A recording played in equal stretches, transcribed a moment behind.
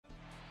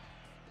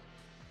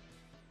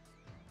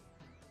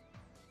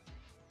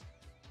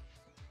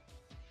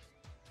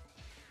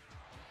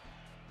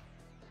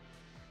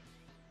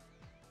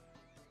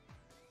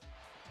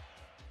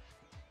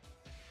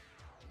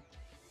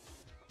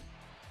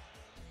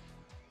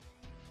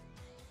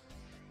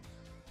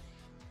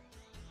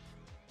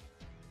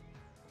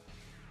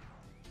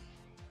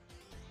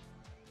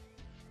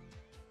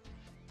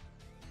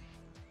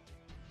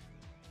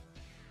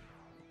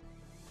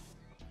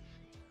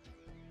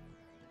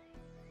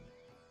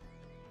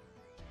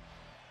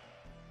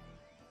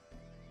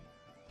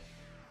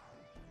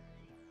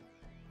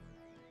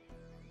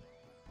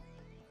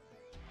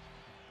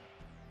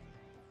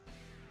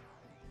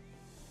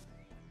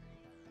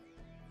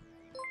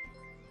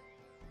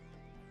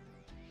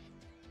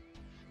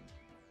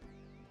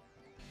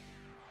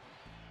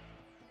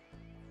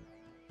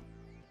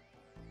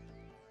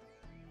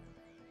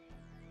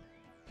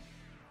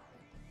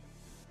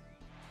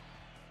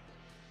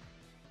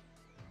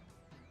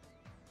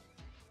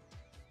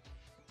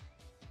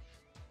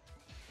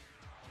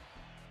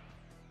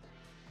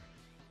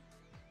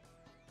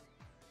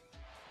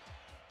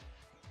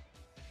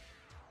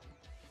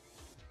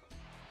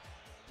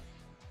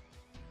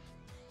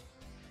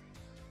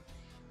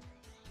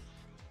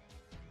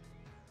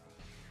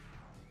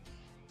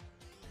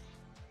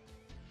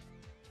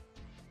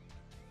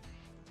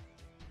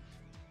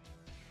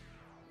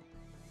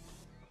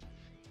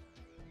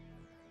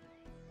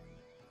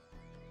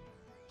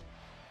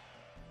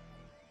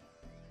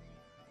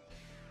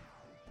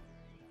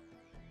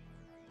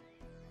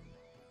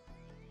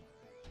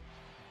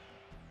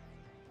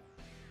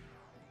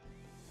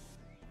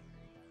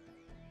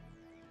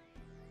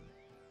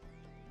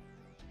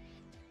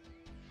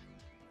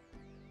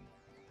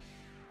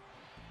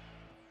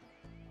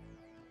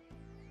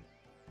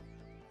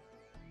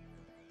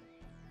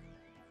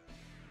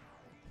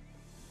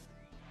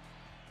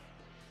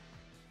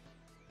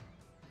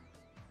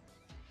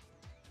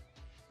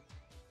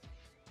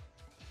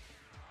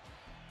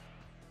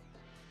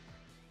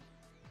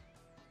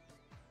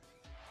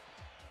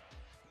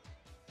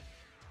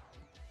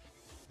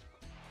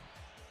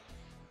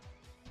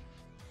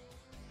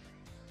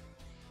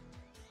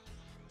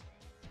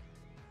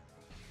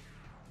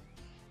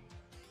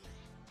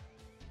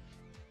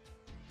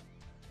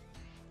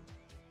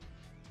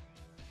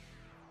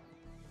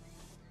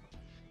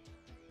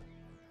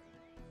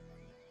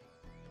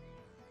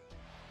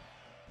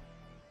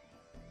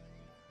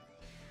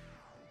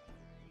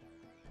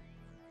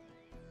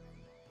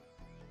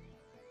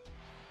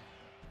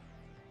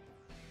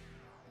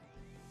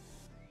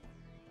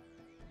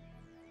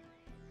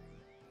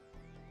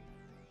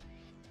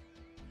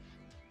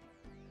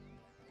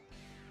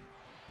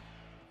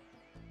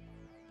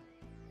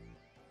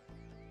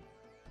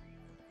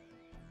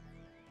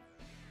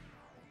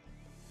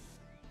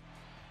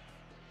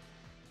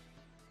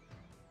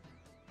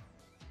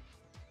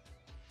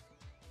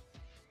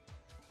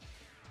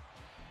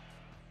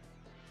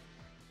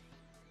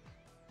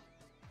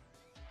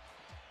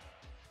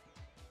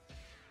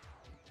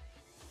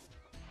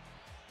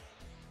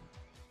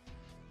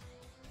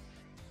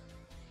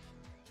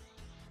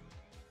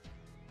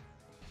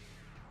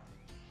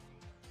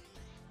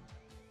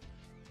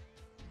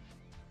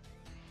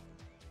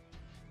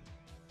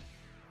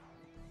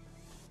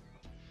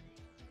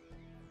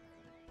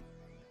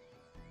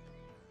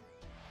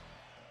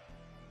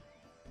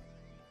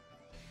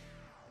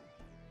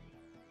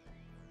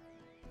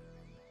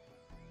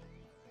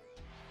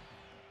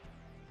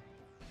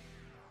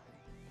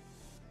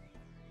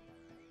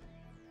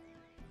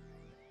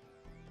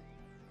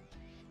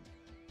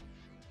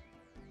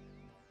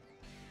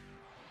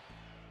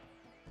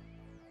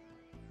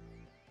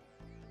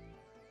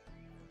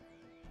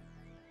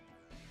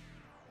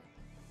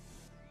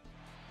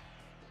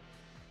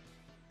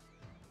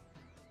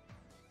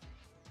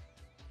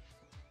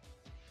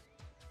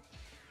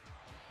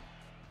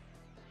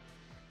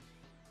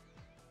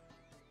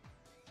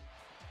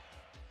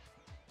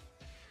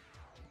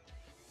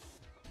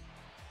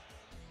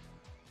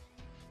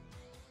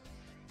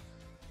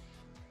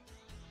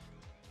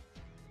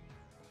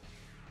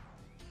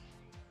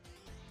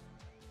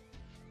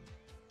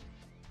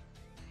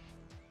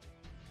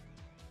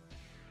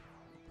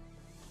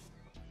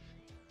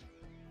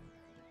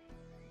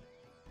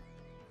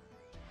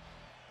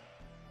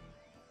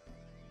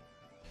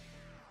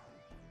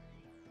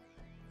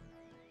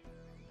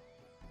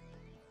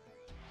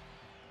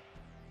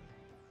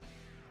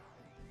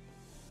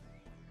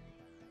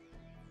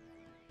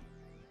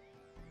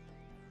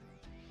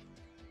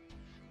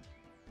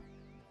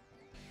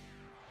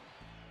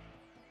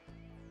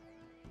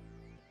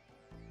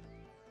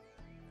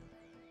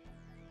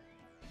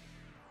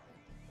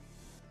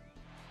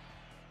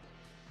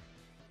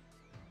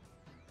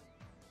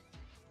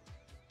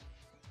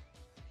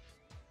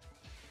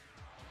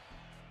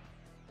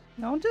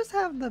Don't just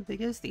have the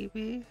biggest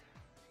EP.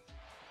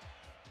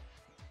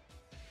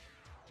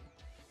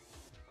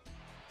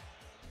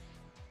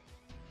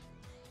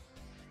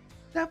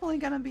 Definitely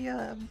gonna be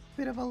a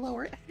bit of a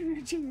lower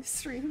energy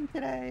stream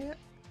today.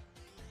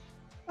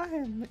 I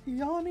am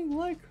yawning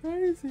like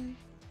crazy.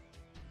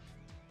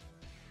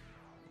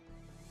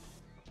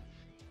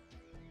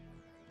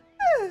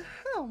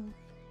 Oh.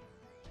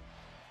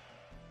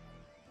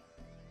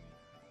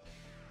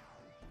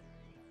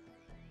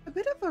 A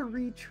bit of a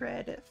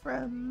retread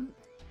from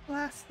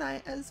last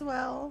night as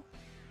well.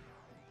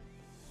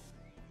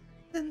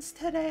 Since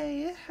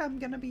today I'm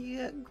gonna be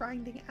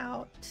grinding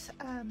out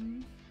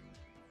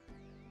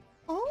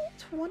all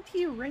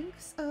 20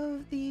 ranks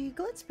of the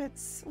Glitz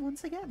Pits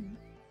once again.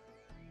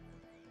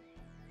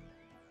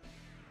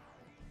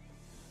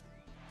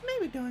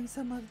 Maybe doing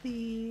some of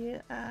the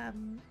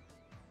other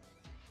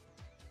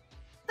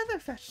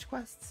fetch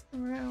quests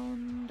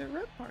around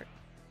Roadport.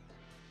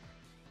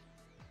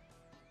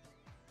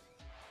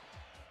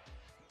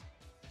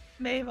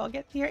 Maeve, I'll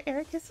get to your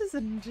air kisses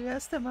in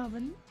just a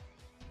moment.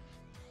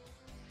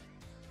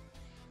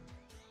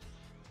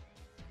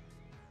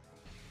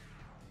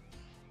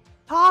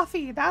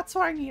 Coffee! That's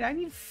what I need! I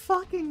need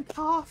fucking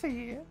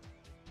coffee!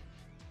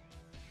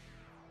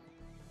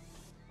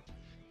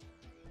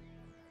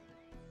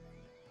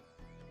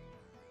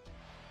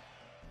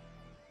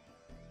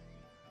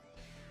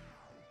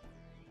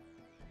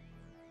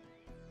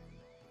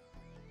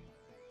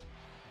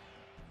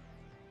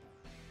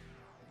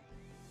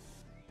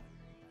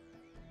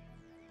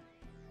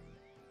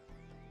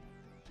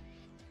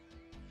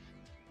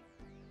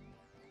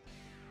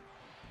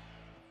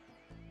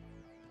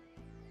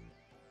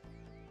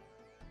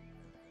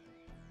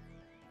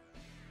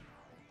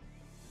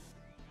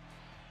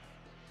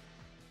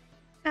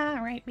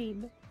 Alright,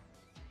 babe.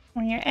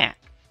 Where you at?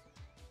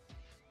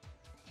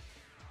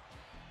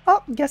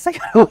 Oh, guess I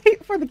gotta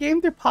wait for the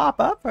game to pop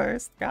up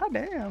first.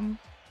 Goddamn.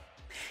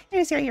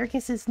 Here's your ear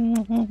kisses.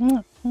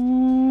 Mwah.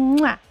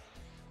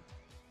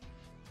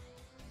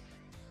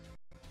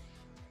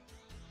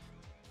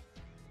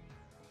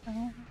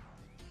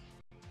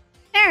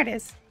 There it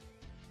is.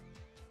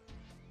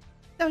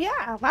 So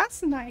yeah,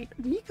 last night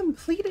we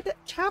completed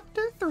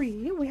chapter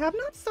 3. We have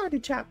not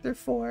started chapter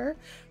 4.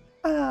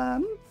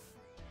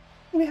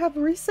 We have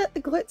reset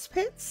the Glitz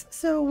Pits,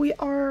 so we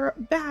are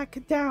back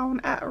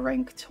down at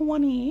rank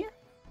 20.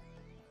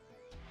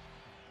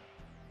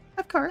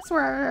 Of course,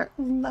 we're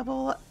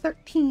level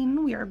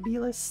 13. We are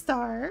B-list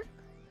star.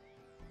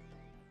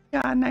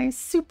 Got a nice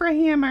super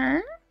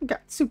hammer.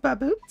 Got super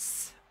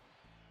boots.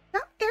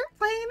 Got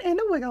airplane and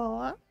a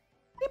wiggle.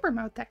 Paper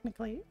mode,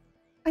 technically.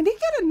 I did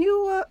get a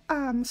new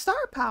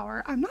star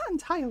power. I'm not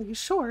entirely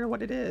sure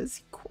what it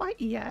is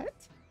quite yet.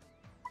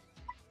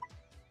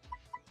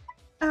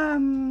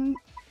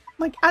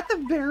 Like at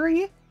the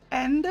very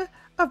end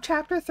of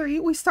chapter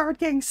 3, we started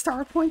getting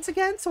star points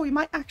again, so we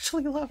might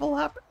actually level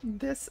up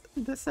this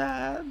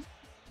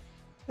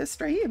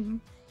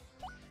stream.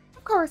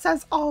 Of course,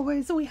 as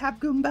always, we have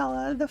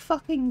Goombella, the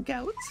fucking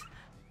goat.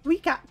 We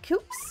got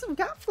Coops, we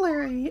got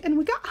Flurry, and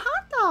we got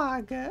Hot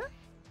Dog.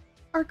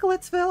 Our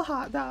Glitzville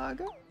Hot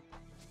Dog.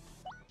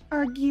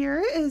 Our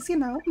gear is, you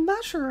know,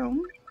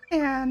 mushroom,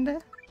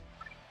 and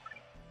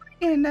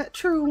in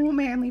true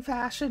manly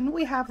fashion,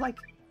 we have like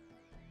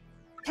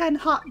 10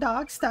 hot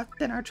dogs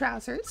stuffed in our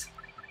trousers.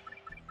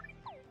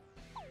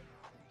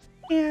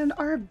 And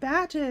our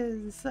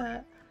badges,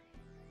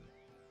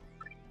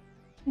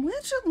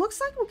 which it looks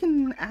like we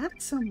can add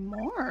some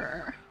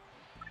more.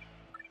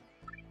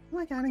 I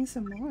like adding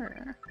some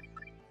more.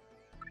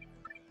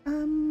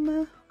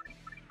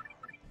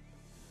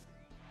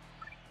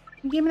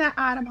 Give me that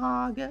item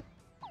hog.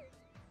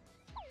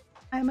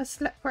 I'm a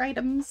slut for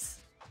items.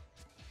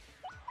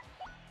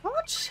 I'll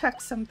check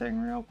something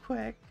real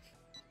quick.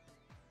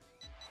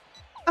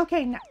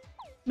 Okay, no.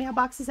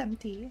 Mailbox is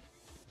empty.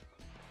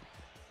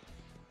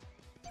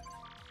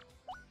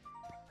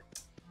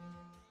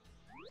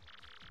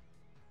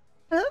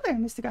 Hello there,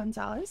 Mr.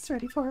 Gonzales.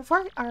 Ready for a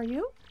fight, are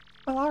you?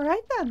 Well,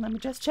 alright then. Let me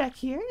just check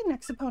here.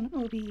 Next opponent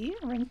will be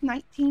rank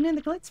 19 in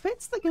the Glitz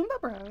Pits, the Goomba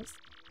Bros.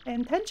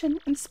 Intention,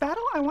 in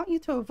Spattle, I want you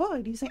to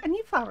avoid using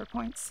any flower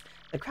points.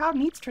 The crowd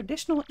needs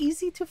traditional,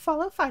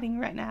 easy-to-follow fighting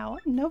right now.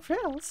 No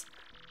frills.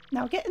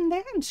 Now get in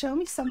there and show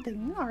me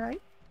something,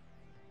 alright?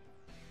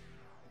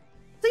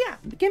 So yeah,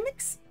 the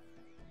gimmicks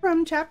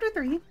from chapter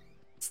 3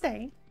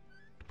 stay.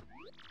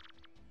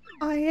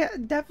 I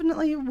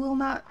definitely will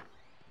not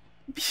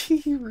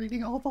be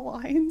reading all the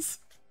lines.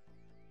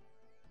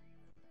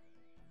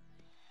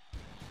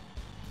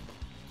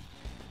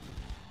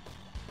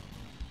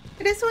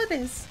 It is what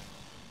it is.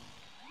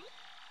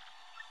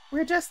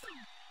 We're just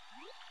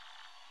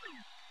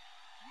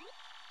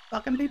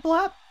fucking people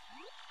up.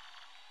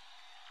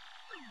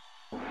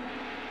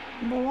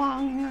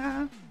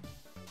 Boing.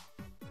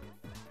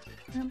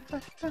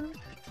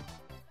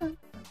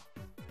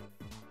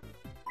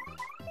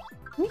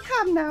 We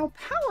have now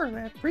Power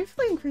Whip.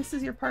 Briefly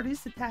increases your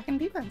party's attack and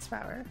defense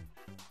power.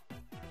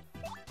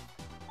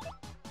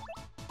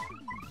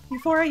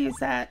 Before I use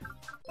that,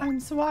 I'm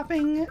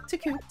swapping to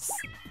Coots.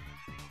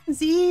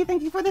 Z,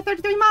 thank you for the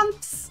 33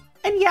 months!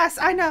 And yes,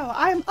 I know,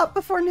 I'm up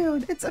before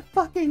noon. It's a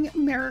fucking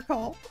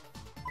miracle.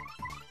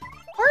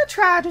 Or a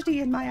tragedy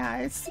in my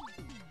eyes.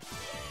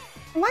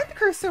 Align the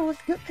cursor with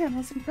good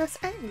panels and press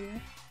A.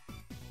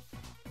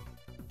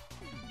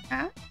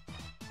 Huh?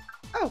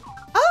 Oh!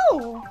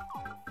 Oh!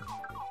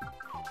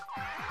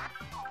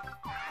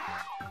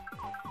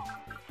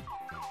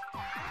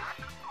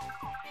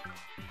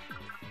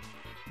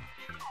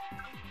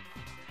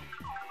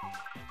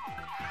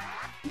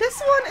 This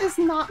one is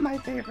not my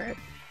favorite.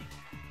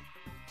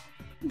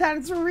 That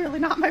is really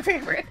not my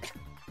favorite.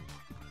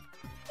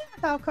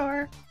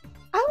 Falcor.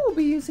 I will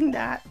be using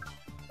that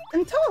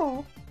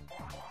until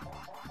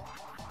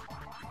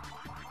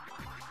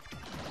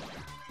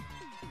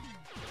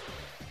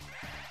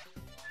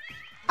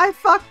I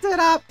fucked it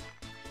up.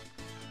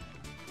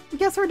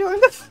 Guess we're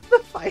doing the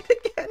fight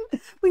again.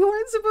 We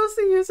weren't supposed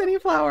to use any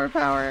flower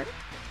power.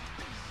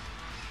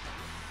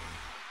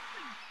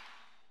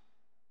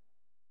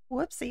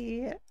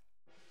 Whoopsie.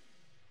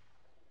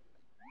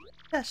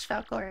 Gosh,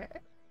 Falcor.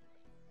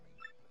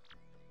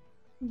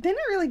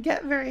 Didn't really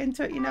get very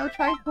into it, you know,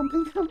 try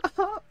pumping them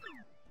up.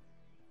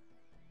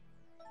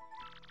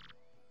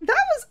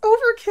 That was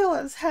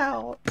overkill as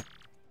hell.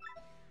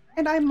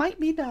 And I might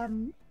be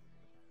dumb.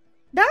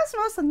 That was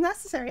most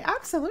unnecessary,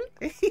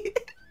 absolutely.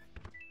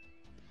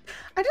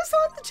 I just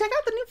wanted to check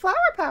out the new flower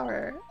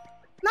power.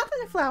 Not the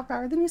new flower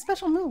power, the new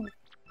special move.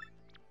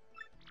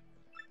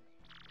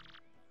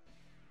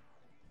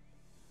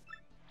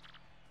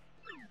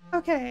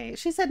 Okay,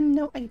 she said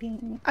no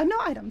eating. No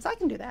items, I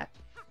can do that.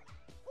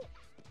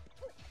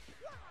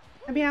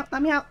 Let me out,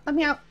 let me out, let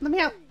me out, let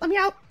me out, let me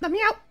out, let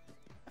me out!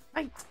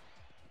 Fight!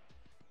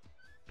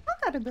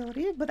 Not that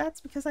ability, but that's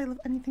because I love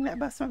anything that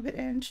busts my bit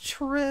in.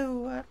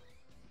 True.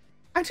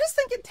 I just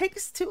think it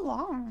takes too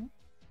long.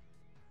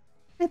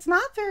 It's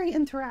not very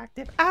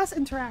interactive, as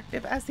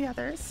interactive as the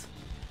others.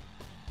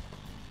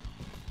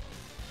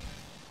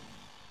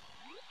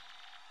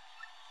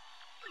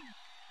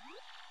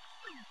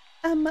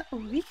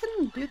 We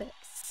can do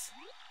this.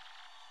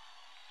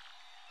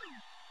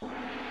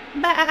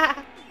 Bah!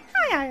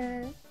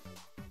 Hi!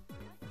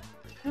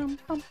 Let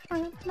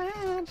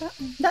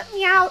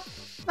me out!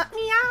 Let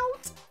me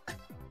out!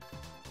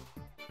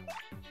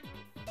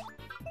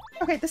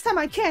 Okay, this time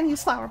I can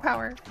use flower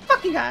power.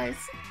 Fuck you guys!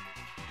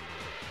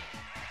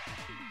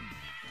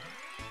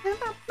 We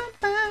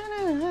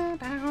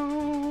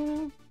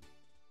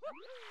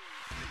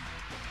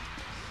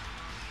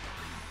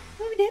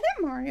did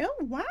it, Mario!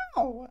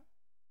 Wow!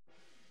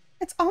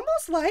 It's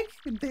almost like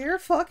they're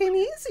fucking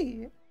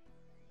easy.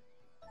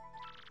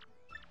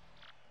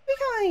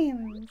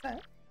 Coins!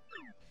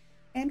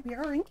 And we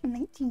are ranked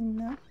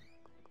 19.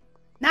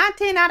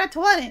 19 out of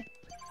 20!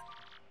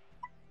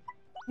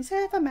 We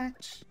still have a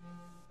match.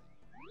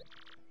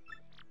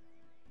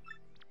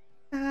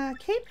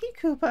 KP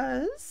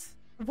Koopas.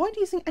 Avoid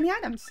using any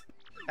items.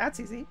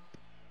 That's easy.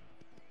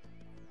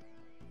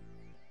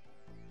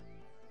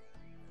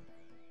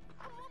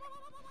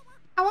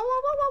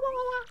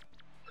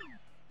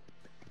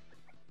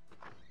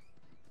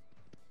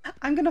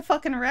 I'm gonna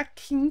fucking wreck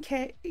King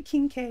K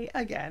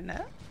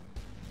again.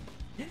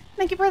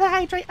 Thank you for the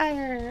hydrate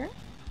air.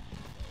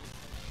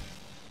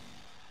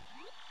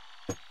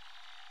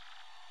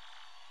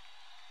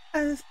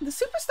 The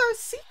Superstars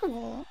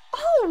sequel.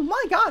 Oh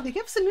my god, they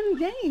give us a new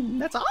game.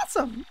 That's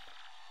awesome.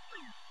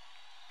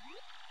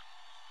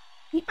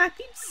 Meet my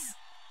peeps.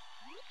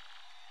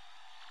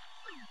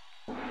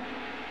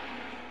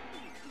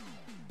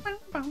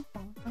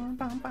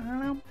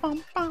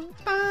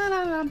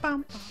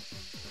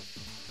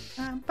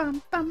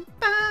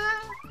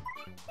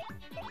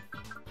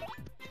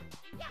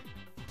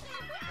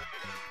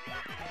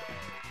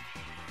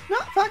 No,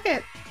 fuck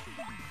it.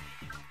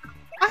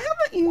 I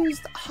haven't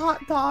used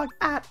Hot Dog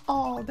at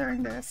all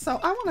during this, so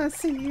I want to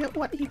see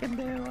what he can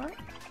do.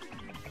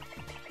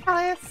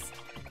 Alice.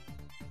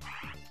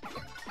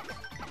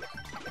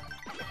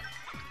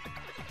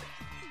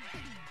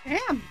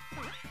 Damn.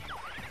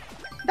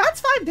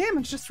 That's 5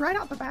 damage just right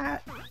out the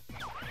bat.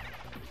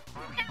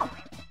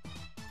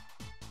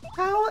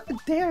 How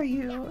dare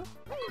you?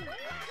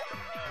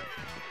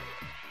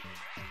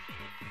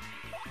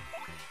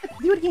 Let's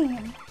do it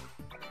again.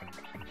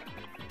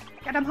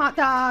 Get him, Hot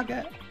Dog.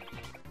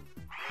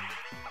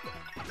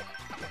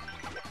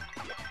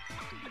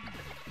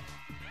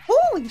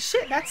 Holy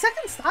shit, that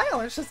second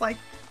style is just like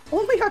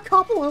only a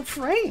couple of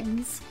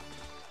frames.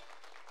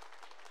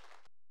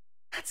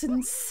 That's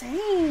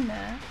insane.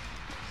 Now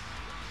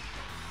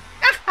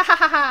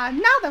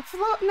the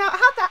floor. Now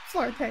how'd that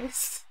floor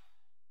taste?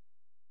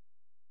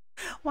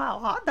 Wow,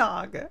 Hot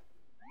Dog.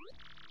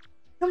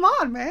 Come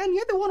on, man,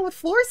 you're the one with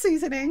floor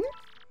seasoning.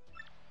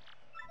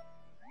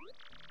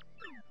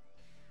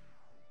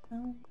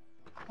 Did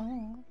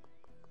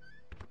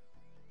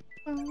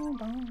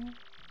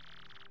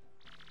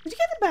you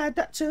get the bad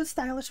that shows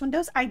stylish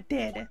windows? I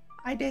did.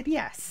 I did,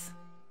 yes.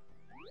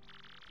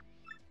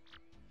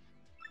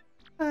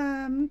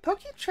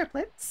 Poke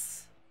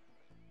Triplets.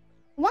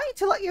 Want you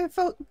to let your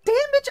foe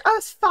damage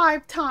us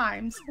 5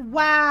 times.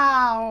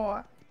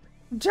 Wow.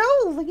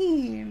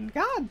 Jolene.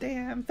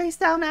 Goddamn. Face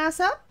down, ass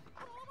up.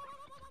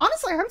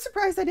 Honestly, I'm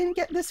surprised I didn't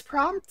get this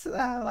prompt,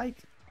 like,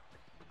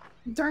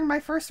 during my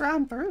first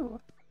round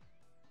through.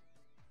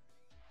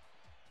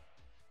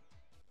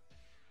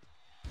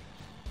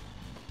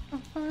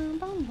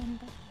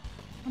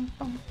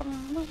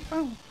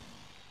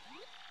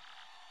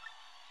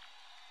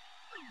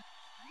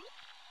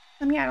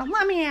 Let me at him,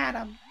 let me at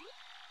him.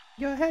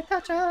 Go ahead,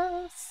 touch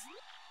us.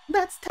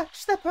 Let's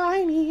touch the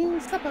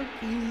brinies, the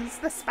pokies,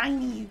 the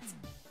spinies.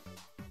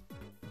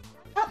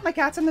 Oh, my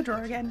cat's in the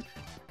drawer again.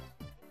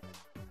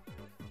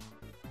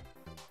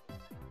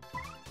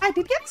 I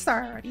did get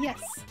star already,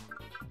 yes.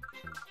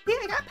 Yeah,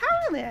 I got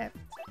power lift.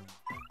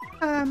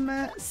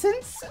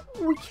 Since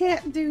we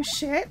can't do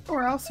shit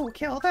or else we'll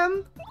kill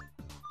them,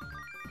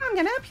 I'm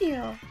gonna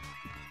appeal.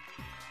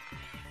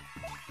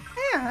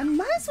 And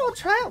might as well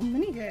try out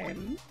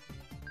minigame.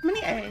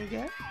 Mini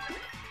egg.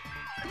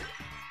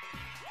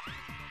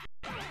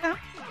 No,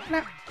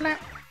 no, no.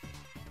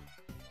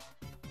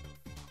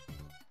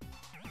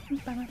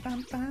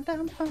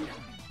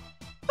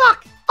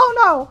 Fuck! Oh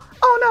no!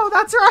 Oh no,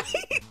 that's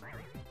right!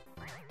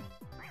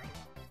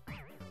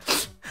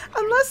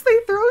 Unless they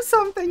throw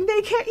something,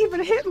 they can't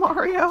even hit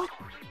Mario.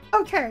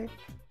 Okay,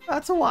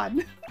 that's a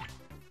 1.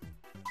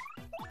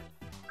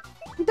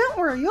 Don't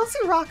worry, you'll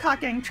see Rock Hawk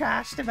getting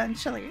trashed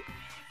eventually.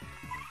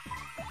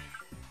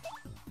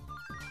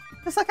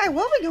 It's like I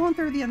will be going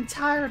through the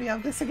entirety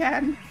of this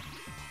again.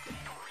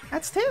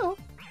 That's 2.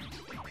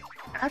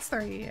 That's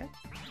 3.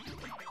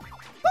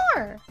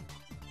 4.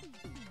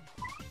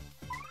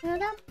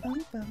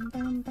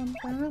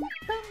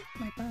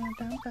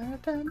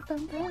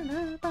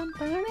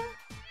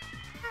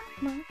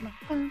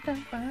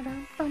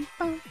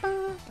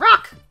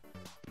 Rock!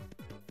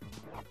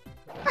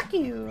 Fuck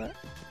you!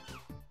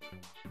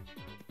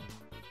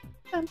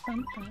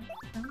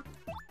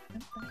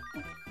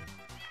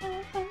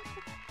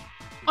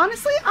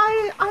 Honestly,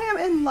 I am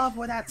in love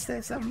with that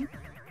system.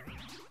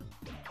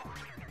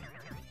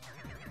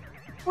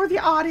 Where the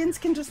audience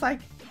can just like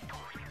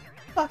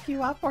fuck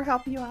you up or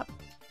help you up.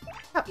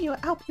 Help you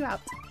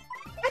out.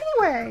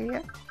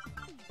 Anyway!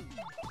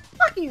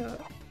 Fuck you!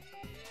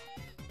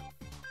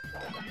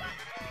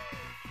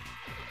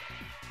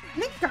 I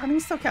think guarding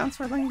still counts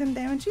for letting them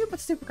damage you, but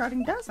super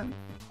guarding doesn't.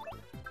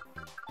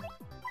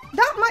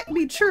 That might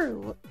be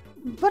true,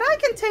 but I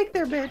can take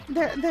their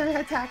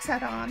attacks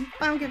head on.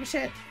 I don't give a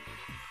shit.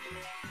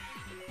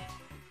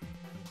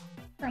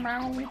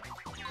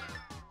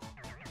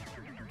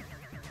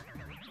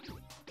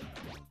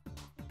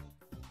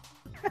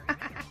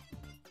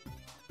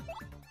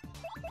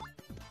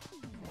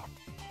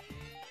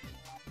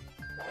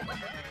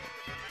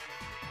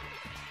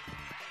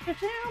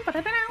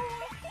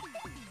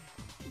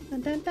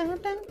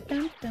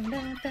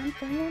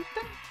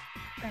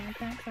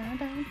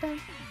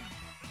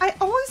 I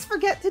always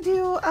forget to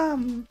do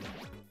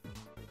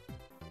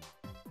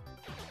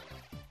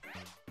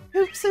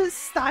Hoops'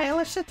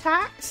 stylish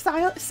attack,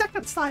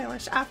 second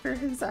stylish after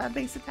his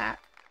base attack.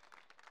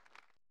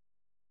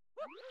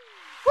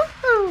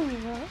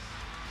 Woohoo!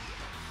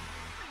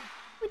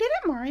 We did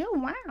it, Mario!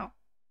 Wow!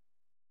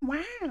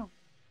 Wow!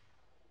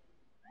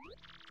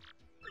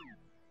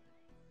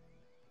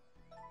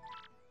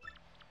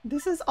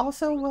 This is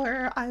also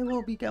where I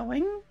will be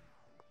going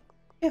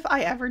if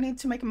I ever need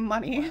to make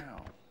money. Wow.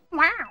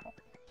 Wow!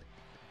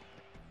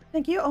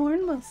 Thank you,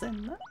 Owen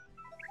Wilson.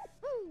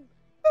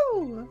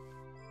 Ooh.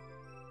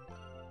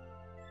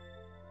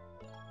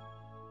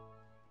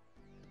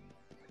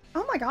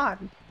 Oh my god.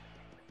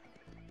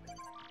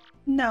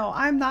 No,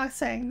 I'm not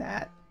saying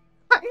that.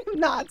 I'm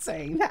not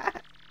saying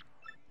that.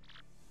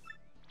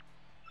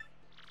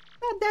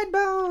 Dead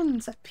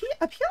bones! Appeal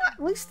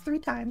at least 3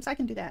 times. I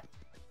can do that.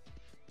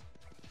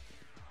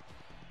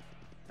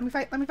 Let me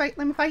fight, let me fight,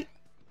 let me fight.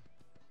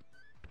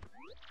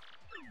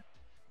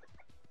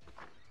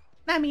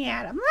 Let me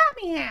at him, let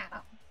me at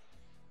him.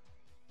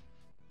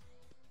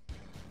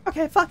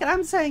 Okay, fuck it,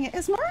 I'm saying it.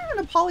 Is Mario in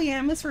a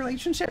polyamorous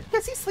relationship?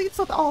 Because he sleeps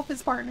with all of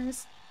his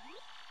partners.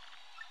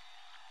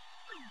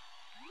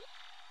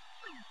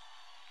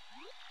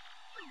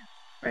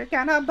 We're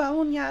gonna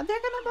bone ya, they're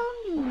gonna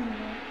bone you.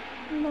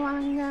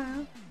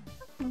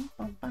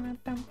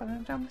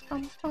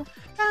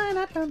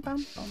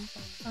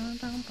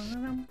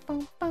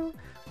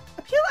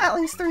 Appeal at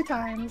least 3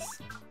 times.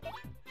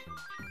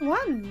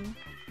 1.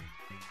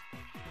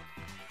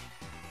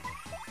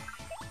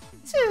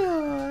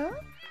 2.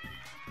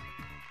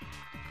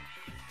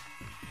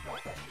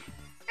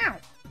 Ow.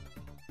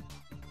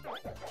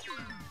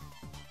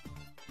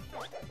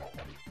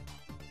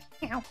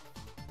 Ow.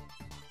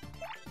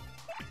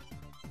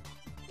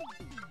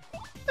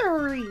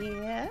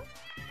 3.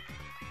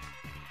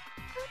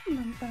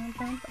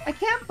 I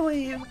can't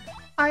believe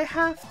I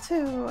have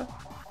to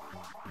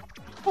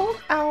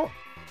hold out.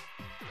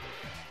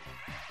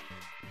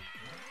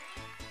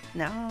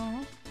 No.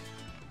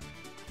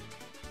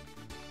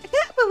 I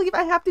can't believe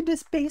I have to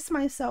just base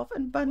myself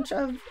in a bunch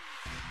of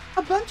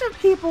a bunch of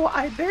people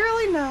I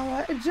barely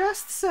know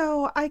just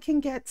so I can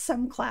get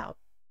some clout.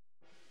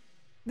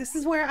 This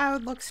is where I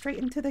would look straight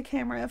into the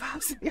camera if I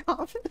was in the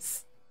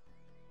office.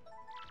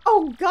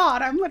 Oh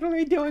god, I'm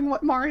literally doing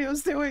what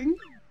Mario's doing.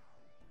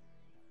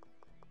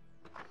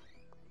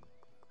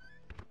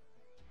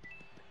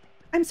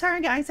 I'm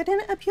sorry guys, I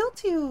didn't appeal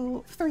to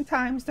you 3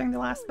 times during the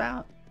last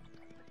bout.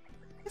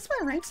 I guess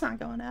my rank's not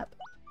going up.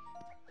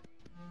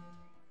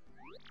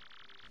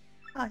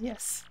 Ah,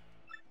 yes.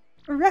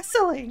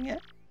 Wrestling!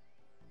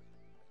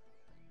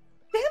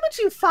 Damage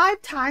you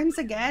 5 times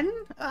again?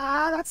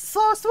 That's the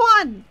slowest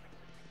one!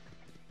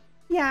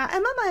 Yeah,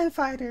 MMA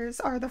fighters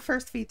are the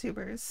first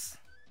VTubers.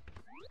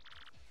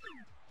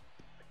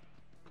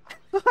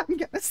 I'm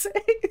gonna say.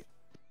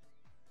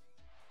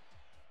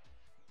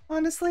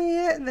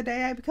 Honestly, the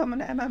day I become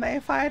an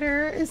MMA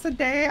fighter is the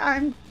day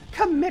I'm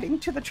committing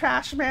to the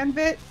Trash Man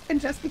bit and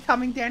just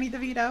becoming Danny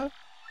DeVito.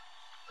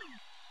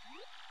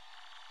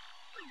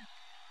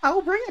 I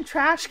will bring a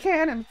trash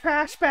can and a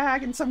trash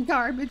bag and some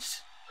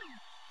garbage.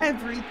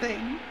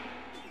 Everything.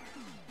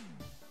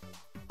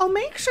 I'll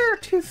make sure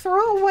to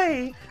throw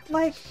away,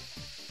 like,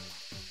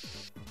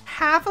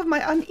 half of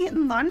my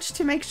uneaten lunch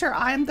to make sure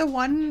I'm the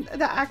one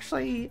that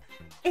actually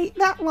ate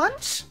that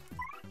lunch.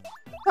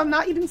 I'm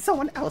not eating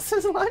someone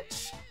else's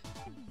lunch.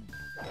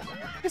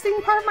 Just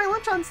eating part of my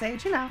lunch on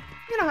stage, you know.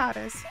 You know how it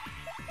is.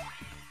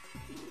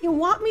 You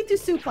want me to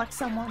suplex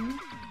someone?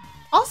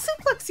 I'll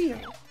suplex you.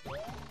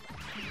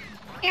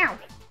 Ow.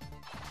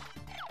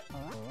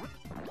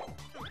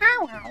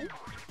 Ow, ow.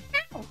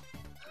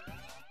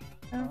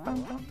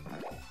 Ow.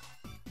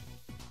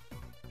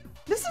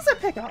 This is a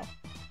pickle.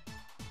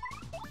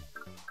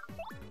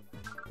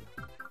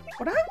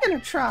 What I'm gonna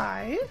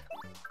try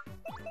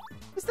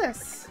is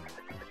this.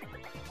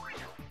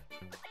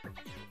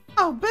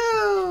 Oh,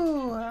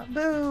 boo!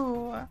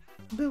 Boo!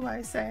 Boo,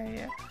 I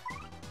say.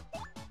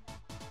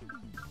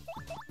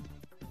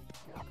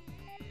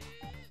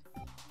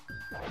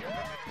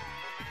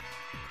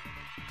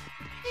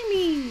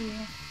 Amy!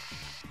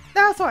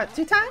 That was what,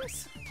 2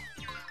 times?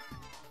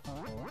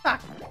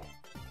 Fuck.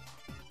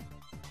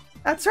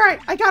 That's right,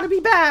 I gotta be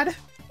bad!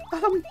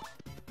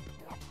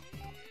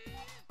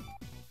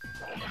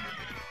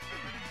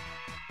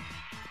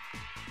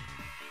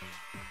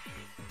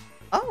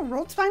 Oh,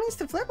 rolled spinies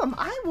to flip them.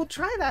 I will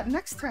try that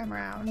next time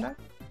around.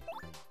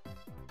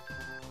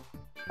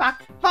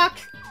 Fuck, fuck!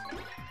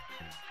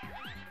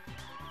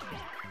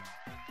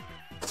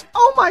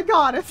 Oh my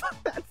god, I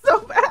fucked that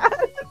so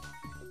bad!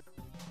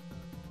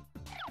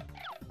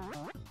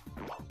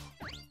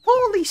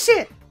 Holy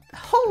shit!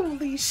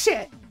 Holy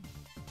shit!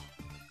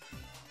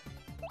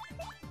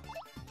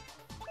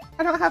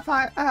 I don't have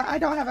I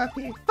don't have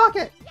FP. Fuck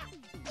it!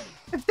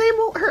 If they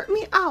won't hurt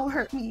me, I'll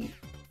hurt me.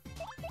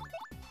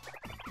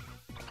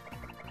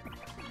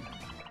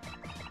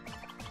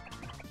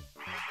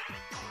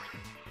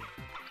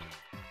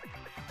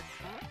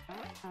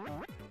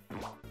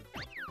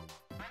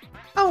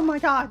 Oh my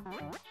god!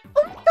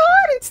 Oh my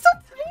god, it's so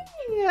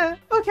tiny!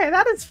 Okay,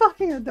 that is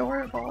fucking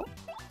adorable.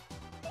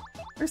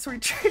 Where's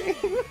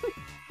retreating?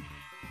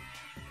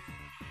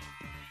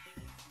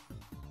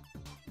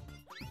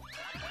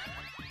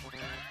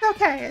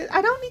 Okay,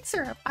 I don't need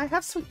syrup. I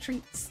have sweet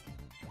treats.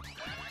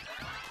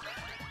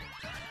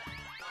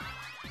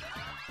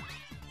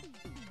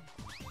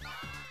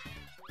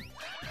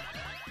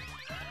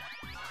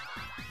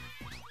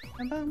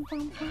 I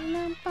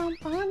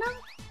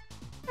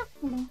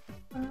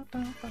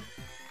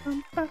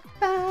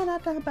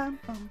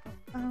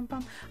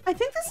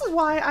think this is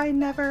why I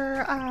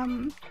never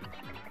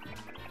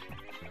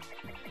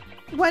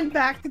went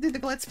back to do the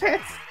glitz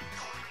pits.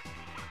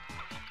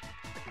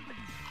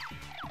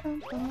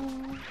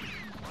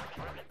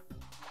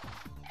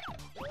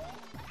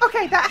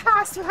 Okay, that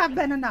has to have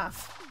been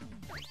enough.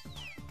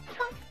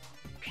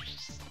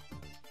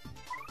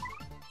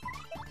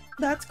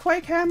 Let's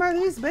Quake Hammer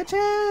these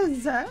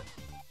bitches!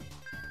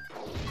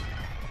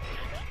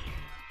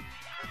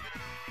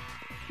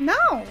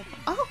 No!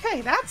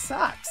 Okay, that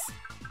sucks.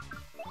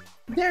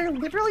 They're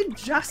literally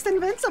just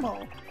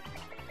invincible.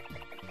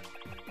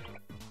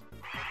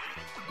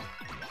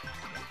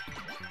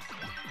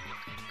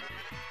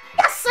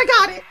 Yes, I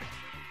got it!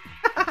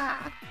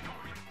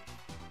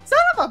 Son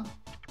of a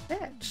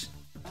bitch.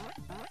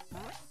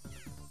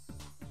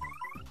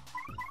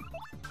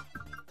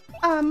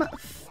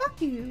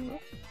 Fuck you.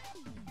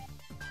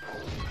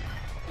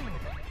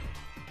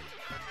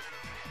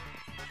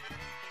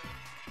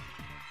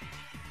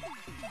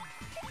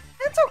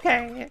 It's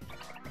okay.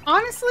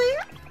 Honestly,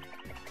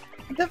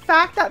 the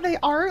fact that they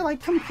are,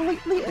 like,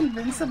 completely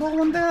invincible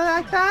when they're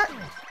like that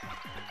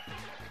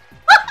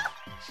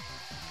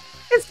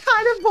is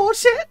kind of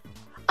bullshit.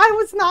 I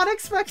was not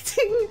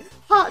expecting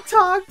Hot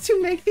Dog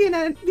to make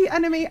the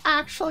enemy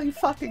actually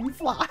fucking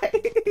fly.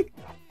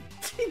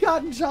 He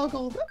got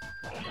juggled.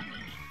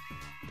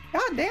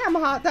 God damn,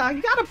 Hot Dog,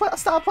 you gotta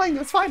stop playing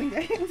those fighting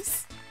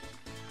games.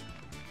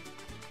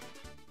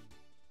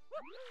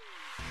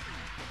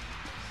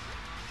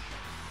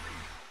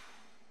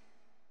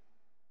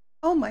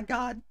 Oh my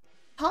god.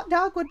 Hot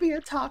Dog would be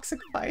a toxic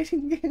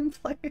fighting game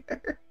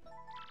player.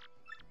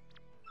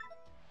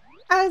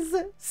 As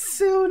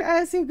soon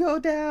as you go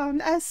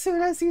down, as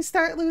soon as you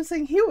start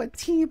losing, he would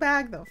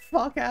teabag the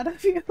fuck out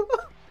of you.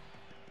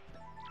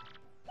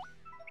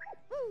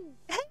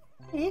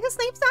 Hey, his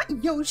name's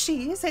not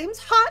Yoshi, his name's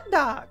Hot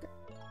Dog.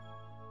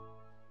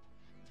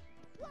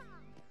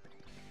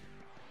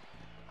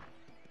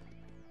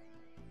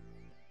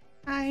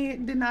 I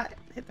did not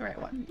hit the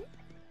right one.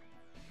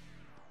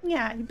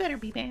 Yeah, you better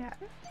be mad.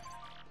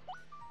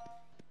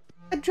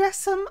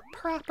 Address him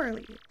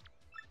properly.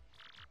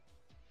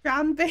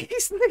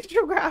 Ground-based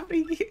neutral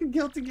gravity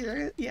Guilty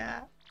Gear,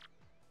 yeah.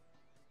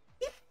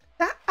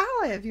 That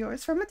ally of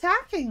yours from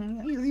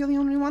attacking. You're the only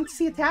one who wants to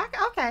see attack?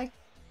 Okay.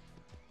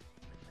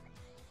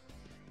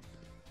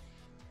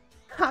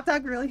 Hot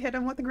Dog really hit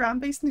him what the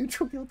ground-based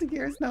neutral Guilty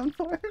Gear is known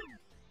for.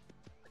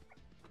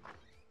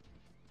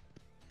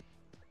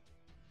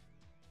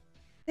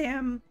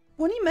 Damn.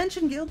 When you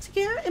mention Guilty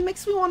Gear, it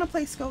makes me want to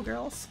play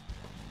Skullgirls.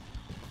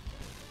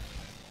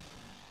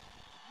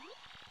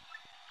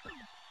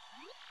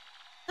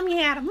 Let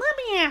me at him, let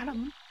me at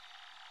him!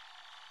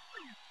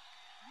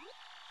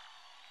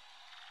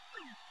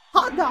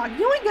 Hot Dog,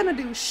 you ain't gonna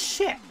do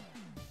shit!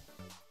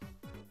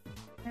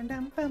 He's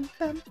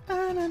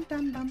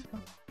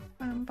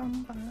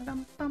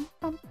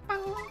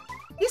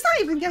not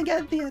even gonna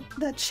get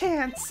the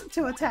chance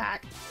to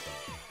attack.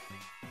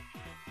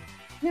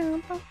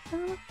 Can't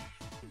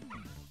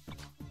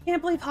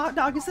believe Hot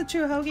Dog is the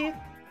true hoagie.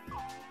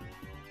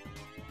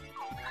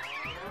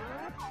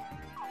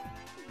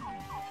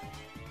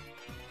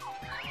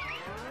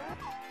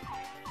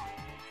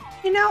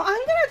 You know, I'm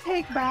gonna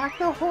take back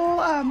the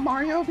whole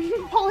Mario being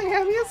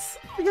polyamorous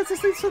because he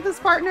sleeps with his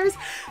partners.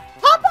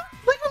 Hot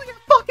Dog's literally a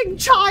fucking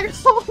child!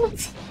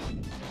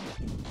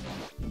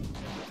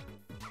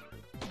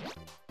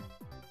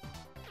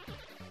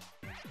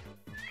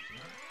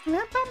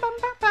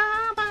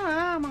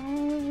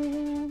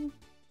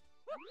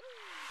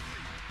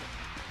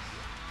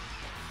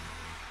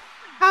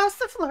 How's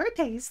the floor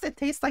taste? It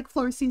tastes like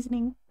floor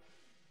seasoning.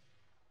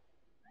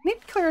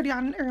 Need clarity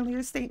on an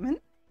earlier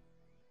statement.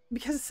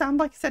 Because it sounded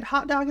like it said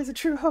Hot Dog is a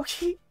true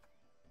hoagie.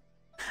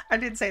 I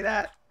did say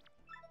that.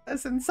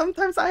 Listen,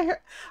 sometimes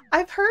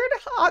I've heard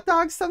hot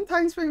dogs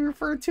sometimes being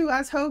referred to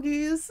as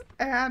hoagies,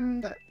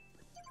 and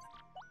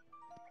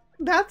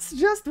that's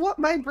just what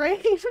my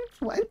brain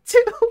went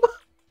to.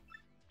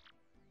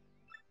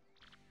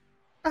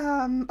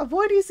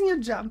 Avoid using a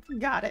jump.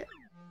 Got it.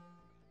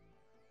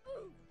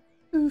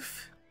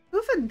 Oof.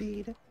 Oof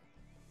indeed. If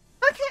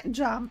I can't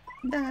jump,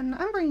 then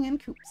I'm bringing in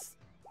Koops.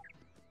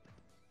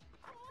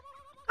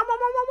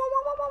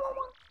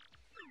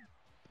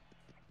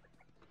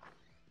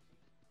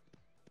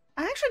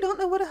 I actually don't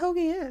know what a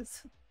hoagie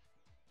is.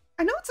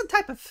 I know it's a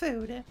type of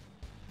food,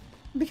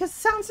 because it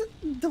sounds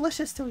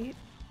delicious to eat.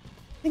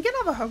 Thinking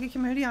of a hoagie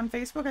community on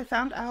Facebook, I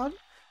found out,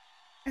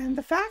 and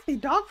the fact they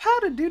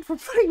dogpiled a dude for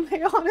putting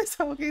mayo on his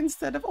hoagie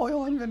instead of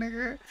oil and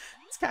vinegar.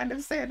 It's kind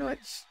of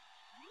sandwich.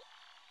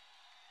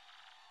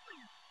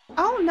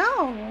 Oh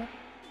no!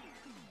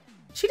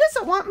 She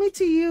doesn't want me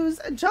to use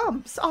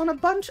jumps on a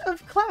bunch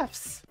of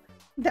clefs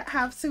that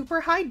have super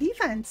high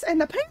defense,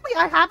 and apparently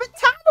I haven't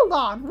tackled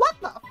on! What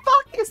the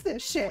fuck is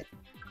this shit?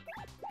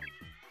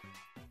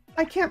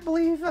 I can't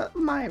believe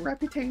my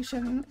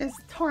reputation is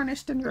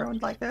tarnished and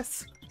ruined like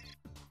this.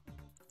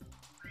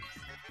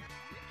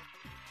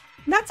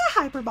 That's a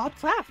hyperballed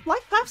clef.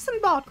 Like clefs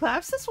and balled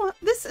clefs,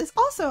 this is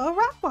also a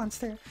rock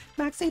monster.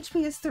 Max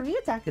HP is 3,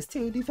 attack is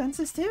 2, defense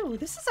is 2.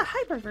 This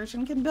hyper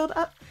version can build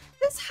up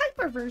its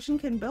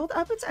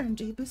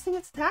energy, boosting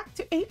its attack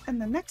to 8 in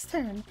the next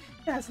turn.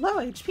 It has low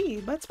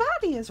HP, but its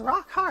body is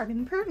rock hard and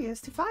impervious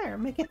to fire,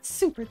 making it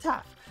super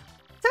tough.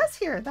 It says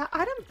here that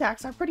item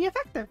attacks are pretty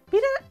effective.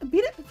 Beat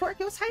it before it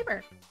goes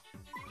hyper.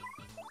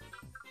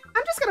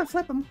 I'm just gonna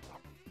flip him.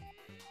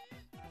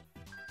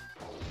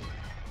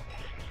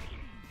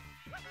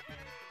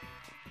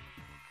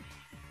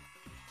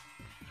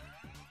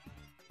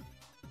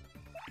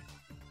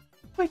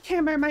 Wait,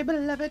 camera, my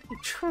beloved.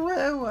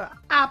 True.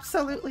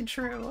 Absolutely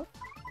true.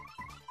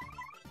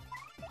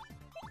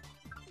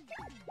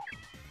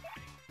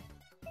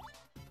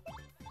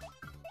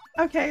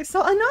 Okay,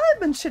 so I know I've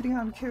been shitting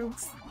on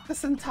Koops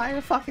this entire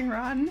fucking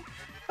run,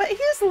 but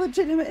he's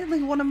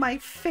legitimately one of my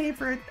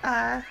favorite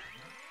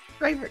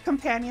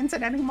companions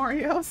in any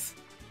Mario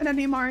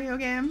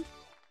game.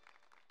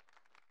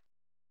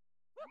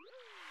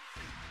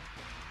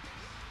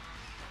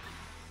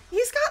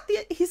 He's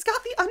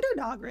got the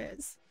underdog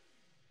riz.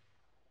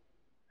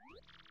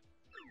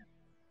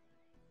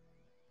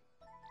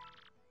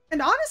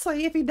 And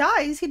honestly, if he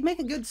dies, he'd make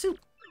a good soup.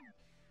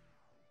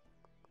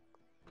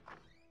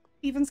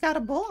 Even's got a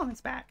bull on his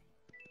back.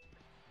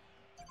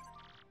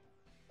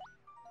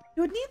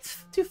 You would need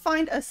to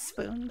find a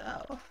spoon,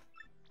 though.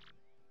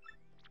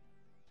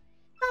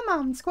 Come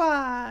on,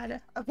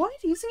 squad!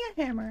 Avoid using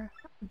a hammer.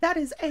 That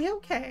is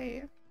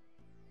a-okay.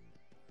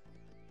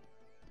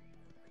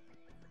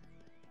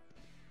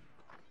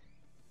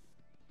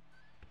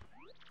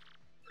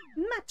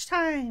 Match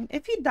time!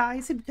 If he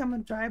dies, he becomes a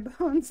dry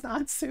bones,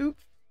 not soup.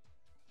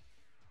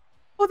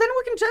 Well, then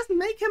we can just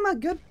make him a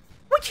good...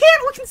 We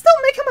can't! We can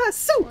still make him a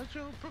soup!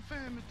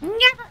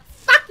 Never!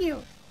 Fuck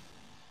you!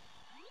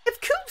 If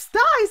Coops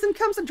dies and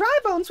becomes a dry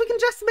bones, we can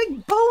just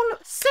make bone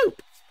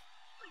soup!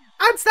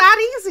 It's that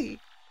easy!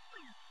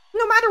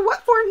 No matter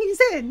what form he's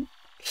in,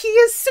 he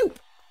is soup!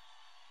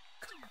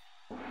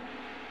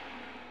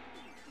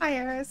 Hi,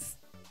 Eris.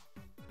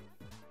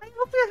 I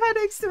hope your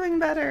headache's doing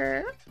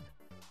better.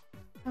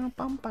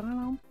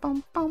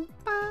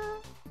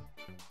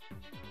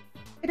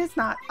 It is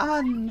not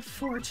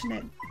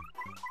unfortunate.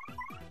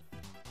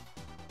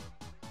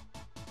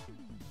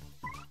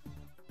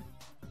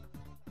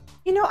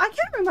 You know, I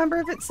can't remember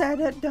if it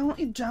said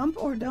don't jump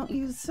or don't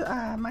use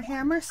my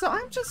hammer, so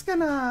I'm just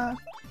gonna...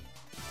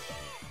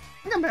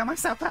 I'm gonna bail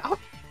myself out.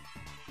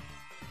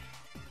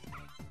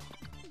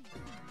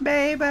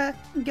 Babe,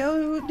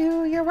 go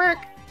do your work.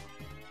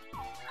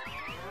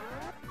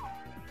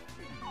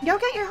 Go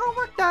get your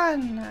homework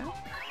done.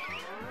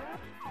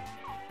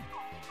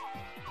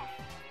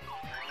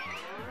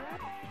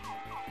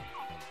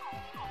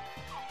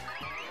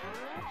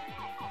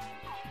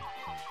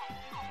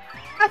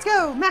 Let's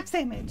go! Max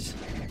damage!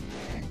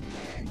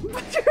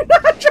 But you're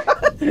not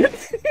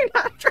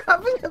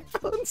dropping the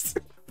phones.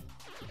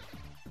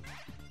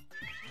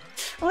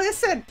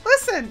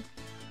 Listen!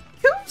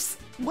 Coops,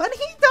 when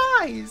he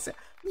dies,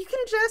 you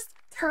can just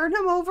turn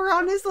him over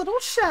on his little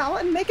shell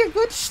and make a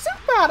good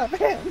soup out of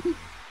him.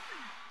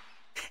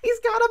 He's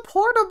got a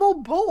portable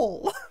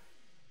bowl.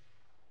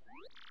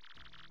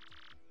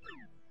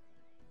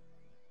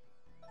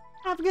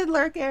 Have a good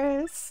lurk,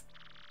 Eris.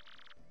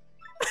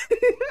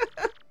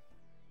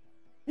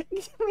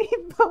 Give me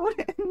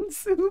Bowden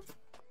soup.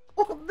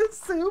 Hold the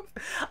soup.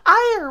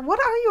 Ire, what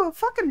are you, a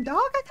fucking dog?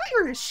 I thought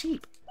you were a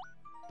sheep.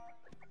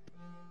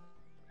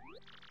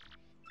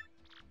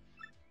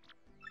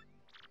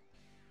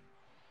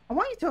 I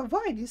want you to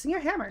avoid using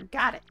your hammer.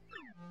 Got it.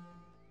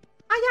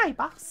 Aye aye,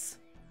 boss.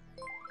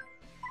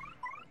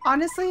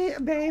 Honestly,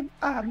 babe,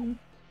 I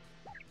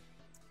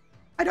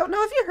don't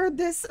know if you heard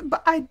this,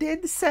 but I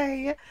did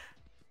say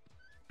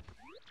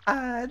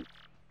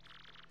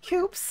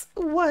Coops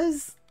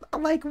was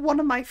like one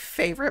of my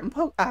favorite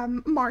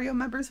Mario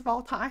members of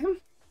all time.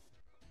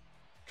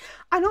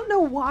 I don't know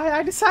why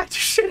I decided to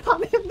shit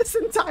on him this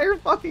entire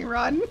fucking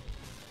run.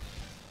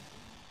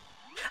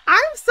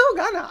 I'm still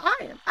gonna. I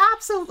am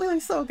absolutely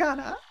still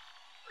gonna.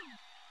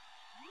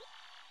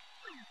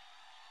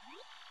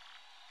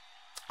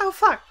 Oh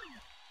fuck.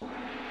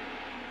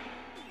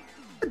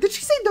 Did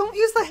she say don't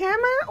use the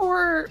hammer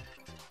or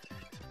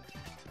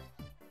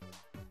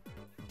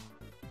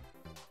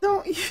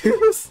don't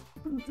use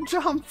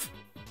jump?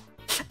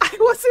 I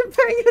wasn't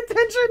paying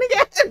attention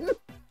again.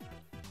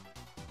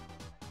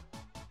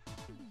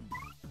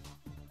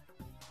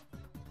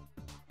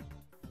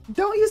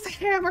 Don't use the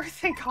hammer,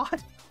 thank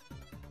God.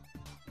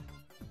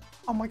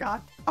 Oh my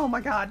god. Oh my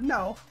god,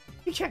 no.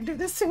 You can't do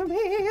this to me.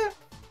 Hi,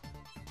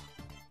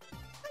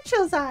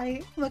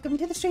 Chilzai. Welcome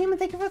to the stream and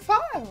thank you for the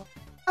follow.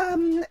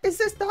 Is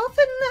this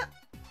Dolphin?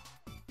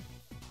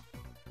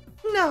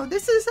 No,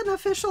 this is an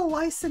official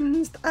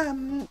licensed,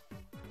 Nintendo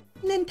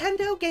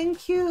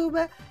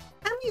GameCube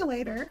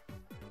emulator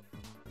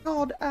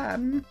called,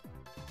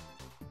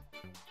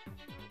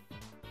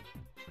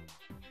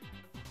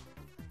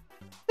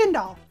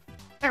 Spindle.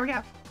 There we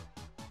go.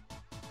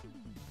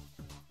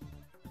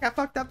 Got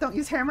fucked up, don't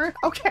use hammer?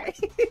 Okay.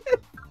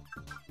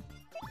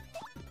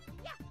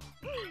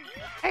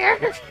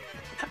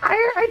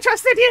 I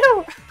trusted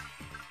you!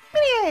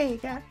 Mini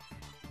egg!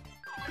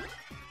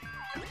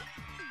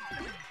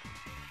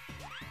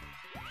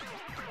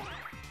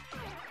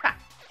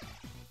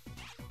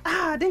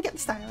 Ah, didn't get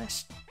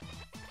stylish.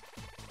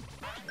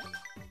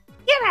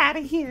 Get out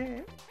of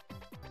here!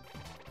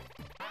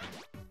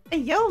 Hey,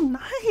 yo,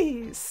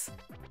 nice!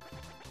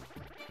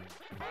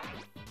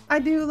 I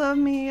do love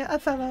me a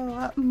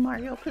fellow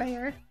Mario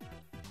player.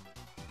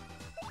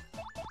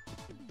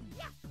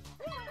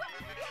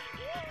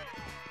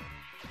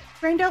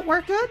 Brain don't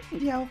work good?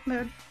 Yo,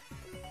 mood.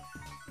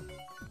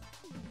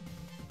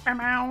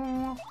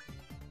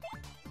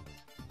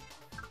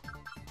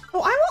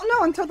 Oh, I won't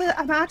know until the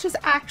match is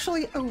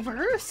actually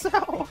over,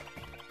 so...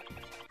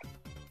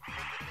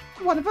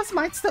 One of us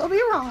might still be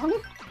wrong.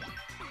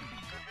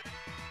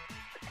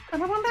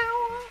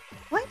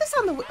 Like this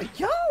on the...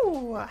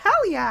 Yo!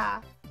 Hell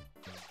yeah!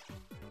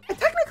 And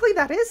technically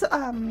that is,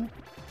 an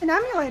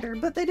emulator,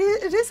 but it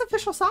is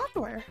official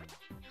software.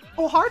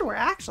 Well, hardware,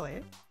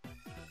 actually.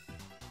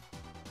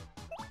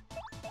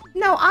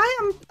 No,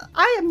 I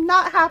am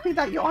not happy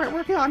that you aren't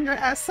working on your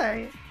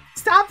essay.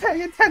 Stop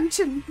paying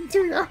attention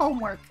to your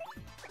homework.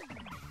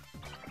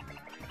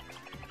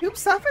 Coop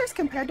suffers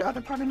compared to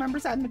other party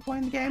members at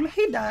midpoint in the game.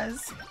 He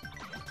does.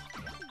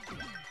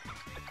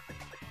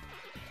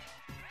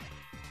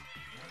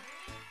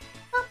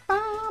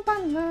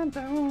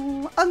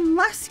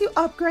 Unless you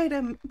upgrade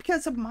him,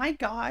 because of my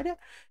god,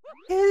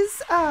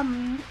 his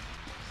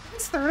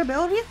third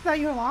ability that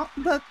you unlock,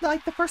 the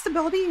first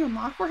ability you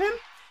unlock for him,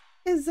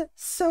 is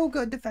so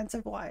good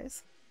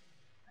defensive-wise.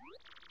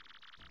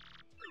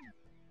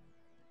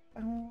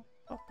 Oh,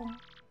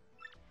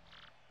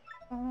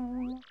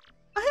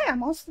 hey,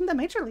 I'm almost in the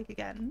Major League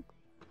again.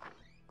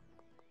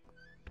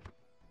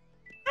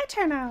 Hi,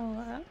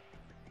 Turno.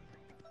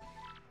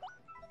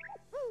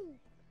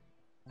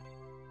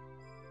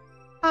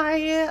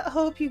 I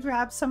hope you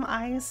grab some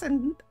ice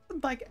and,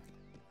 like,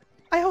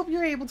 I hope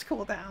you're able to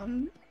cool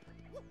down.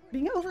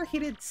 Being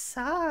overheated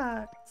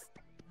sucks.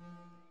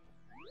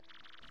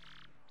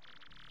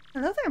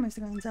 Hello there,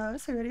 Mr.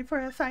 Gonzales. Are you ready for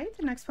a fight?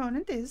 The next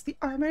opponent is the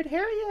Armored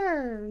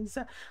Harriers.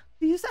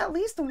 Use at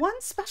least one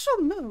special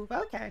move.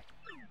 Okay.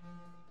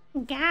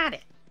 Got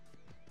it.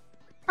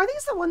 Are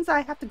these the ones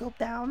I have to go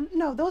down?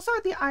 No, those are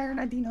the Iron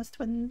Adinos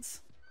twins.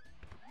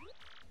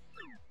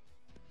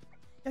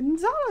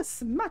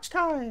 Gonzales, much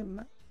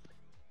time.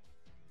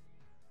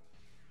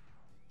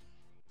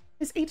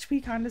 His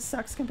HP kind of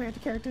sucks compared to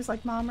characters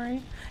like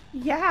Momori.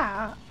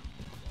 Yeah.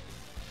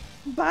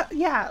 But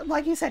yeah,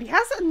 like you said, he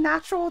has a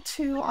natural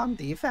 2 on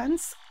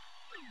defense.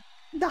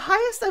 The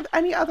highest of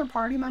any other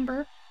party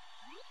member.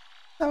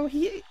 So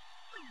he's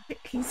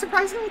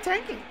surprisingly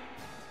tanky.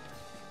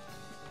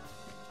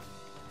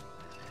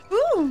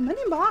 Ooh,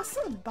 mini boss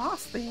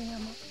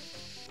theme.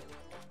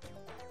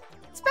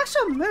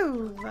 Special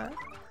move.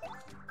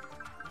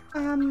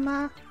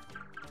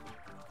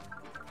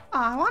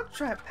 I want to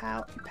try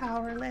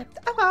power lift.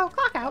 Oh,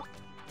 clock out.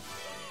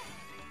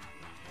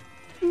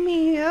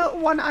 Me,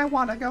 when I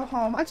want to go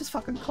home, I just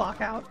fucking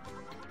clock out.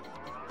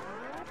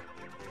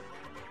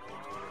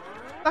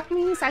 Fuck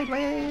me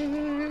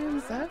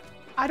sideways.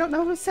 I don't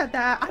know who said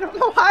that. I don't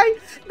know why.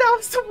 That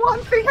was the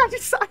one thing I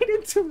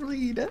decided to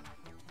read.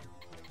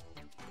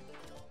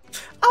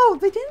 Oh,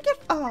 they didn't get...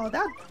 Oh,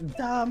 that's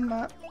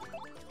dumb.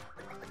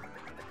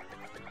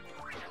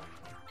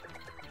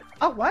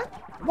 Oh, what?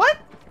 What?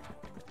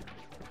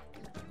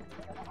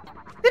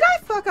 Did I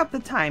fuck up the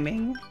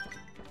timing?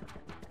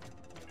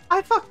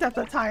 I fucked up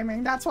the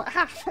timing. That's what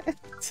happened.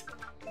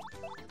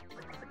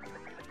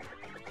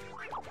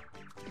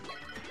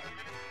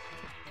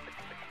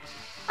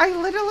 I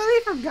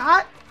literally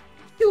forgot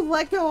to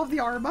let go of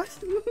the R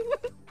button.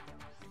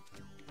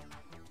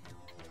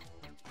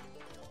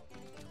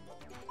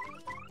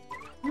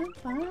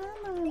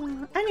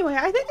 Anyway,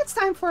 I think it's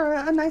time for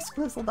a nice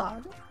Grizzle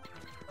Dog.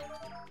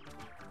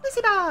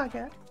 Grizzly Dog!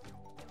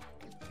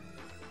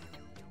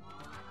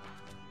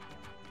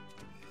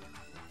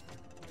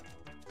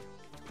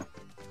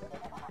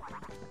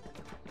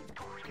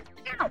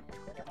 Ow!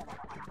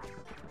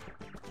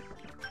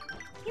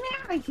 Get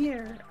out of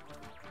here!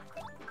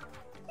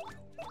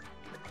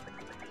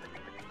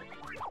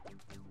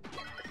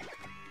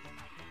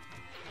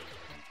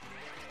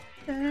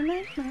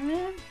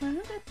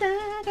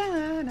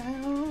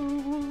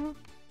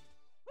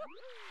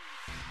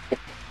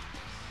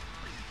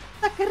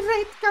 The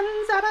great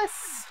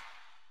Gonzales!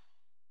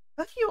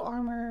 Fuck you,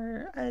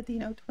 Armor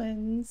Dino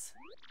twins.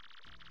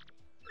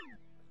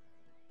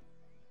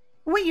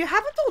 Wait, you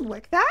haven't told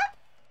Wick that?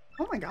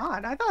 Oh my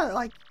god, I thought,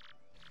 like,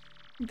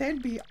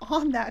 they'd be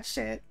on that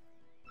shit.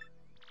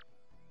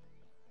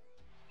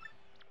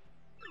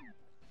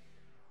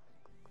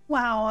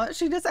 Wow,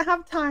 she doesn't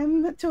have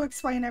time to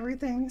explain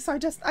everything, so I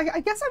guess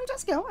I'm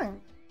just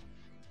going.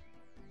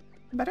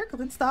 Better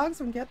Glitz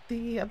dogs and get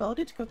the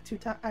ability to cook 2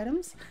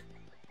 items.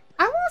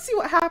 I want to see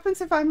what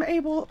happens if I'm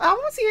able... I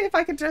want to see if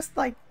I could just,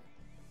 like...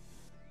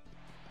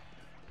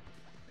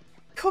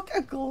 cook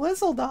a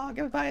Glizzle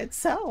dog by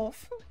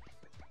itself.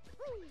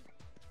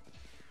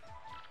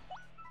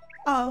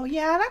 Oh,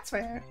 yeah, that's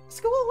fair.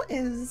 School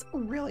is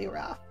really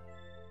rough.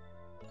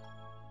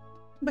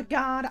 But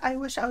god, I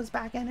wish I was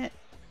back in it.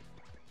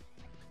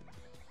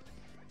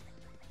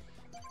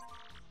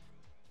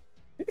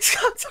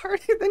 It's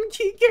harder than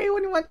Kike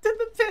when he went to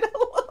the pit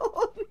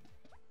alone.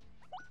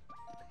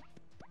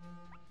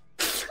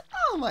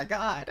 Oh my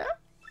god.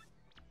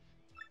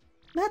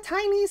 The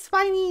tiny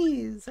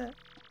spinies.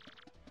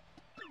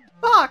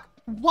 Fuck!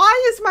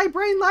 Why is my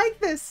brain like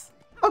this?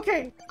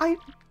 Okay,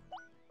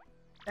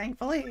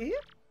 thankfully...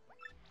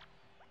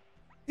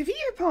 defeat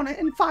your opponent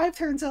in 5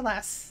 turns or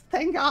less.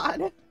 Thank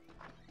god.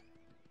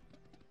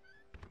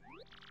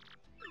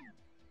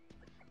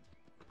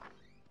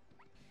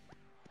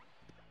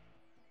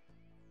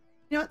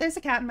 You know what? There's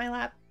a cat in my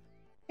lap.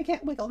 I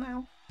can't wiggle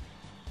now.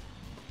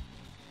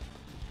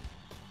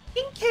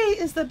 King K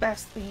is the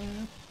best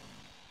theme.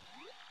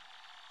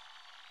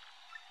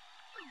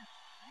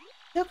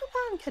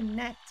 Dokapon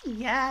Connect,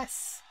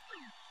 yes!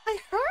 I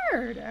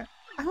heard!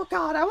 Oh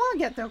god, I want to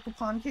get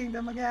Dokapon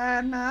Kingdom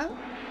again.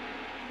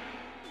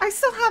 I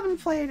still haven't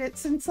played it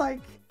since, like...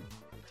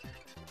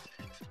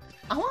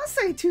 I want to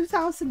say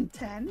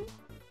 2010?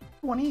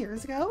 20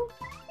 years ago?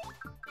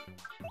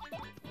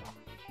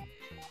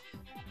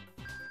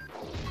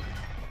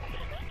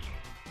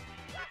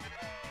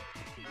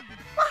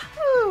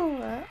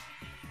 Wahoo!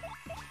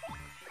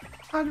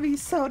 I'd be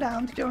so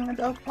down to doing a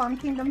Dokapon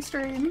Kingdom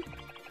stream.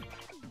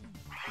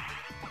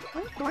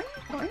 Boing, boing,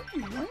 boing,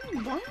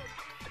 boing, boing.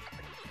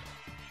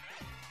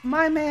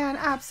 My man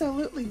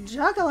absolutely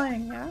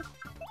juggling.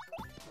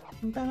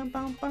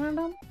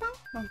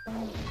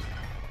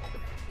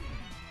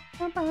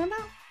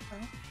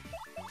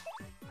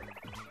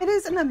 It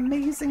is an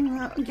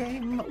amazing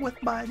game with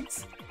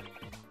buds.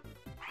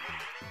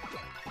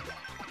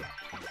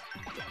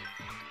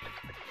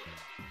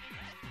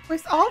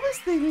 Waste all this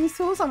thing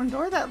tools on a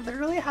door that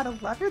literally had a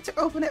lever to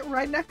open it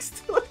right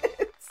next to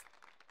it.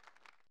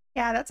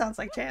 Yeah, that sounds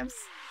like champs.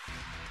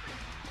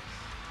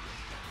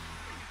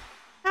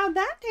 How'd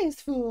that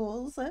taste,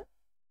 fools?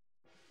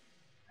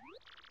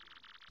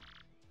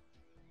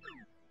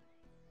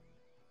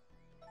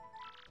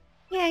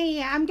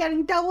 Yeah, I'm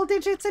getting double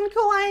digits in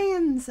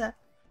coins!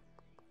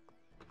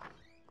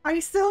 I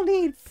still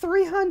need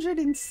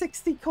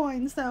 360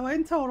 coins, though,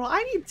 in total.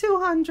 I need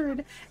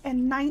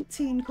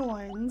 219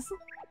 coins.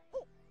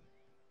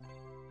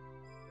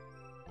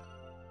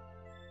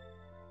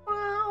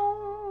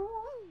 Wow.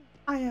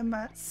 I am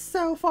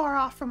so far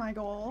off from my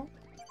goal.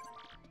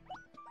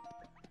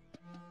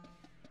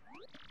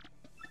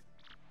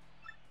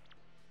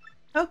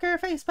 Poker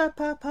face,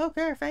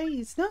 poker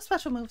face. No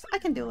special moves. I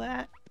can do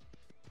that.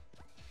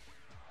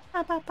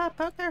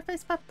 Poker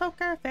face,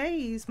 poker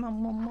face. Ma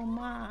ma ma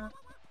ma.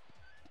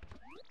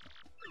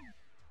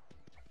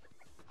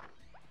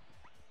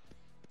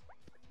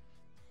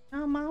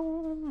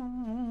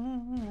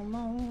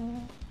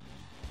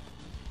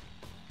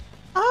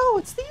 Oh,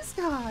 it's these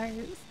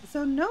guys.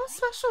 So no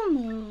special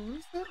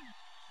moves. I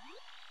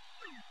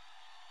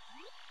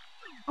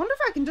wonder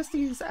if I can just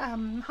use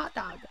hot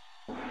dog.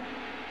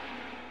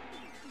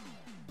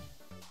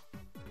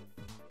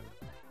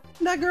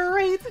 The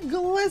great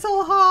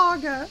Glizzle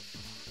Hog! I'm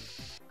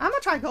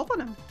gonna try gulping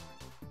him.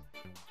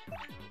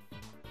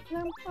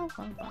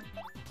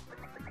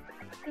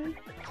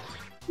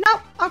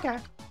 Nope, okay.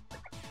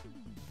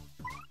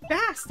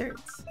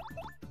 Bastards.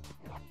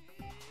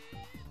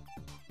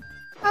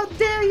 How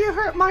dare you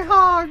hurt my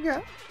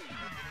hog!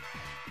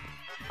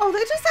 Oh,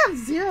 they just have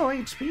 0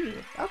 HP.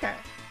 Okay.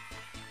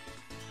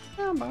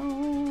 Come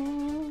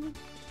on.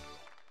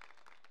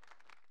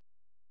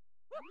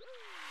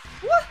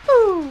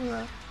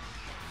 Woohoo!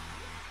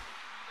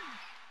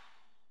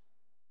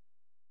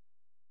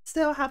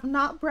 Still have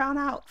not brown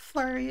out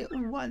Flurry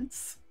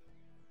once.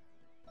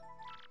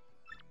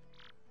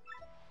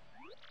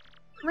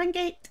 Rank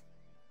 8.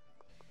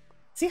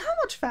 See how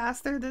much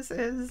faster this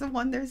is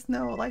when there's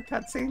no like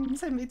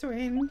cutscenes in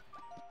between.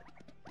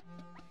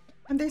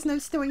 And there's no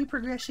story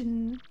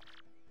progression.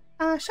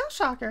 Shell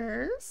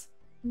shockers.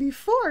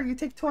 Before you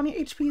take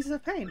 20 HPs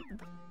of pain.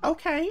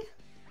 Okay.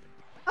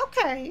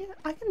 Okay,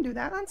 I can do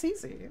that. That's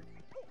easy.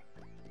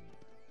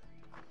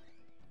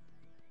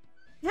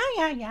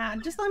 Yeah.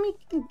 Just let me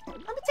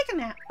take a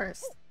nap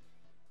first.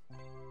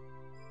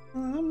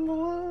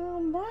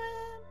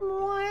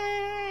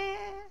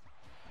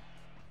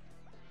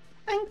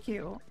 Thank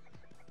you.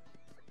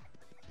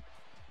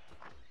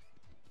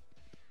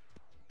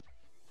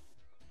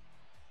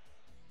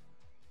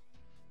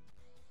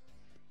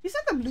 These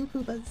are the blue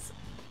Koopas.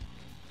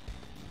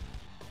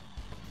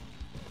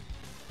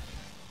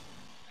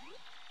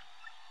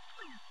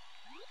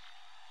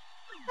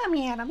 Let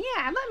me at him.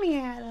 Yeah, let me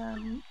at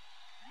him.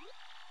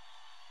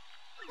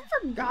 I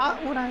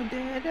forgot what I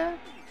did.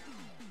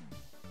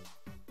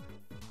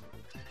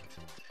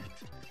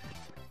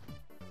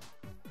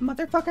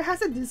 Motherfucker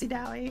has a dizzy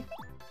dally.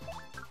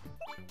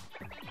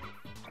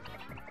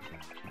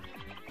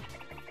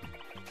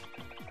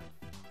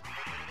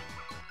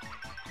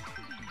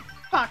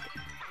 Fuck.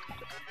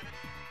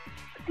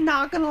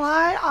 Not gonna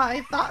lie,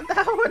 I thought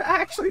that would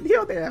actually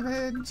deal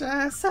damage,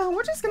 so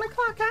we're just gonna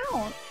clock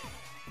out.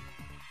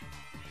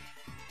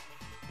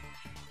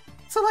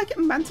 So, like,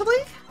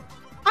 mentally,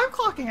 I'm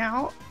clocking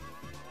out.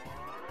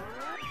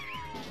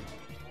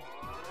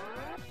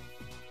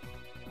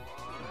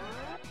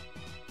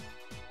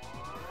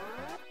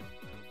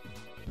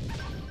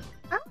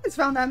 I always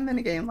found that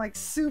minigame, like,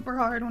 super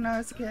hard when I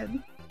was a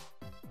kid.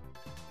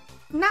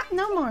 Not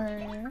no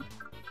more.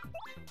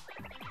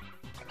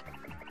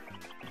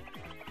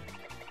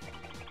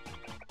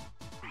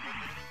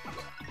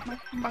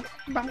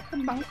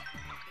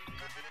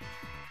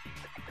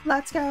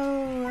 Let's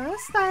go,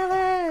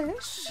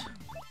 stylish.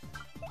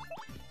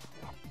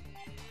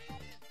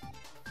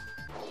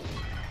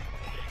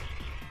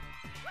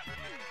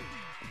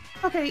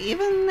 Okay,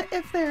 even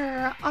if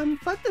they're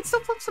unflipped, it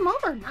still flips them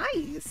over.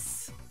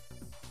 Nice.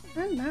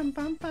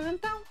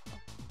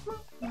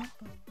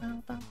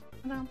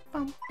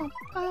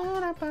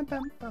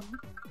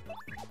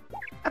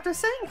 After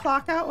saying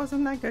clock out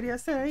wasn't that good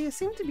yesterday, you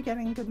seem to be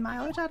getting good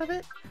mileage out of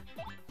it.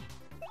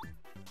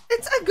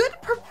 It's a good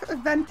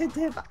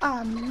preventative,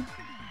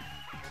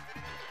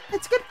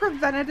 it's good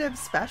preventative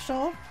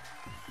special.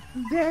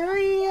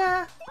 Very,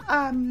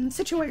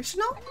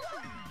 situational,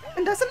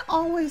 and doesn't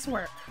always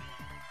work.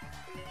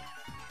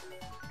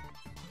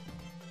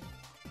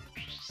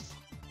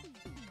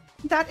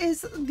 That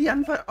is the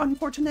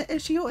unfortunate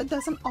issue, it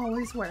doesn't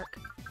always work.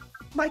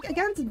 Like,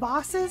 against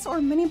bosses or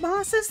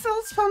mini-bosses,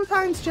 they'll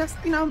sometimes just,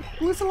 you know,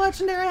 lose a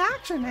legendary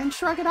action and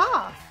shrug it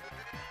off.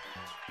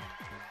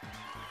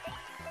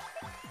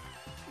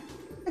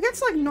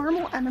 against like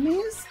normal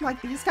enemies,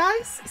 like these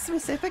guys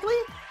specifically,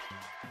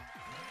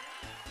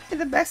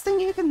 the best thing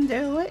you can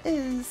do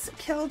is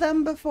kill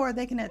them before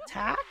they can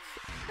attack.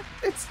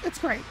 It's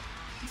great.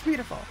 It's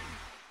beautiful.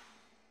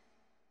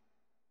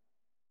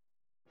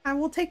 I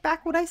will take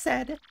back what I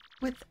said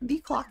with the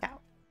clock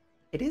out.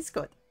 It is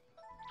good.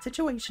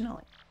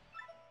 Situationally.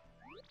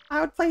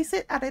 I would place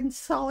it at a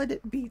solid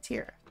B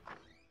tier.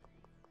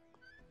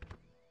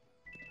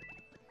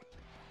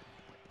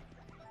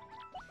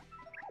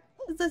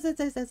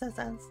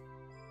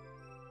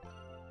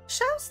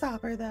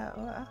 Showstopper,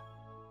 though.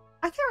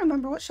 I can't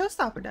remember what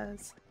Showstopper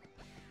does.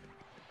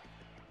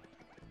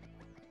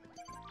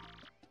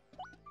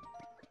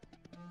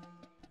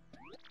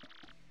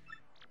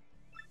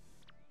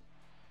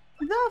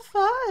 The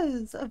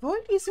fuzz! Avoid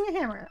using a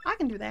hammer. I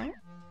can do that.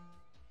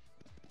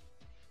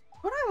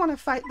 What do I want to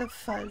fight the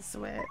fuzz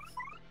with?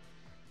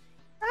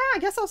 I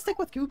guess I'll stick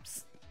with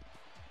Goops.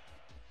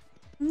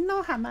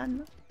 No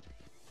hammer.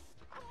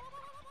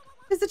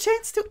 There's a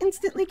chance to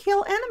instantly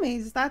kill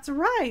enemies. That's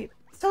right.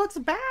 So it's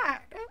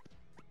bad.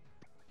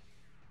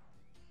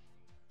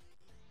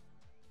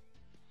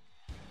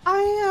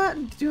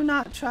 I do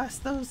not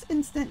trust those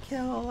instant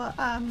kill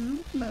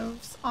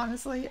moves,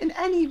 honestly, in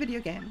any video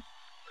game.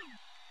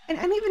 In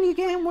any video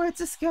game where it's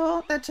a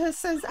skill that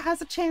just says it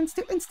has a chance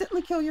to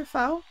instantly kill your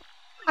foe,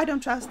 I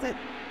don't trust it.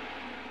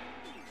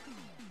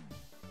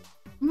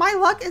 My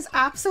luck is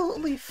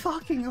absolutely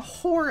fucking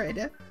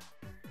horrid.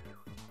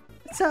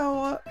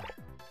 So,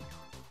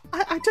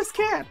 I just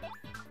can't.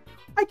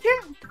 I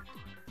can't.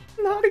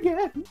 Not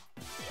again.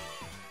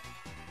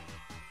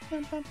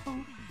 Bum, bum,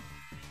 bum.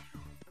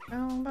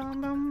 Bum,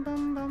 bum, bum,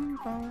 bum, bum,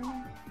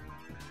 bum.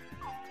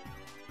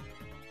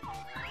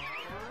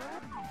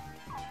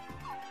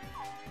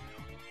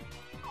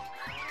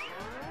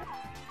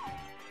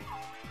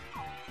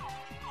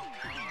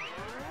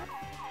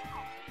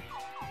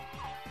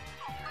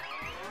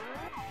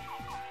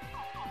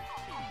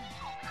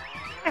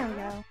 There we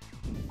go.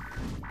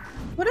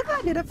 What if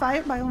I did a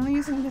fight by only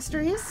using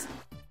mysteries?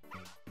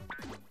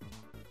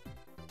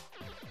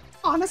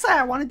 Honestly,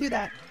 I want to do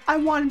that. I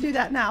want to do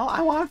that now.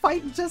 I want to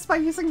fight just by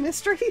using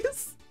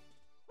mysteries.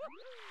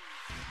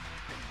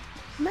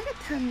 Mega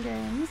 10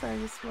 games. I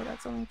just swear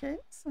that's only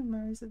case.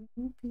 Memories of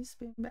Peace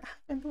being back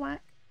in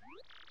black.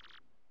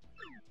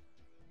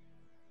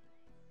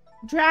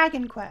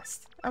 Dragon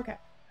Quest. Okay.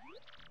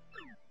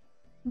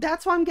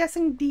 That's what I'm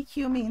guessing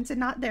DQ means and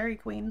not Dairy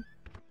Queen.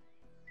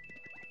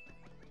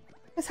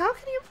 Because how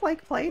can you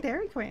play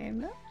Dairy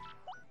Queen?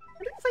 How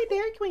do you play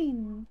Dairy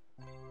Queen?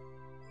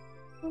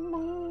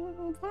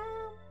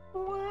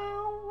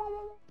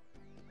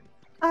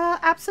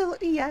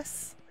 Absolutely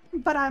yes.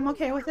 But I'm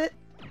okay with it.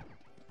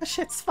 The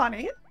shit's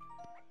funny.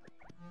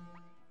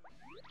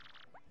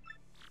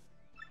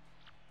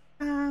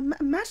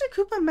 Magic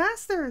Koopa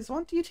Masters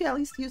want you to at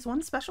least use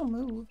one special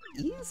move.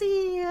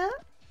 Easy!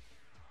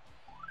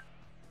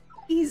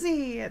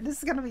 Easy! This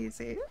is gonna be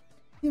easy.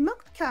 You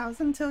milk the cows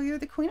until you're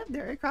the queen of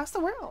dairy across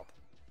the world.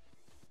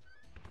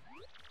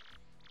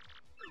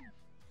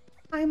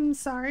 I'm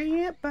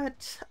sorry,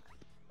 but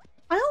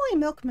I only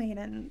milk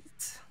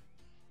maidens.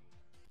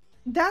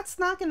 That's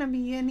not gonna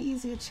be an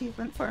easy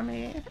achievement for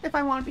me if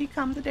I want to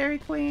become the Dairy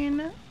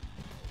Queen.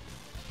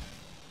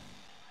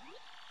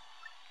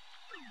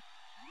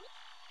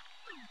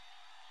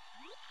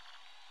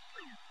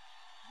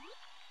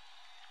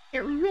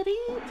 Get ready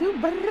to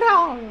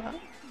brawl!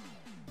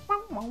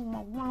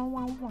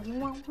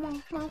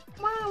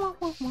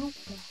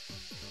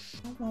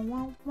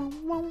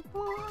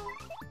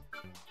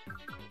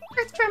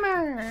 Earth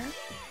Tremor!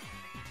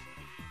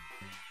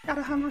 Got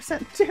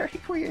 100% Dairy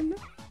Queen.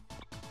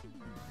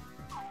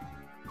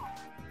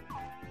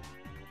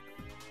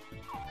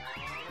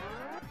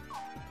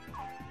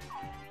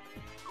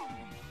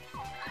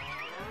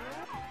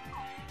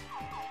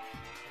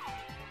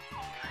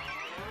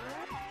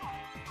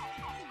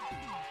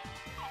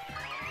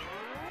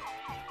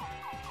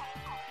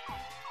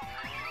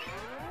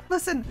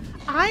 Listen,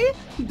 I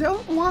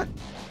don't want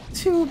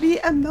to be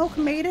a milk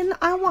maiden.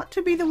 I want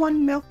to be the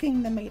one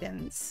milking the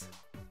maidens.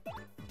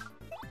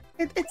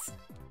 It's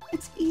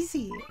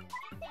easy.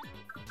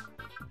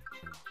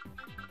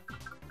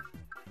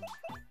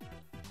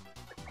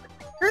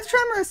 Earth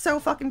Tremor is so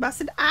fucking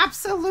busted.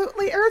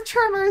 Absolutely, Earth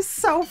Tremor is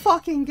so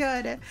fucking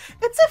good.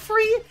 It's a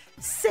free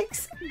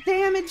 6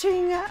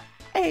 damaging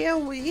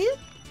AoE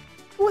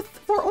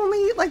for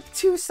only like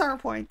 2 star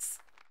points.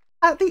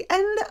 At the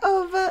end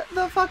of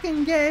the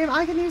fucking game,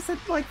 I can use it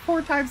like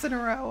 4 times in a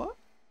row.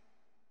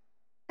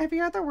 Every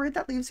other word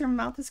that leaves your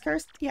mouth is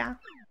cursed? Yeah.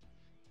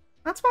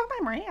 That's about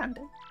my brand.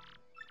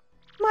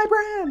 My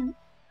brand!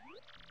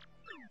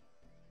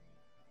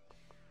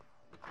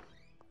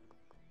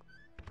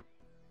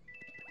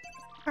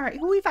 Alright,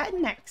 who are we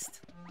fighting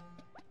next?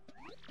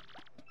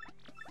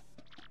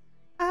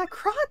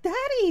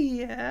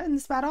 Crawdaddy! In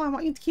this battle, I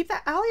want you to keep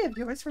that ally of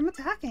yours from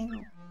attacking.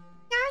 Yeah,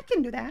 I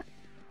can do that.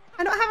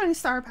 I don't have any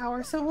star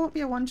power, so it won't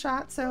be a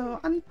one-shot, so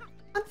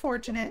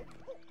unfortunate.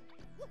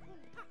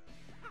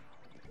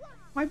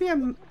 Might be a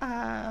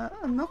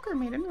milker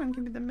maiden. One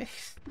give me the milk.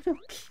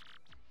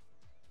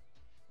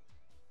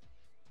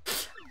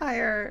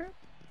 Higher.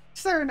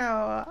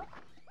 Cerno.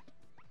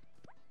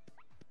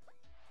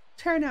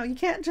 Cerno, you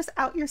can't just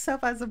out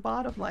yourself as a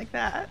bottom like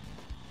that.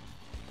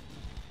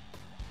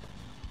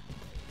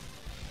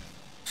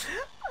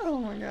 Oh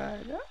my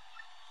god.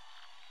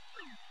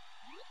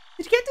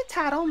 Did you get to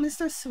tattle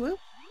Mr. Swoop?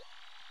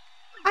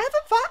 I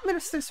haven't fought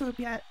Mr. Swoop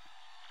yet.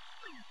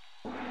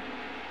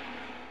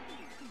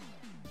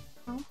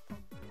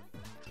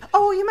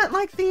 Oh, you meant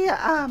like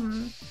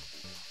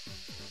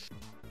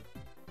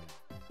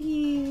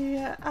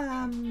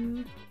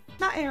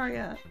not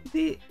area.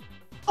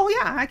 Oh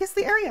yeah, I guess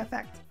the area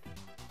effect.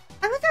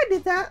 I think I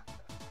did that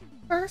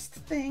first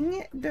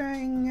thing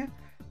during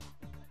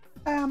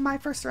my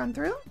first run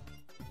through.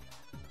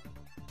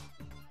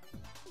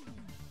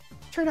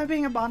 Turn out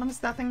being a bottom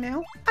is nothing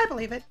new. I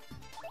believe it.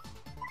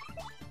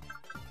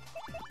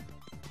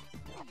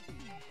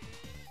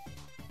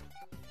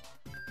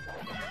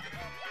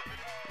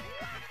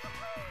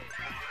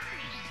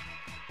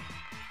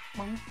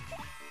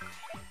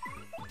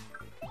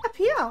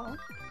 Appeal.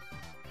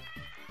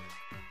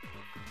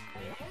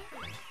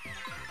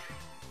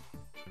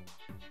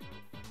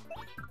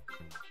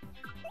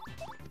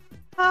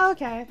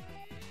 Okay.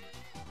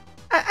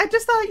 I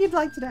just thought you'd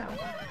like to know.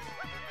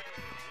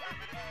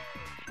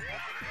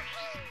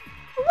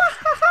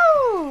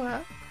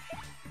 Wahoo!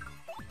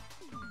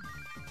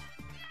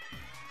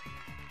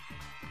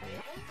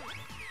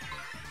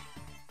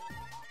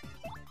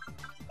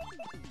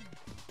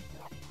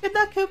 Good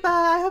luck, Koopa.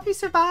 I hope you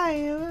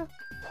survive.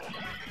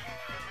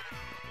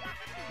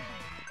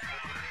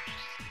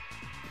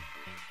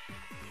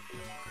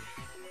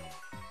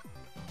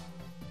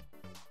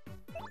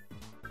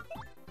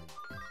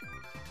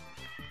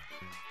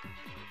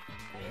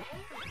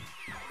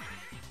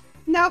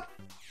 Nope.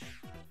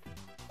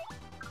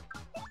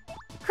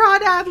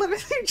 Crawdad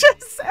literally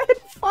just said,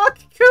 fuck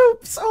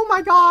Koops. Oh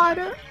my god.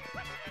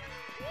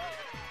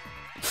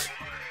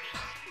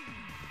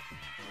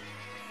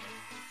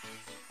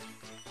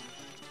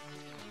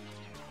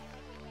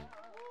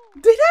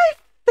 Did I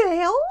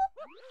fail?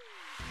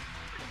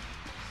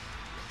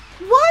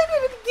 Why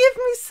did it give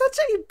me such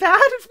a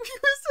bad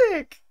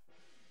music?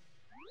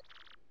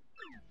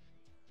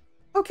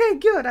 Okay,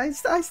 good. I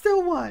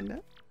still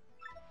won.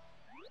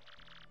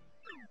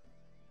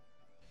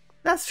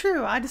 That's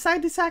true. I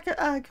decided to sack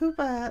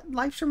Koopa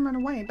live stream run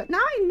away, but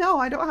now I know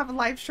I don't have a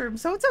live stream,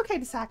 so it's okay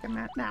to sack him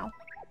now.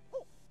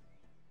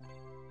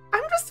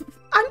 I'm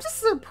just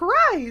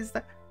surprised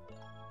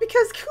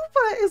because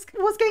Koopa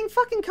was getting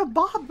fucking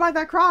kebabbed by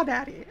that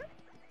crawdaddy.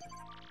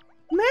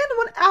 Man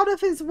went out of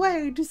his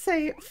way to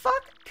say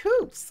fuck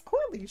Koops.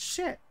 Holy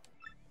shit.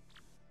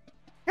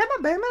 Gamma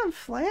Bama and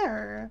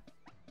Flare.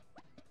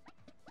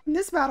 In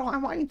this battle, I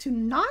want you to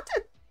not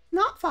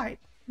fight.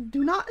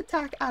 Do not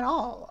attack at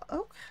all.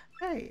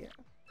 Okay.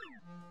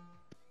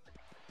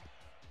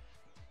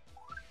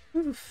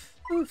 Oof.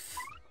 Oof.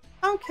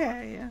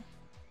 Okay.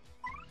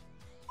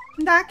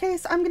 In that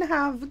case, I'm gonna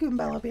have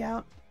Goombella be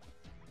out.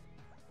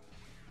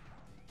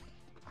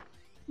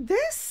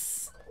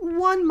 This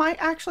one might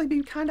actually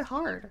be kind of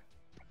hard.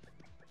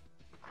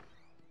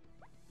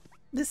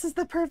 This is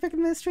the perfect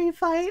mystery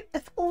fight.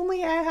 If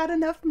only I had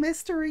enough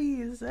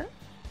mysteries.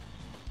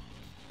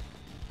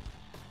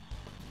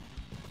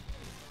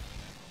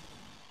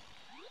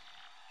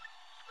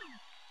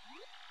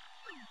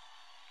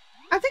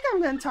 I think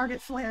I'm going to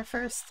target Flare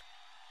first.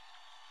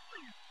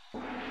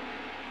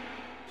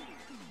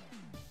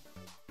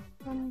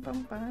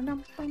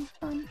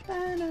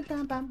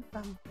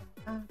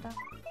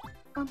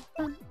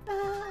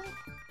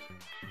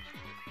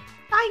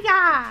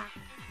 Hiya!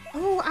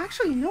 Oh,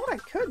 actually, you know what I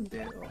could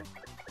do?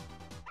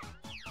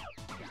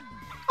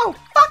 Oh,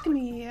 fuck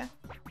me!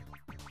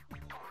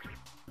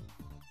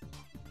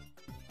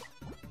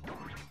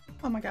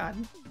 Oh my god.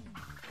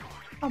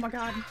 Oh my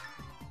god.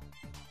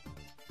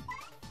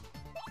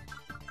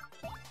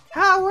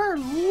 Power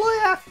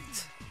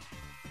lift!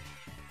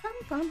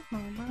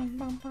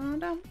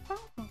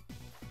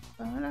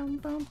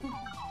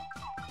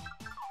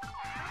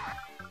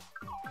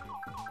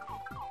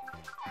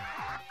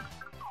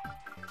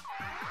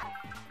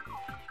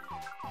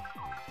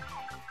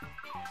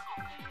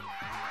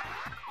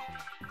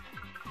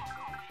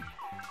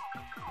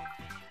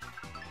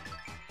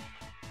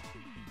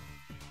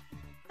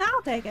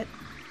 I'll take it.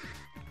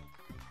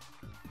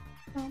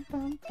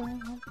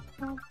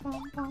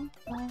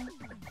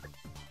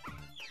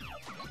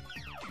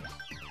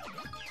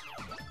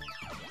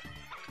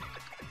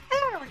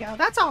 There we go.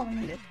 That's all we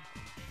needed.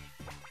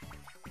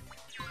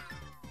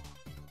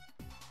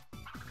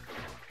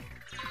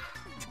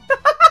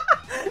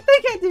 They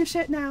can't do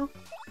shit now.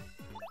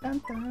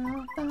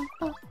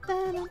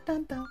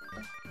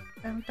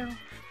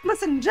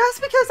 Listen,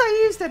 just because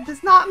I used it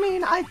does not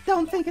mean I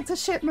don't think it's a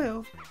shit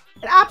move.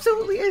 It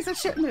absolutely is a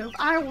shit move.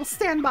 I will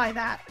stand by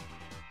that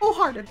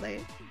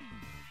wholeheartedly.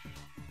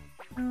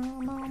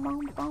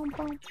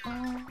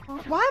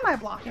 Why am I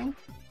blocking?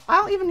 I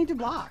don't even need to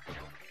block.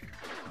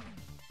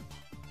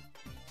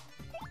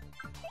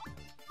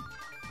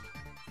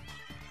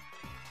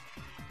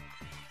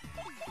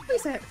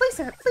 Please hit, please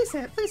hit, please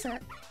hit, please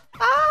hit.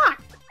 Ah!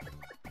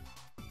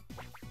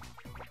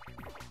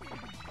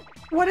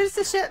 What is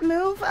the shit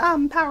move?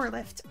 Power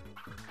lift.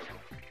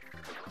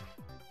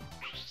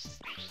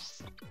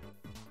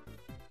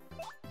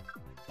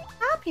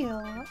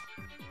 Appeal.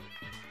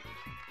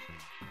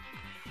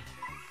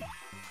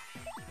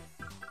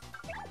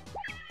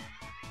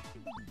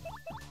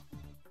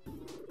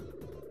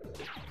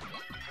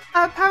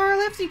 Power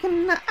lift, you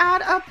can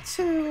add up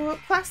to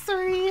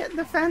 +3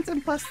 defense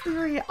and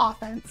 +3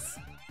 offense.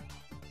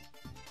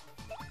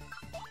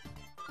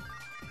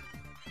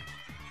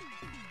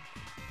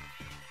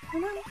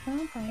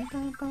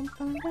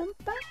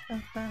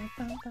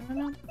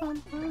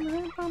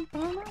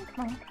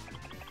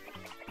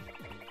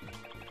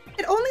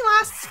 It only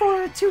lasts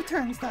for 2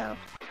 turns, though.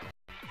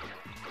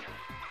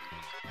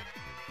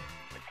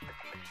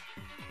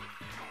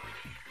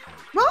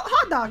 Well,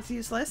 hot dog's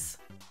useless.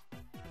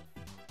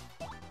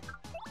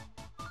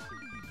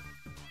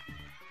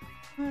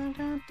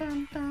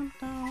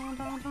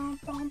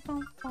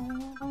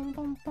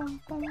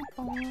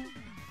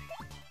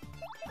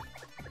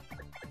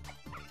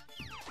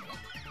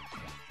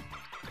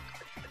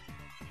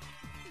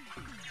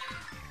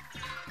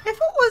 If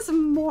it was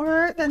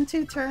more than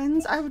 2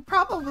 turns, I would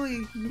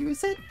probably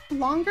use it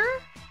longer,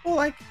 or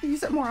like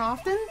use it more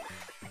often.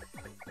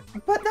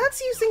 But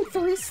that's using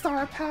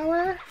 3-star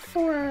power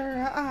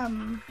for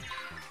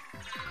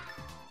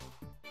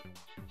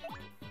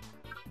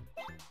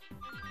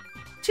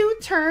 2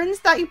 turns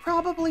that you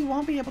probably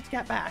won't be able to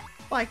get back,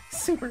 like,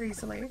 super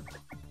easily.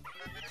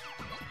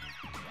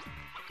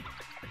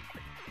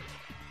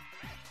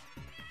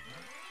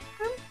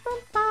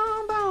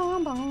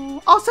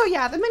 Also,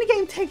 yeah, the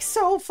minigame takes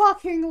so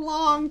fucking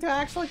long to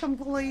actually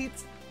complete.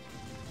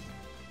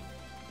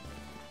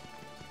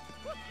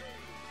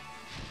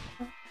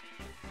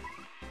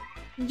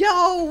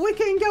 Yo, we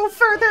can go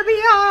further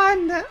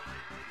beyond!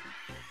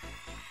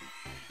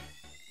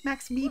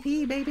 Max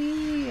BP,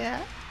 baby! I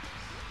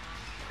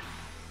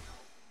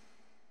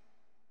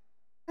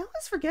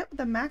always forget what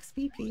the max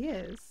BP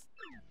is.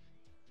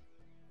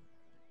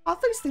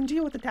 Awfully stingy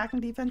with attack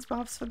and defense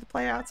buffs for the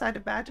player outside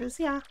of badges,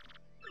 yeah.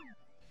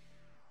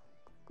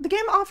 The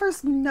game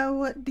offers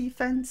no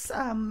defense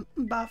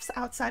buffs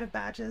outside of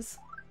badges.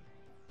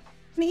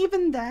 And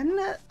even then,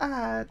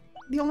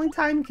 the only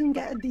time you can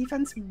get a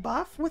defense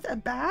buff with a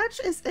badge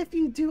is if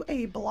you do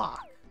a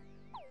block.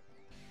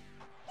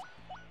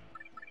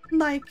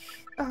 Like,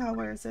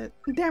 where is it?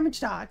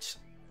 Damage dodge.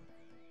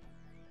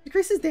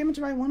 Decreases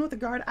damage by 1 with a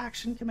guard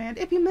action command.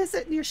 If you miss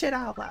it, you're shit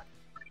out of luck.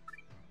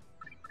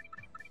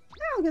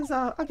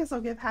 Yeah, I guess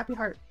I'll give Happy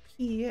Heart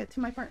P to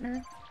my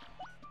partner.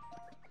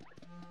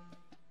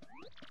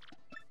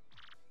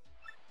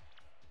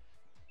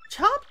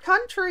 Chomp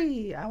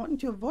Country! I want you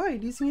to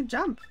avoid using a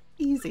jump.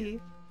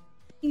 Easy.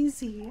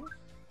 Easy.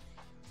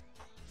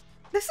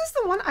 This is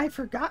the one I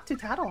forgot to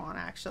tattle on,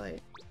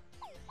 actually.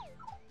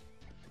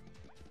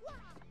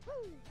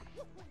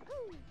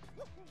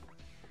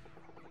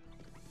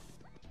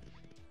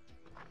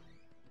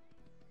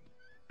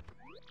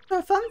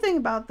 The fun thing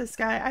about this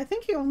guy, I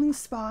think he only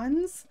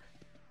spawns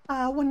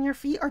when your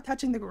feet are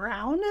touching the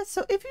ground.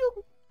 So if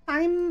you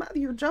time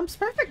your jumps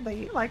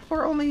perfectly, like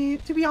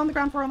to be on the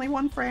ground for only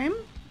 1 frame,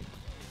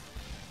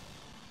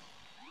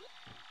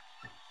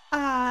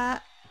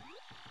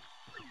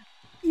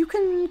 you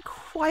can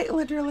quite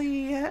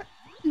literally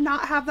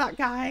not have that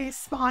guy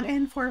spawn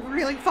in for a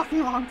really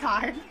fucking long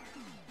time.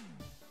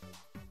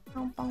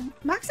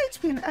 Max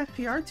HP and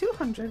FPR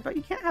 200, but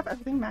you can't have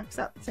everything maxed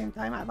out at the same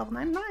time at level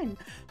 99.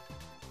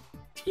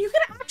 You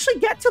can actually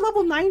get to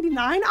level 99?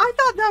 I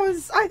thought that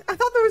was, I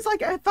thought there was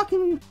like a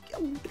fucking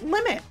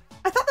limit.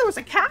 I thought there was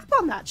a cap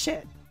on that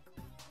shit.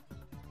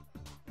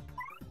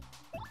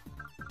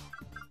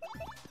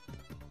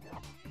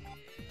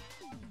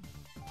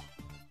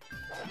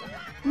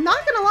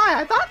 Not gonna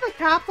lie, I thought the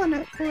cap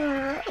limit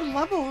for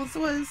levels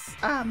was,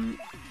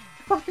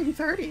 fucking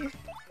 30.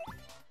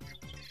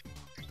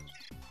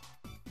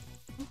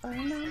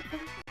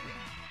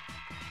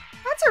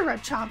 That's a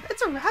red chomp.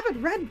 It's a rabid,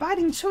 red,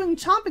 biting, chewing,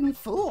 chomping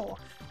fool.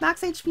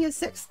 Max HP is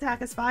 6,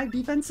 attack is 5,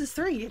 defense is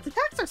 3. Its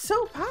attacks are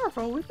so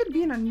powerful, we could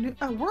be in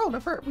a world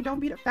of hurt if we don't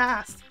beat it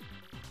fast.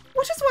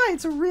 Which is why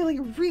it's really,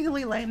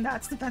 really lame that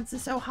its defense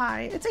is so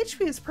high. Its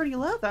HP is pretty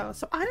low though,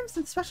 so items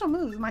and special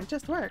moves might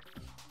just work.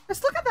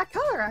 Just look at that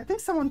color! I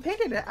think someone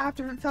painted it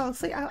after it fell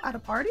asleep at a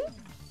party?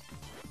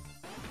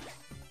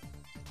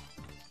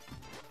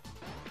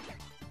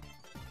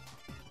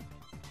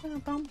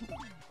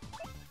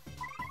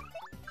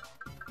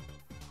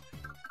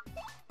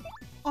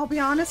 I'll be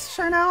honest,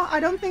 Charnel, I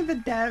don't think the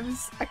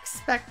devs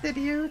expected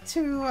you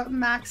to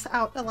max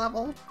out the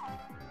level.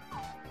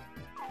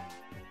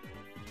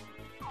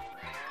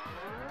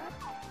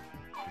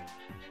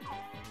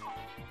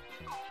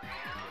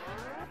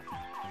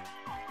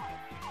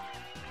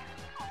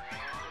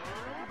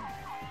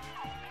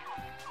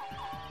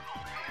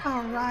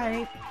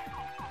 Alright.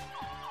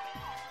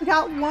 We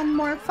got one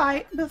more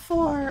fight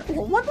before...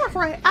 Well, one more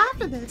fight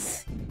after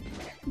this!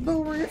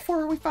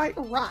 Before we fight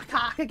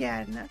Rockhawk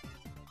again.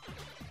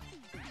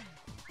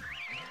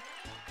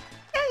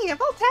 Hey,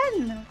 level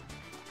 10!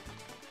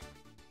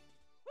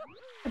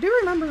 I do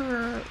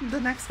remember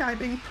the next guy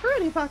being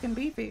pretty fucking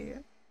beefy.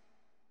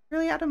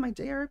 Really out of my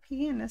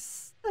JRP and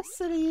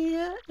necessity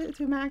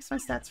to max my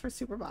stats for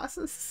super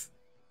bosses.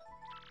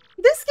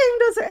 This game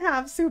doesn't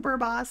have super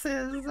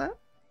bosses. Well,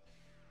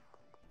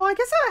 I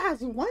guess it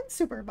has one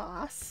super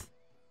boss.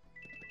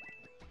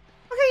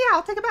 Okay, yeah,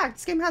 I'll take it back.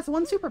 This game has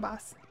one super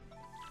boss.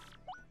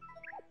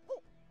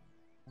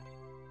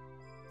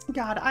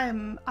 God, I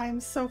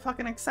am so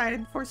fucking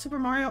excited for Super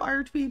Mario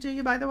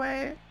RPG, by the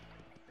way.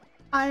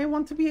 I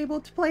want to be able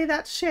to play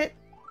that shit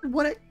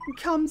when it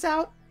comes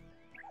out.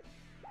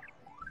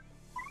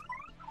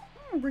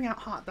 I'm gonna bring out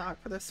Hot Dog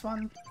for this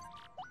one.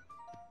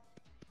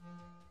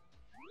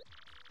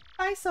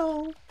 Hi,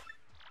 Soul.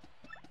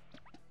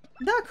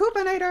 The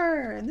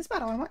Coopinator! In this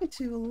battle, I want you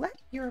to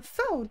let your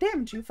foe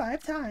damage you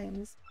 5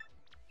 times.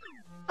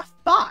 Ah,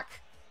 fuck!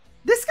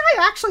 This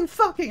guy actually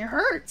fucking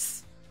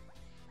hurts!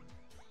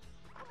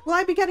 Will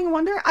I be getting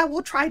Wonder? I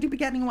will try to be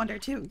getting Wonder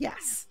too,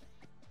 yes.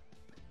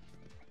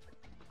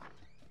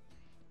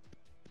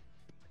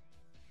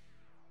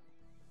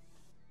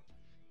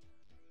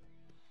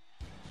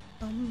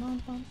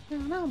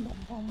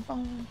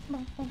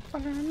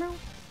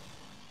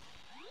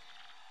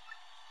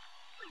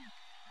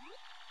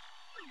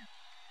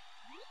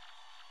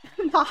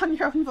 Not on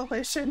your own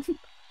volition.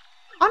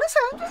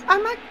 Honestly,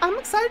 I'm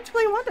excited to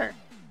play Wonder.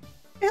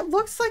 It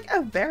looks like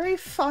a very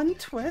fun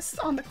twist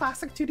on the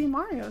classic 2D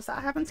Marios that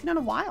I haven't seen in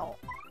a while.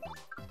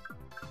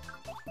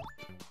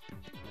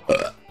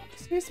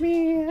 Excuse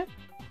me.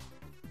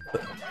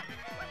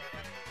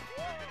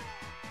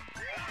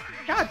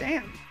 God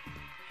damn.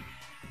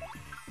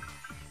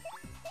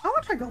 I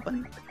want to try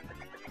Gulpin.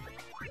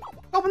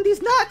 Gulpin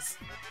these nuts!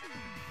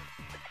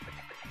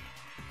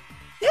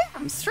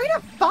 Damn, straight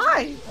up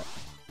 5!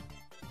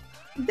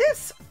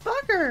 This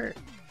fucker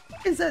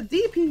is a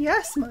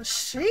DPS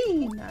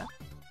machine!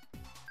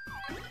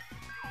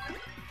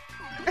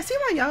 I see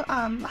why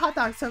Hot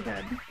Dog's so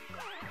good.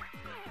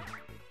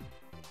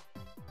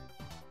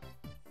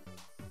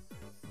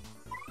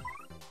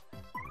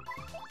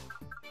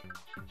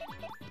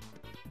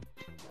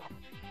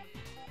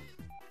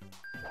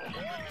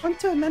 Went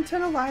to a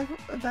Nintendo Live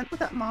event with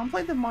that mom,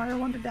 played the Mario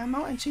Wonder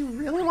demo, and she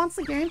really wants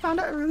the game,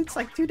 found out it released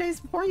like 2 days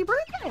before your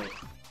birthday.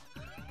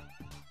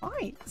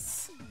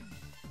 Nice.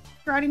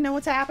 You already know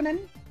what's happening?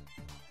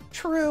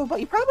 True, but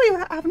you probably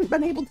haven't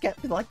been able to get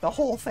through like the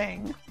whole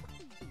thing.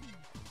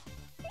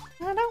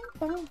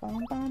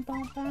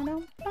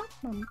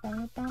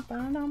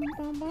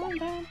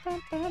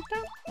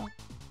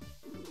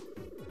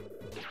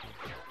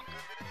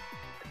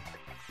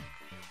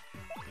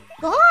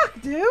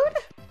 Fuck, dude!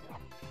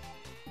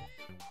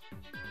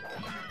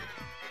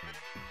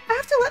 I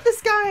have to let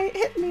this guy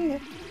hit me!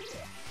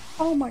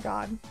 Oh my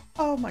god.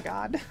 Oh my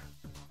god.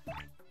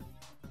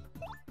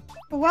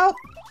 Well...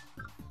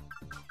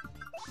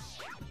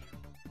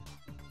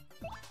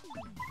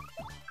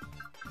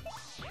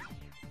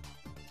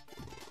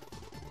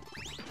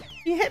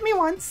 You hit me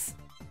once.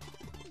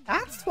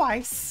 That's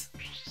twice.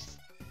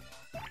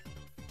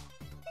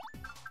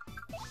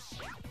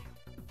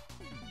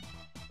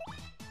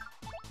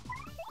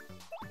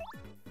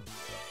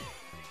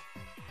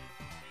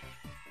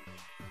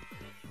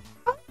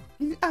 Oh,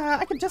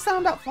 I could just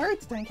sound out fire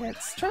tank.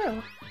 It's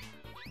true.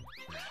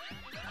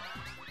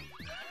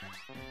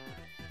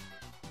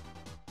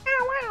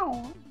 Ow,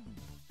 ow.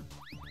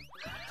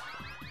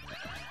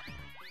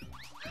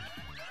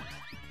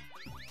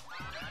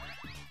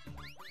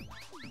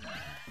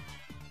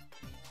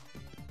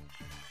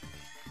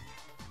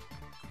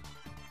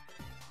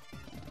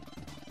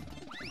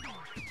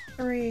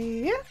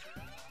 Three.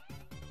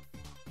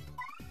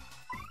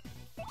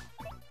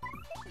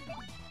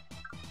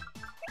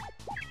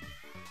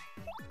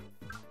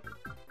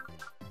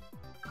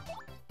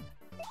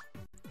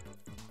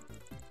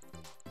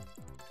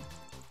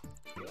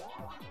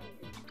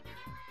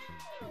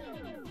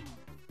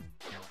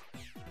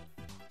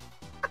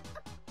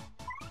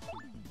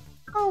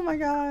 Oh my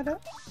god.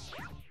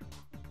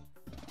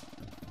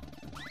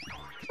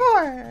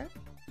 4.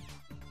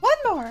 One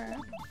more.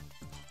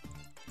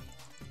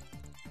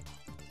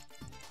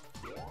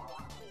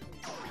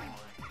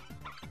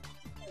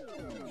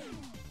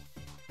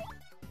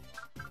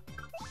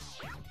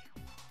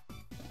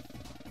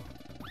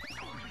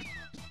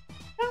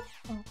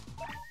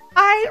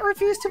 I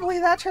refuse to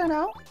believe that,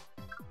 Cherno.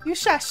 You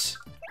shush.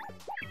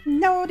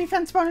 No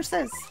defense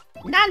bonuses.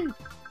 None.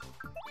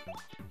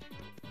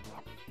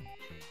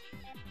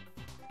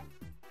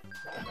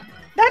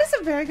 That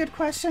is a very good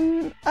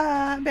question,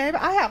 babe.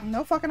 I have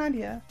no fucking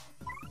idea.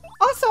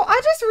 Also,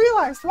 I just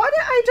realized, why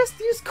didn't I just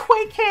use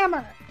Quake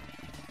Hammer?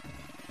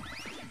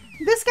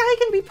 This guy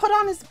can be put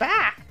on his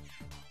back.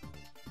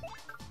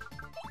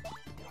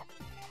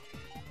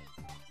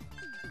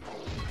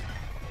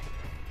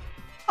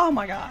 Oh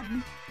my god.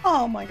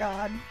 Oh my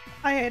god.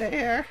 I hate it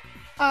here.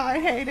 I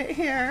hate it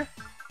here.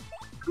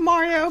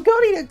 Mario, go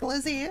to your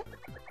glizzy. Go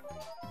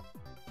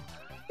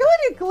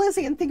to your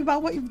glizzy and think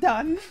about what you've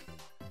done.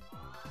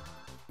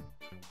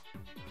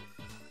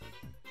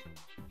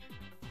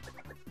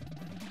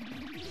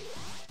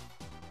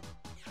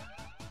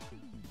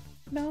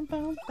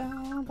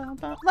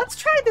 Let's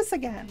try this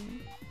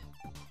again.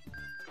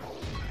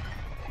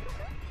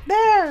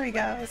 There he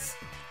goes.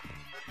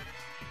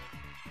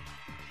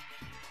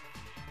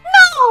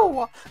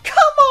 No! Come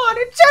on,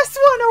 it just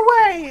went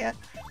away!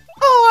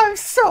 Oh, I'm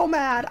so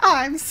mad.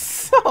 I'm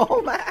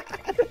so mad.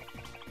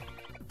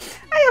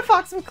 I have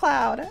Fox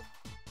McCloud.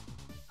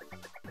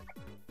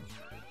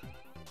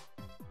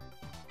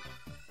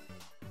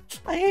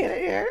 I hate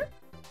it here.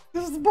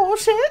 This is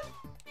bullshit.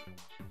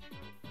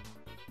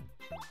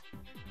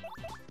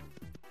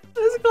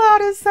 This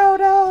cloud is so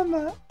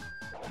dumb.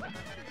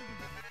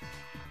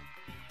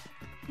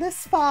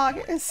 This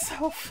fog is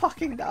so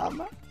fucking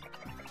dumb.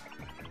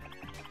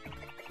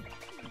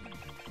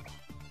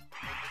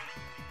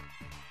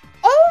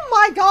 Oh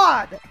my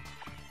god!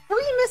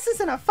 3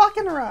 misses in a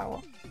fucking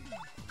row.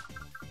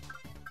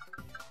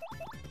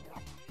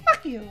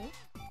 Fuck you.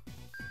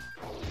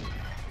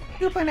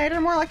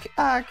 Koopinator, more like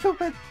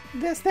Koopa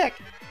this thick.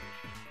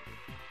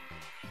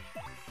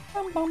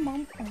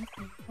 Man.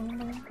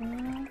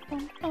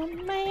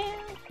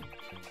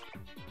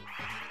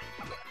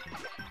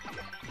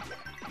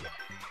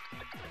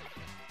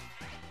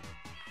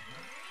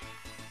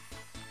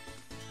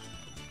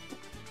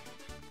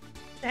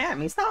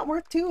 Damn, he's not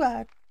worth 2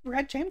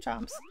 red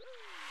chomps.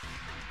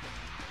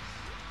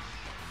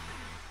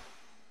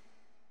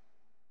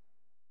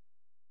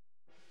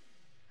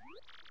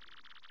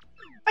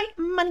 Fight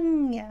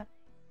money!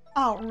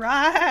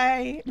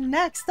 Alright,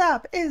 next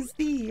up is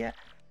the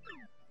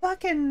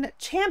fucking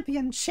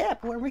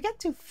championship where we get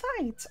to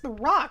fight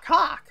Rock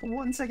Hawk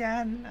once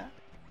again.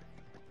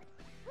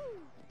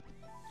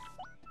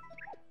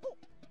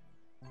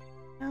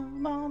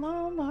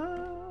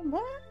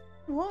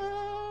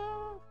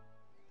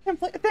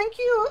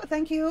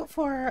 Thank you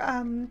for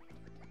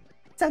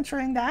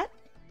censoring that.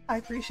 I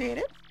appreciate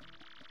it.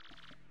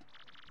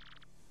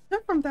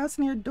 Took from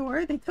Thousand-Year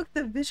Door, they took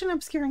the vision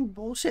obscuring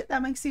bullshit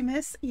that makes you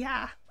miss.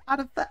 Yeah, out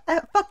of the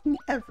fucking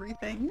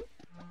everything.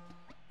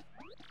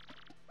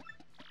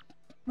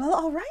 Well,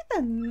 alright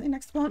then. The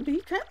next won't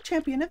be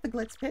champion of the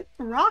Glitz Pit,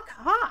 Rock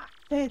Hawk.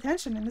 Pay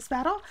attention in this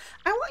battle.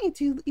 I want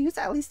you to use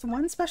at least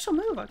one special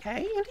move,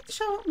 okay? You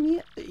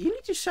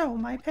need to show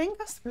my paying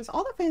customers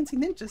all the fancy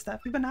ninja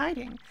stuff you've been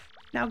hiding.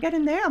 Now get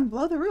in there and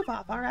blow the roof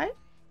off, alright?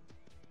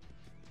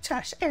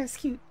 Shush, air's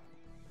cute.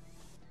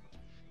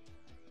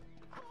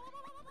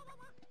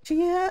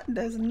 Chia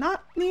does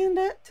not need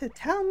to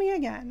tell me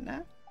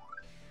again.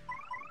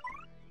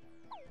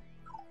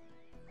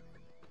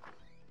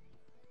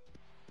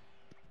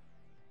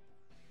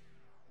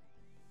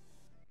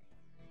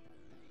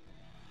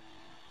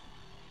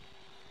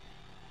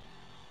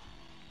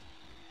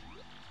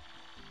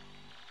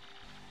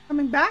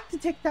 Coming back to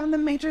take down the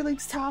Major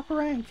League's top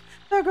rank,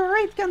 the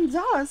great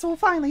Gonzales will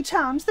finally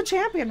challenge the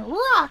champion,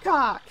 Rock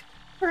Hawk!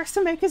 First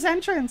to make his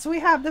entrance, we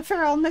have the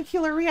feral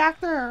nuclear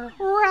reactor,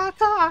 Rock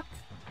Hawk!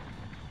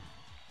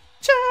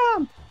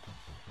 Champ!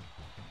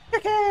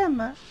 Kick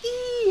him!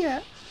 E!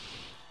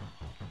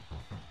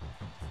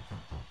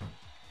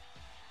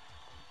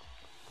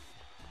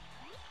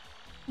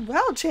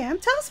 Well,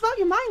 champ, tell us about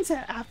your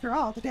mindset. After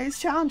all, today's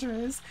challenger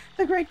is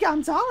the great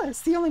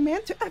Gonzales, the only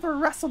man to ever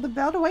wrestle the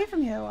belt away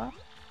from you.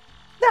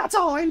 That's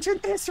all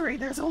ancient history.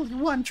 There's only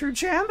one true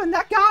champ, and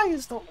that guy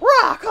is the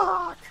Rock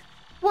Hawk.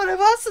 One of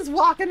us is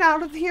walking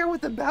out of here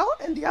with the belt,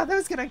 and the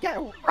other's gonna get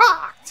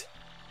rocked.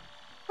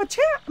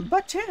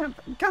 But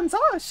champ,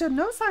 Gonzales showed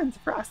no signs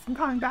of rust in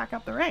coming back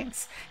up the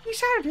ranks. He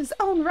shattered his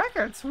own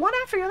records, one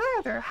after the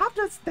other. How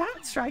does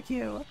that strike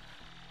you?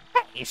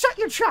 Hey, shut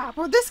your trap,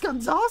 or this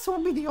Gonzales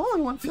won't be the only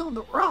one feeling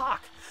the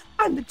rock.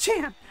 I'm the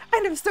champ.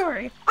 End of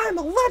story. I'm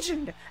a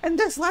legend, and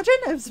this legend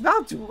is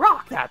about to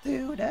rock that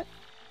dude.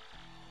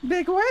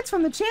 Big words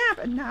from the champ,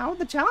 and now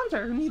the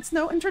challenger who needs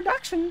no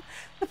introduction.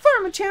 The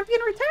former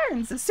champion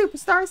returns, the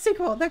superstar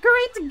sequel, the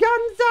great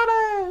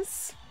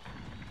Gonzales!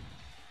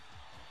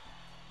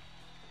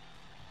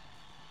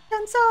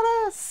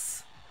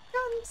 Gonzales!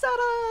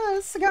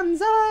 Gonzales!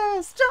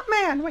 Gonzales!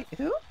 Jumpman! Wait,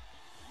 who?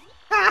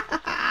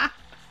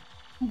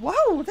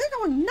 Whoa, they're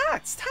going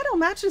nuts! Title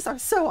matches are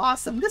so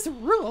awesome. This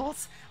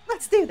rules.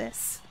 Let's do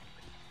this.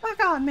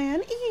 Rock on,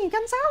 man.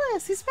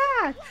 Gonzales, he's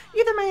back.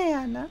 You're the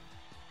man.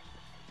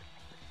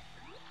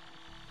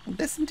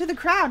 Listen to the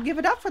crowd. Give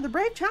it up for the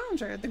brave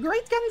challenger, the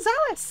great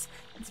Gonzales.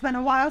 It's been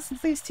a while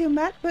since these two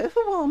met, but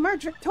who will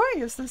emerge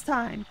victorious this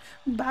time?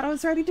 The battle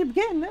is ready to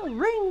begin.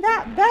 Ring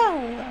that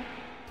bell.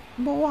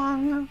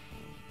 Boing.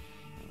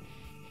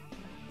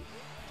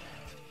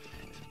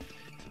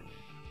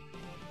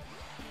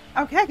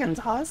 Okay,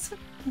 Gonzales.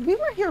 We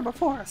were here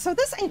before, so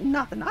this ain't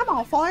nothing. I'm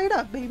all fired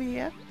up, baby.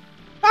 Ha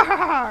ha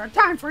ha!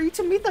 Time for you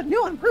to meet the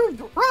new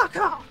improved Rock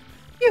Hawk.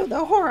 You,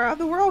 the horror of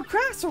the world,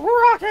 crash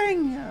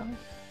rocking.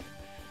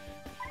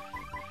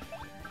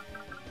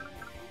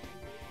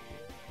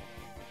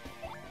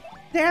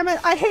 Damn it,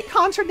 I hate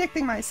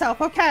contradicting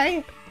myself,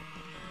 okay?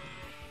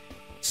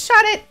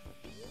 Shut it!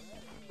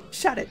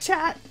 Shut it,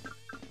 chat.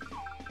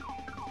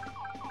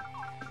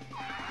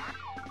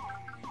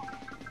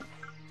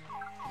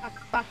 Fuck,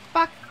 fuck,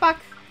 fuck, fuck.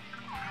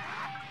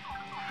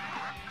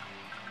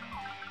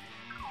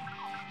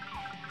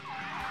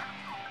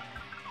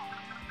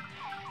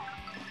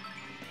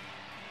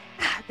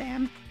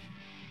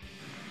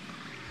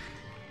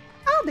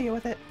 deal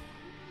with it.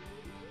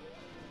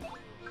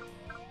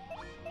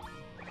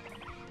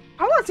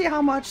 I want to see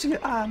how much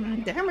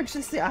damage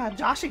this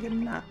Joshy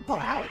can pull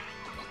out.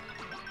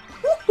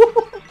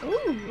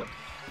 Ooh.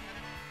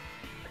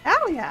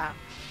 Hell yeah.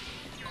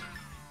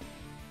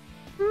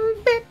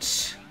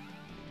 Bitch.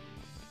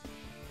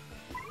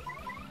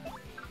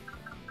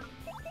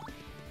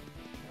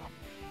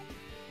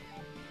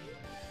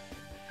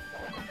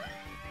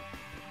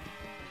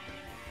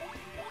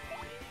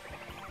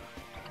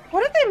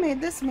 What if they made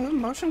this move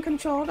motion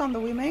controlled on the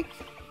Wii make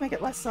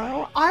it less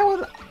slow? I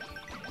don't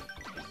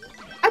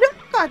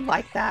think I'd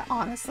like that,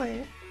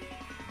 honestly.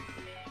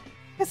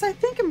 Because I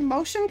think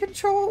motion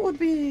control would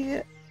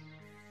be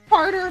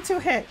harder to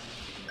hit.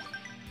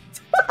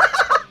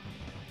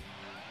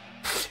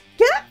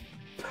 Get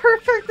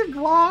perfect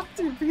blocked,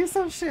 you piece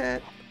of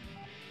shit.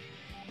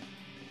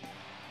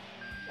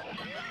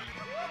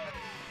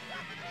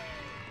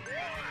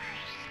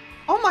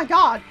 Oh my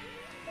god.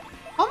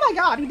 Oh my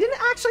god, he didn't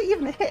actually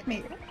even hit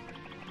me.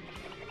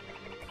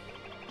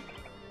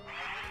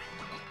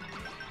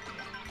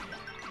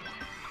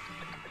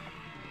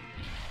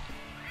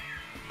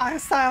 I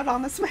styled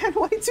on this man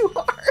way too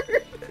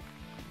hard.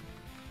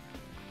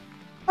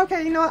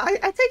 Okay, you know what?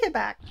 I take it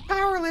back.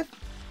 Power lift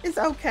is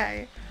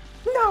okay.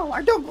 No,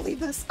 I don't believe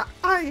this.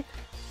 Am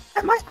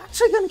I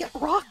actually gonna get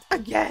rocked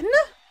again?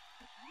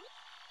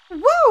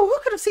 Whoa, who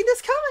could have seen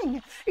this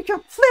coming? You can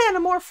plan a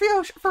more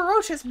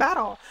ferocious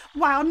battle.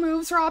 Wild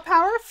moves, raw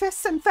power,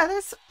 fists and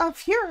feathers of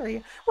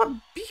fury. What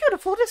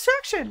beautiful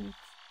distraction.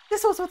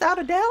 This was without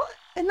a doubt,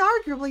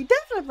 inarguably,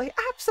 definitely,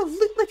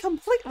 absolutely,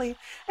 completely,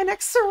 an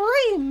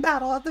extreme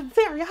battle of the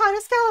very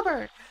highest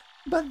caliber.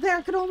 But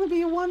there could only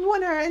be one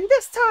winner, and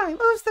this time it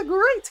was the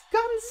great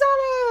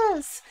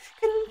Gonzales!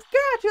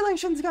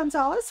 Congratulations,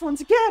 Gonzales!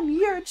 Once again,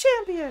 you're a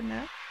champion!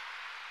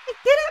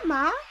 Get it,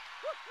 Ma?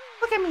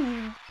 Look at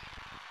me!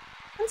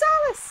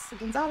 Gonzales!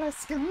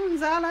 Gonzales!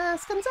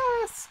 Gonzales!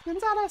 Gonzales!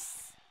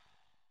 Gonzales!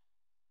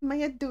 My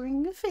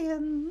adoring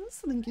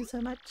fans, thank you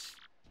so much.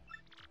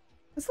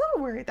 I was a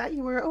little worried that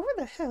you were over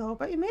the hill,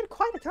 but you made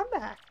quite a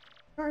comeback.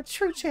 You're a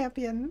true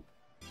champion.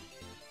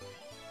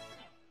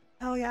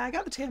 Hell yeah, I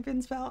got the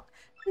champion's belt.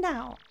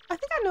 Now, I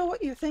think I know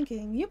what you're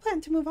thinking. You plan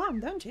to move on,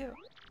 don't you?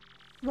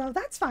 Well,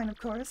 that's fine, of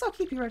course. I'll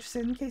keep you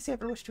registered in case you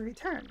ever wish to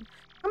return.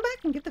 Come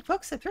back and give the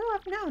folks a throw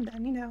up now and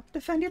then, you know,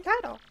 defend your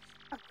title.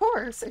 Of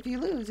course, if you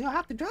lose, you'll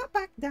have to drop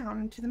back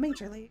down to the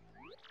Major League.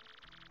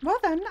 Well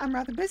then, I'm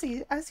rather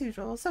busy, as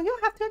usual, so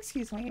you'll have to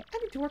excuse me. I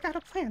need to work out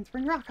a plan to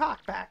bring Rock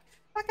Hawk back.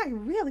 That guy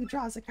really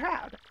draws a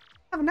crowd.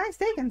 Have a nice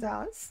day,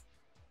 Gonzales.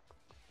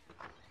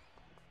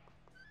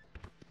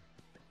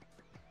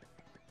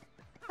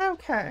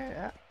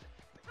 Okay.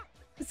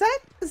 Is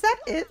that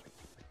it?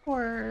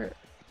 Or...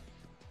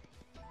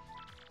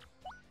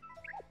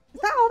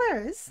 is that all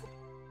there is?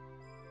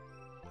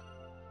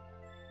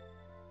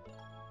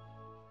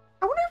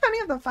 I wonder if any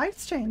of the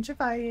fights change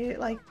if I,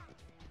 like...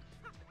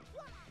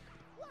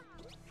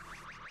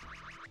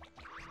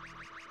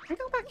 I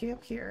go back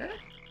up here.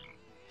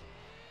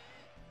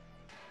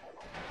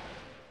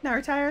 Now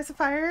retire as a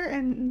fire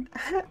and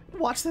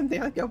watch them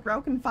like go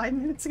broke in 5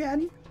 minutes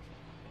again.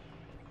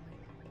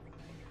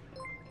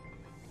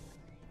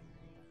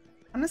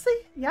 Honestly,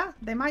 yeah,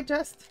 they might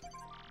just...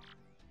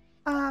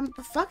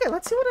 fuck it,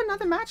 let's see what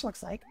another match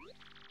looks like.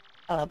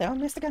 Hello there,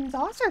 Mr.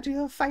 Gonzales, are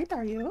you a fight,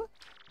 are you?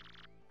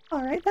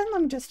 Alright then,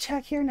 let me just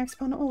check here. Next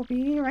opponent will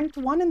be ranked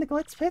 1 in the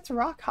Glitz Pits,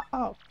 Rock Hawk.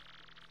 Oh.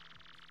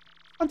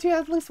 Once you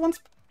have at least one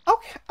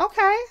okay,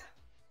 okay.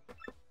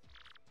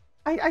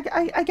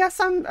 I guess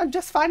I'm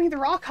just fighting the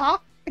Rock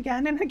Hawk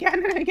again and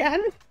again and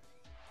again.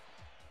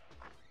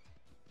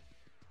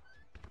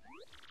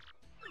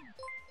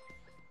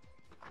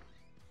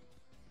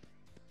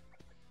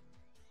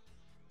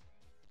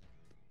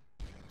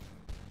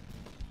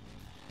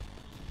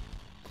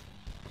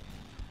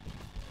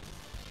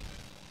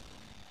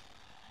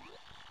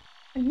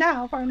 And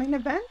now, for our main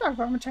event, our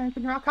former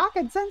champion Rock Hawk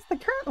sends the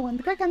current one,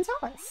 the great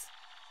Gonzales.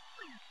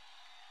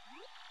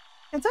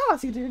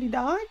 Gonzales, you dirty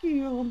dog,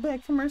 you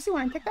beg for mercy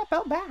when I take that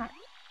belt back.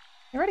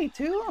 You ready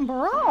to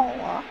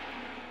brawl?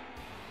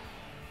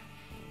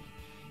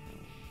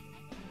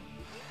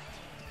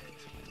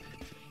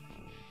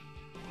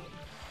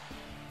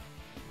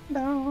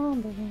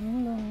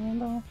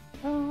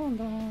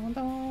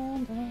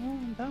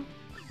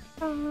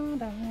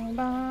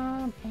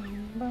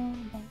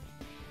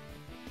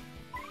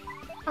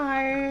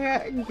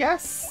 I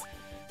guess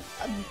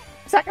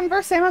second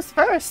verse, same as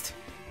first.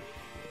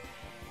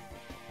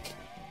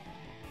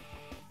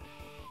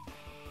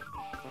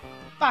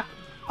 Fuck.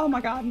 Oh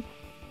my god.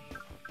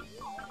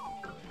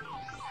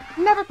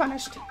 Never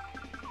punished.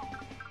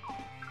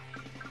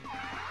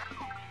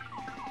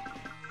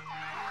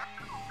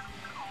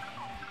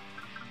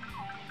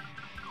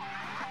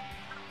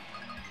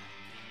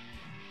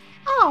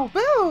 Oh,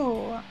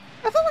 boo!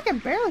 I feel like I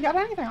barely got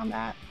anything on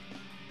that.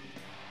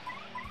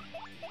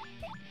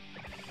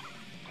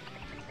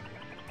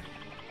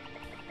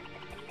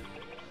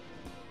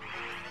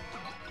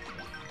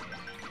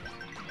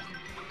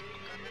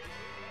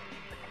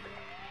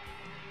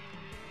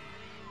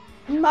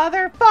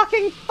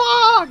 motherfucking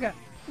fog!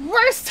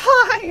 Worst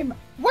time!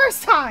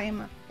 Worst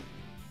time!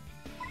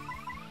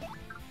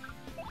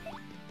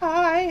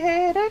 I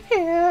hate it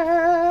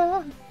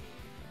here.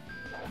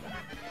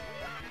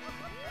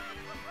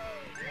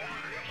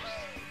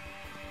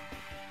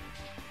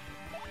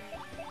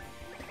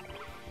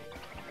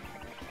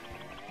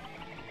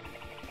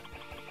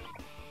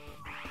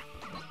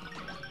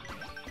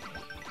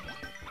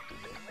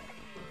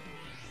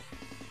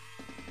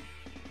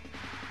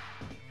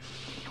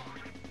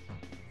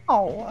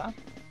 Oh.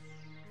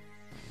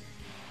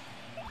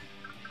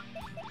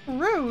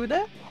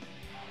 Rude.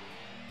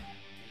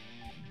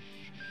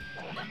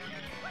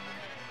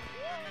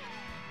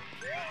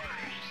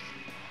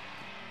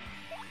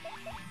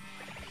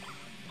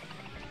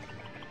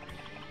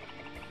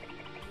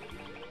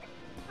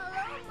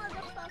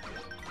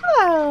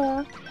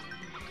 Hello.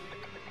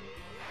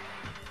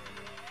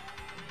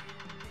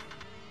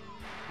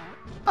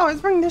 Oh,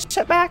 let's bring this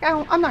shit back.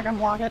 I'm not gonna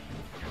block it.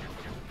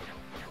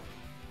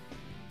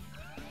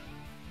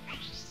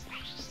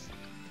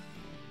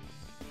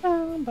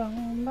 Boom,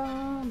 boom,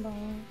 boom,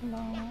 boom,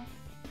 boom.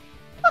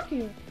 Fuck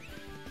you.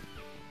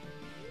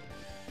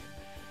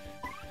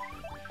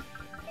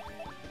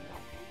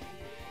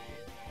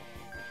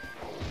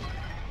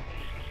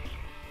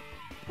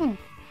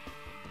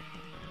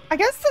 I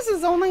guess this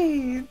is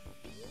only...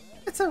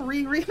 It's a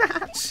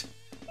rematch.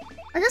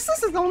 I guess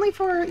this is only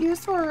for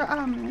used for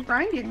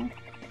grinding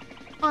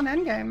on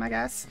endgame, I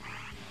guess.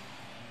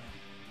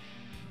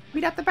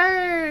 Beat up the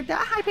bird.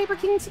 Hi, Paper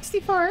King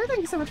 64.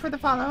 Thank you so much for the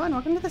follow and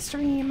welcome to the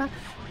stream.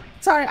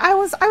 Sorry, I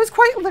was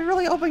quite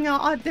literally opening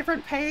a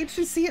different page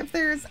to see if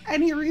there's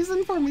any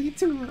reason for me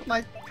to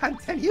like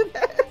continue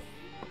this.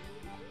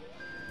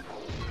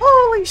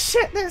 Holy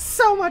shit! There's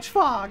so much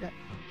fog.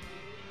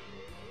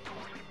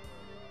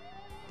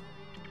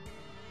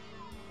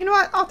 You know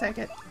what? I'll take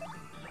it.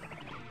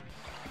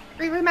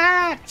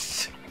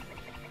 Rematch!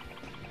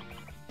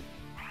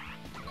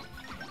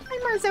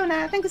 Hi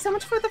Marzona, thank you so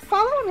much for the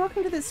follow and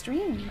welcome to the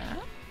stream. Did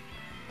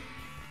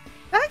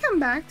I come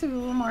back to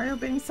Mario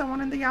being someone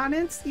in the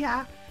audience?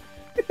 Yeah.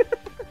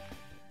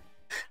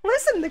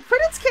 Listen, the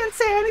critics can't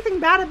say anything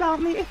bad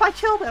about me if I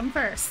kill them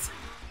first.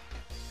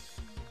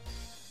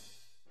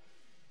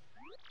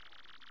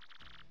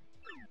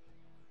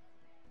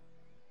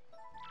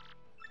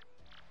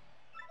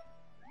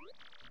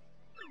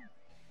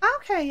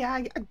 Okay,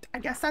 yeah, I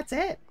guess that's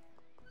it.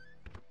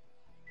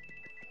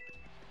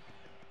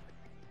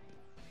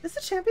 Does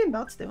the champion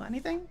belts do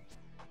anything?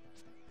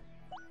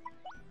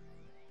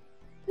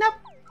 Nope.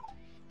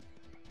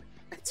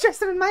 It's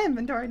just in my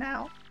inventory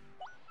now.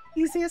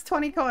 Easy as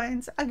 20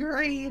 coins.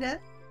 Agreed.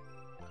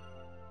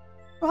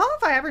 Well,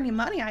 if I ever need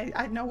money,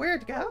 I'd know where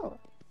to go.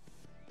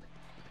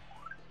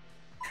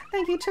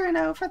 Thank you,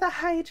 Turno, for the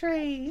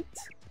hydrate.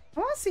 I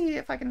want to see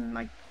if I can,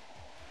 like...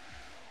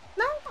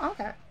 No?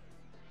 Okay.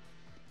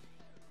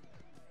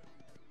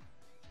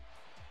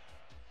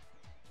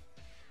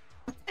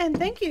 And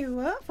thank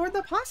you for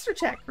the posture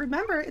check.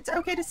 Remember, it's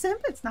okay to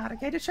simp, it's not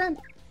okay to shrimp.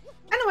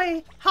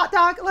 Anyway, hot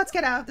dog, let's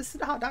get out of this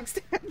hot dog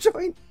stand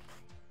joint.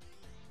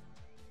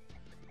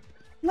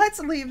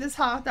 Let's leave this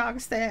hot dog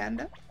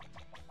stand.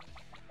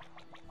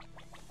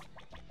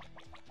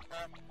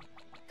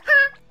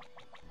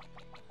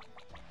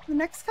 The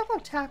next couple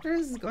of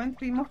chapters is going to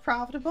be more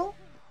profitable.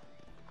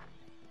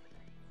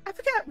 I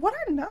forget, what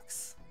are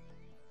nooks?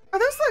 Are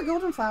those the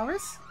golden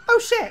flowers? Oh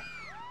shit!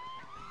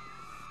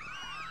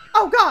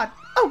 Oh god!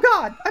 Oh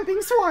god! I'm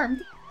being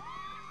swarmed!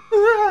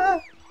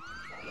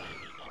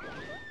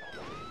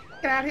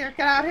 Get out of here!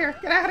 Get out of here!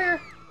 Get out of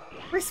here!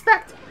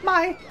 Respect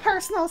my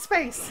personal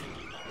space!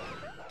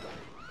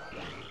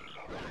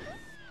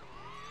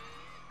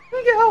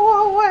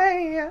 Go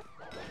away!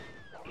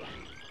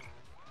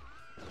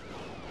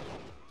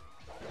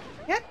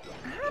 Get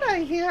out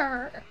of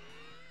here!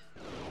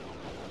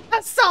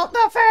 Assault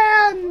the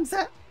fans!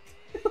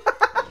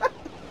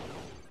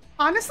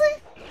 Honestly?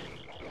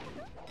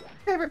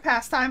 Favorite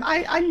pastime.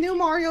 I knew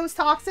Mario was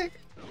toxic.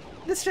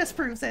 This just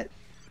proves it.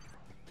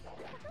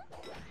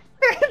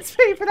 Fans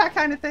pay for that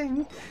kind of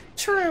thing.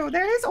 True,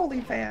 there is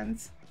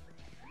OnlyFans.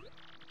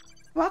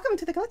 Welcome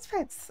to the Glitz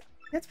Pits.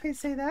 Let's please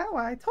say that.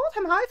 Well, I told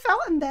him how I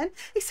felt and then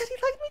he said he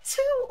liked me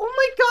too. Oh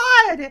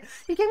my god!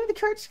 He gave me the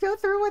courage to go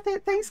through with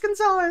it. Thanks,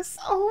 Gonzales.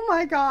 Oh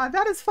my god,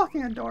 that is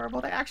fucking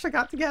adorable. They actually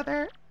got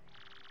together.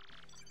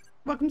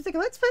 Welcome to the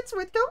Glitz Pits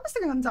with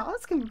Mr.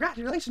 Gonzales.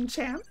 Congratulations,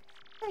 champ.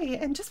 Hey,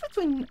 and just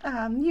between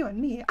you and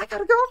me, I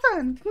got a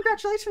girlfriend.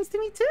 Congratulations to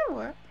me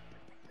too.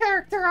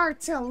 Character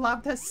arts, you'll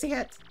love to see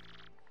it.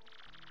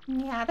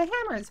 Yeah, the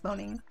hammer is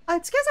moaning.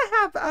 It's because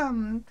I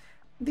have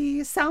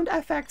the Sound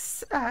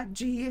FX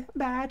G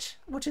badge,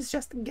 which is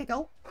just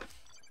giggle.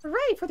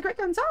 Hooray for the great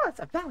Gonzales!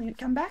 A valiant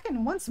comeback,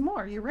 and once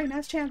more, you reign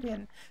as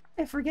champion.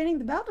 If regaining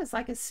the belt is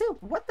like a soup,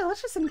 what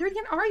delicious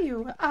ingredient are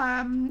you?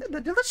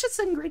 The delicious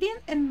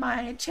ingredient in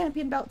my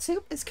champion belt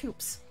soup is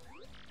coops.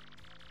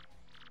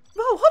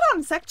 Whoa, hold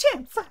on a sec,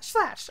 champ! Slash,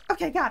 slash.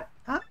 Okay, got it.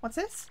 Huh? What's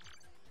this?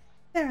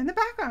 There in the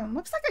background,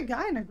 looks like a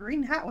guy in a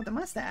green hat with a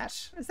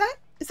mustache. Is that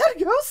a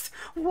ghost?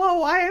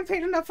 Whoa, I ain't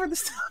paid enough for the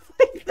stuff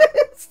like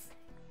this.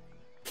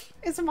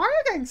 Is Mario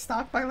getting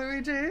stalked by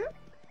Luigi?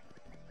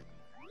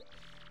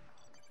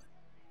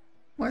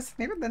 More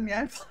sneaker than the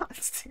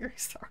iPod Sticker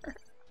Star.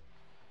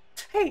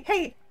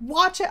 Hey,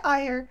 watch it,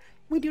 Ire.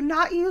 We do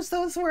not use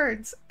those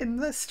words in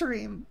the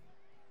stream.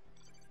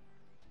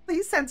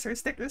 Please censor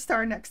Sticker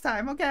Star next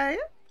time, okay?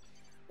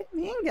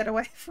 You can get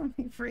away from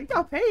me, freak.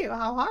 I'll pay you.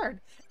 How hard?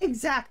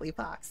 Exactly,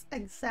 Fox.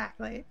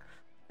 Exactly.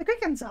 The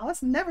great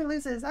Gonzales never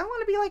loses. I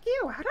want to be like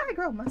you. How do I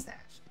grow a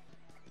mustache?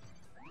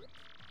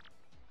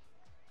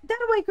 That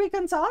away, great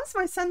Gonzales.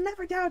 My son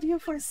never doubted you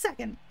for a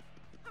second.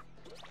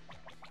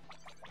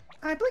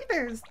 I believe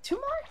there's 2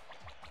 more?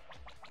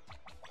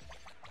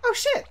 Oh,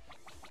 shit.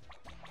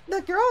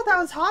 The girl that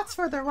was hot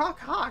for the Rock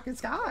Hawk is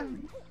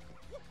gone.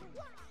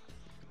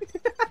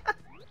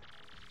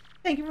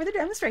 Thank you for the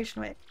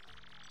demonstration, Wick.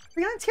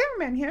 Freelance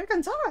cameraman here,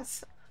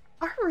 Gonzales,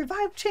 our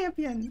revived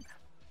champion.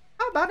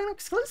 How about an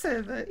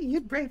exclusive?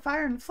 You'd brave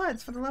fire and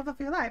floods for the love of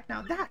your life.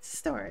 Now that's a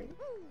story.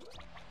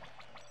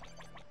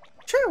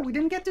 True, we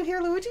didn't get to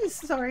hear Luigi's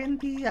story in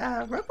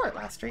the report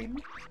last stream.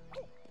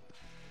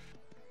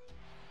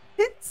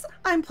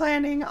 I'm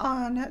planning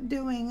on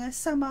doing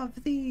some of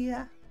the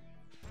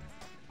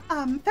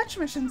fetch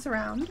missions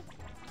around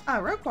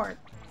Rogueport.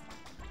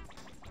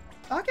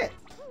 Fuck it.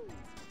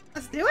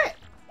 Let's do it.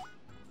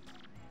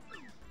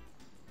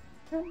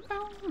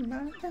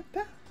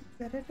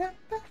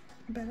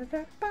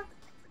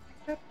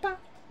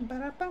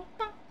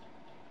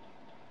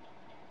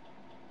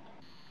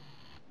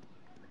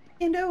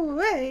 And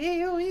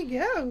away we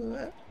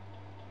go.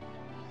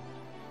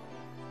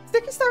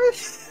 Sticky Star.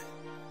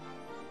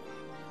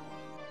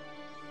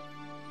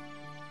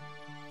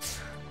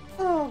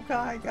 Oh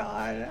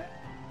God.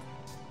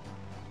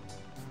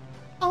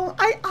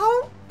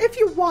 I'll if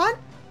you want,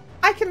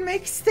 I can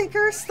make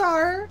Sticker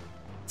Star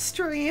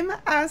stream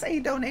as a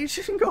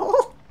donation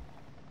goal.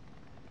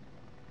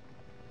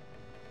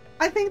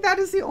 I think that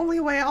is the only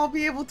way I'll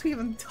be able to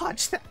even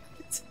touch that.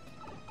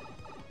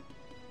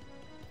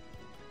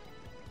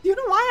 Do you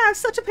know why I have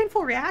such a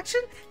painful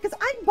reaction? Because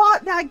I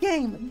bought that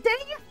game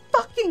day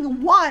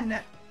fucking 1.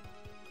 And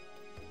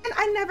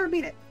I never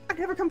beat it. I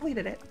never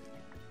completed it.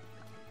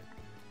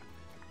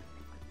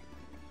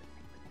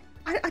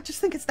 I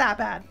just think it's that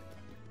bad.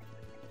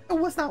 It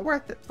was not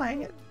worth it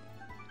playing it.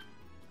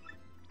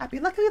 Happy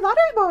lucky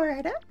lottery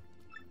board!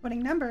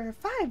 Winning number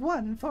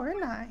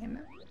 5149.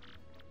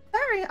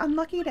 Very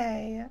unlucky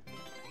day.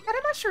 Got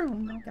a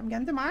mushroom. Come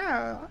again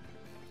tomorrow.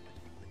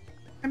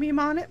 I mean, I'm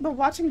on it, but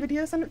watching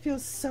videos on it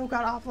feels so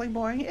god-awfully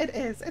boring. It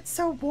is. It's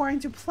so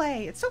boring to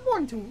play. It's so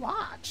boring to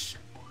watch.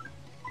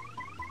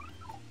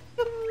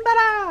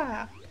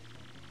 Ta-da!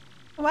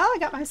 Well, I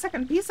got my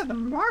second piece of the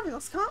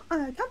marvelous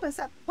compass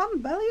at Plum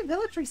Belly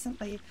Village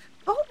recently.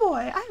 Oh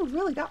boy, I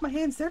really got my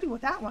hands dirty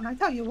with that one, I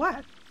tell you what.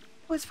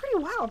 It was pretty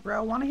wild,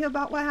 bro. Want to hear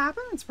about what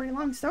happened? It's a pretty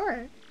long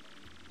story.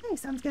 Hey,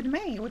 sounds good to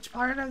me. Which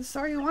part of the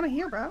story you want to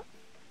hear, bro?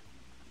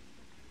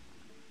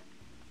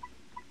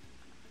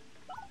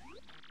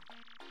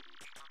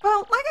 Well,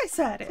 like I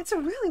said, it's a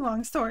really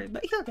long story,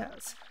 but here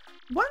goes.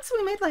 Once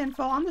we made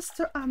landfall on the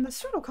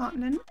Strudel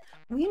continent,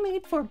 we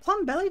made for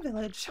Plum Belly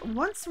Village.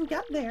 Once we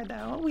got there,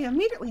 though, we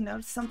immediately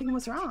noticed something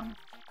was wrong.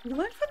 We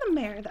learned from the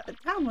mayor that the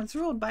town was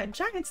ruled by a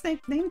giant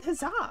snake named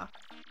Huzzah.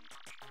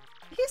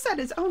 He said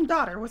his own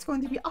daughter was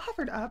going to be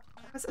offered up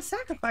as a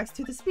sacrifice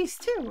to this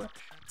beast too.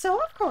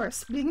 So, of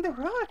course, being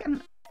heroic,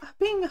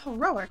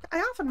 I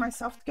offered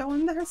myself to go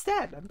in their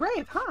stead.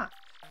 Brave, huh?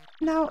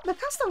 Now, the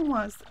custom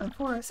was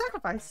for a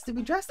sacrifice to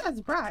be dressed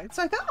as bride,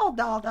 so I got all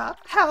dolled up.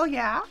 Hell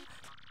yeah!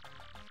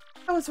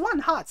 I was one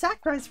hot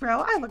sacrifice,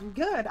 bro. I looked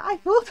good. I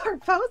fooled our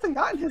foes and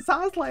got in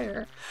Huzzah's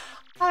lair.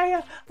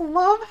 I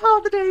love how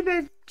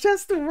they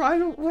just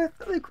run with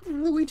like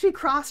Luigi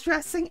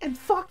cross-dressing and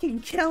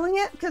fucking killing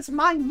it, because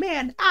my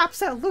man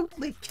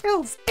absolutely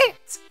kills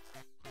it!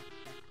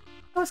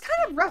 It was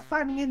kind of rough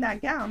finding in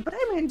that gown, but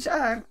I managed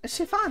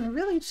chiffon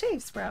really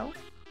chafes, bro.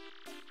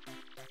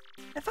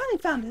 I finally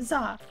found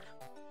Huzzah,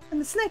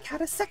 and the snake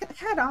had a second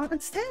head on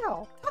its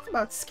tail. Talk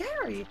about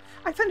scary.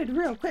 I fended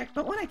real quick,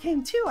 but when I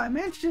came to, I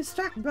managed to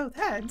distract both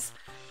heads.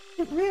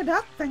 It reared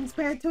up, things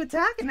prepared to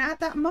attack, and at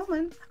that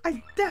moment,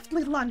 I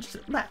deftly lunged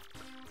left.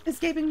 His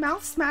gaping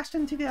mouth smashed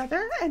into the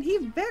other, and he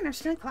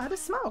vanished in a cloud of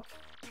smoke.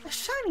 A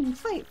shining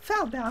plate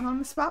fell down on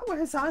the spot where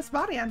Huzzah's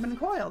body had been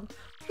coiled.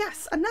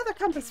 Yes, another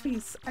compass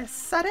piece. I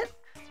set it,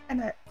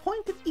 and I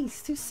pointed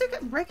east to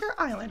Circuit Breaker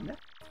Island.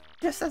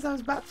 Just as I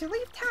was about to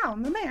leave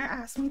town, the mayor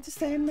asked me to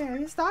stay and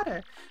marry his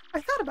daughter.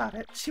 I thought about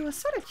it. She was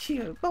sort of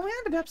cute, but we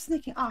ended up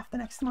sneaking off the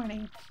next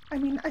morning. I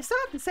mean, I still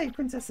have to save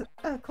Princess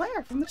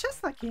Claire from the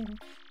Chestnut King.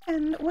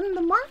 And when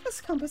the Marvelous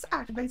Compass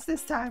activates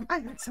this time, I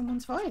heard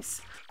someone's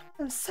voice.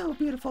 It was so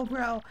beautiful,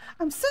 bro.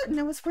 I'm certain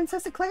it was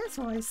Princess Claire's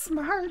voice.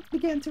 My heart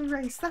began to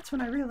race. That's when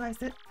I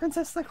realized it.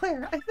 Princess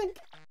Claire, I think...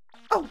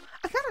 Oh,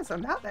 I kind of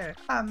zoned out there.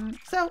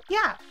 So,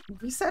 yeah,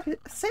 we set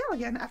sail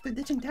again after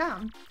ditching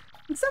town.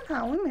 And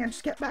somehow we managed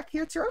to get back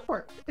here to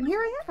Rogueport, and here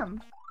I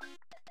am.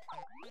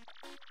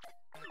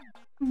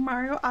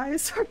 Mario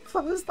eyes are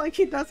closed like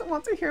he doesn't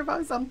want to hear about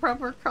his own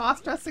proper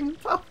cross-dressing in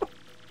public.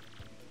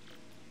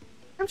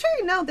 I'm sure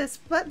you know this,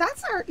 but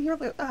that's your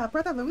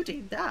brother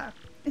Luigi. Duh.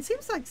 It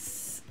seems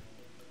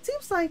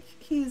like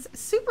he's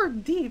super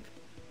deep.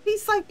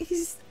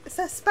 He's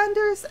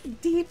suspenders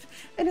deep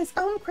in his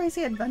own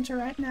crazy adventure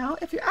right now.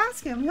 If you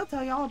ask him, he'll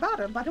tell you all about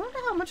it. But I wonder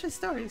how much his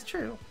story is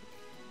true.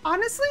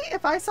 Honestly,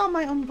 if I saw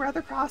my own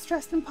brother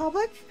cross-dressed in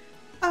public,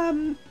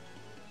 I'd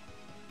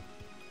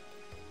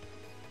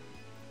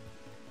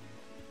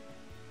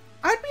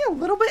be a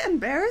little bit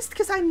embarrassed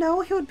because I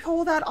know he would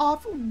pull that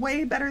off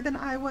way better than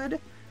I would.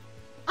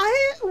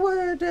 I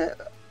would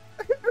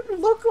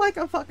look like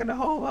a fucking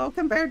hobo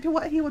compared to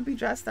what he would be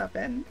dressed up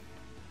in.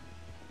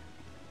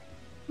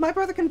 My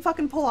brother can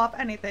fucking pull off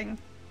anything.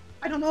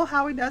 I don't know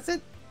how he does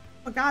it,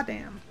 but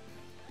goddamn.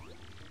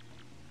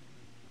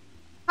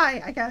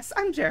 Hi, I guess.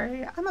 I'm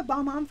Jerry. I'm a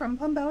bomb from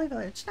Plumbelly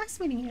Village. Nice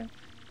meeting you.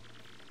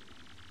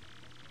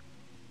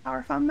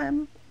 Power fun,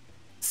 mem.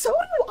 So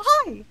do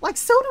I! Like,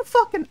 so do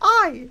fucking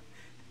I!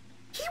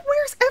 He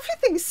wears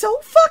everything so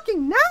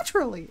fucking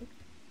naturally!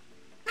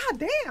 God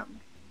damn!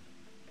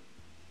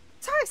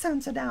 Sorry I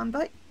sound so down,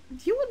 but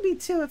you would be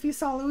too if you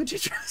saw Luigi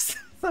dressed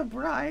as a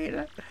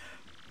bride.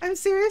 I'm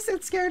serious,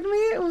 it scared me.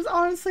 It was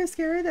honestly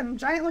scarier than a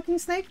giant-looking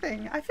snake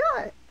thing. I feel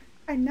like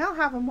I now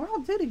have a moral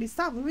duty to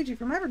stop Luigi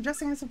from ever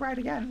dressing as a bride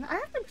again. I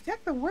have to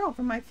protect the world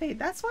from my fate.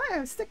 That's why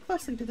I stick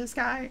closely to this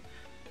guy.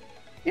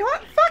 You know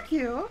what? Fuck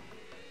you!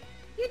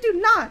 You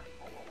do not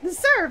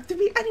deserve to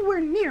be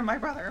anywhere near my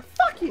brother.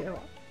 Fuck you!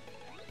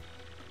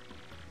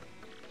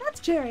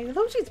 That's Jerry,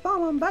 Luigi's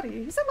bomb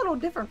buddy. He's a little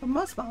different from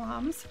most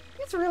bombs.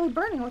 He's really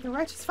burning with a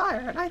righteous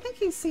fire, and I think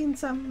he's seen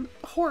some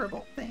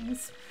horrible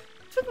things.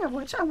 Speaking of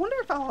which, I wonder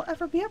if I'll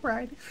ever be a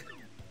bride.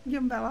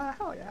 Yumbella,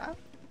 hell yeah.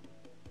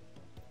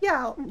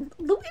 Yeah,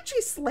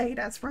 Luigi slayed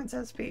as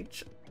Princess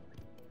Peach.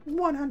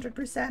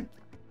 100%.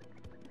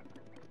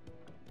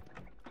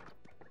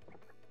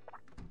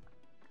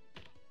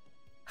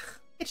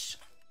 Ish.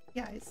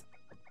 Guys.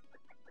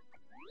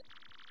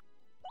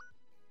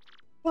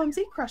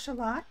 Clumsy, crush a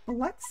lot.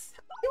 Let's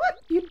see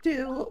what you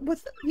do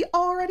with the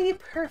already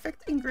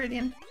perfect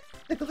ingredient,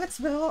 the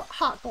Glitzville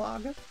hot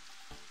dog.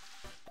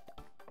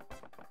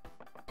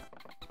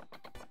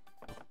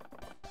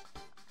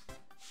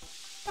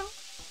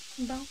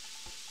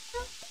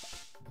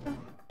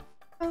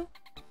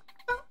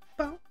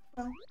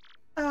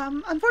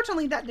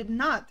 Unfortunately, that did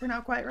not turn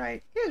out quite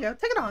right. Here you go.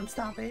 Take it on,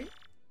 Stompy.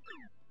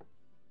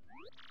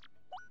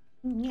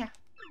 Yeah.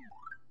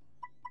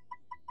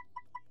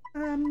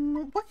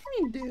 What can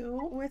you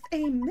do with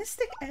a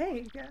mystic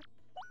egg?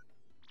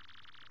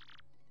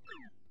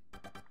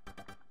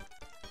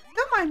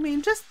 Don't mind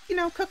me, just, you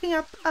know, cooking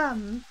up,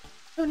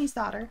 Tony's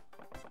daughter.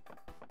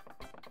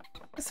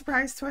 A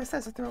surprise twist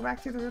as a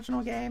throwback to the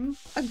original game.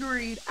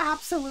 Agreed.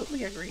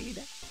 Absolutely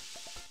agreed.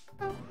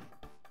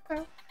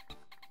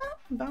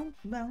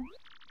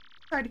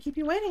 Sorry to keep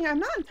you waiting. I'm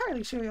not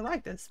entirely sure you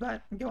like this,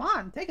 but go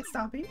on. Take it,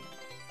 Stompy.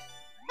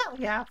 Hell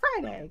yeah,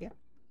 fried egg.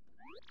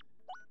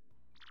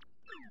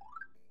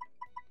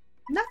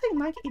 Nothing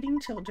like eating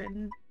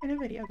children in a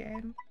video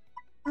game.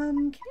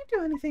 Can you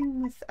do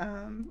anything with,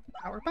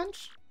 Power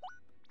Punch?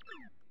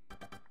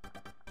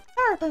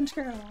 Power Punch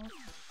girl!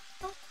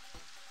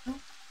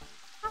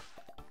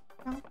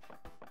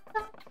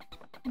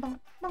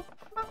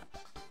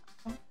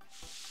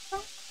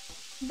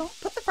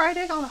 Put the fried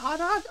egg on a hot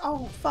dog?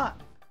 Oh, fuck.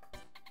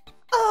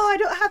 Oh, I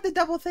don't have the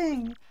double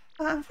thing.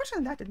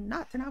 Unfortunately, that did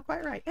not turn out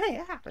quite right. Hey,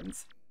 it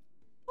happens.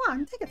 Come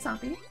on, take it,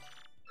 Stompy.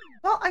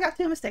 Well, I got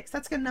 2 mistakes.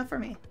 That's good enough for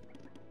me.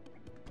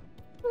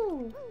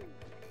 Ooh.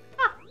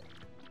 Ha.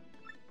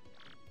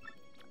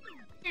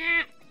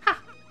 Ha.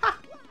 Ha.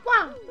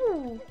 Wah.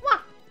 Ooh. Wah.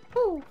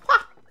 Ooh.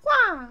 Wah.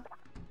 Wah.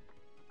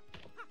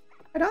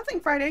 I don't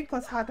think fried egg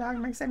plus hot dog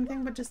makes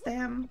anything but just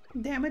damn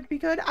it'd be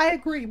good. I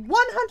agree.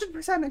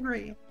 100%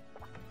 agree.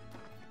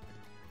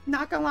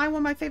 Not gonna lie, one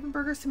of my favorite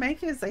burgers to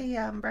make is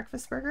a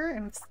breakfast burger,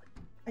 and it's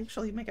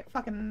actually make it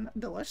fucking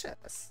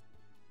delicious.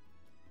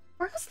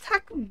 Mario's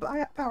attack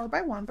power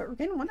by 1, but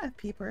regain 1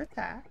 FP per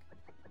attack.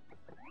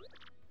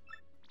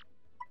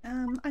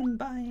 I'm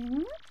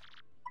buying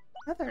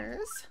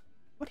others.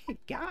 What do you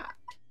got?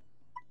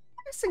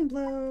 Piercing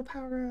blow,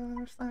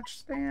 power slash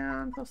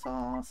stand, plus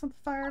all,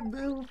 simplifier,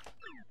 boo.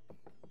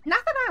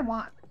 Nothing I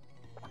want.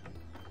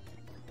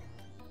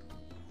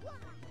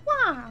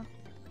 Wow.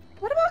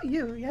 What about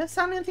you? You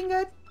sound anything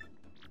good?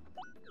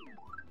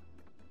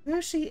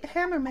 Yoshi,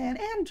 Hammerman,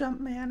 and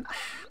Jumpman.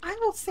 I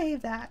will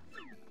save that.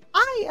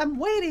 I am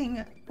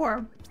waiting for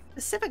a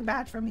specific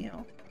badge from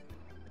you.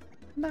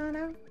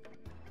 There's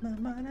a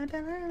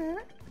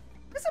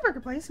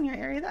burger place in your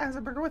area that has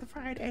a burger with a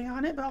fried egg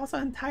on it, but also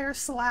an entire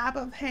slab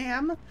of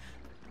ham.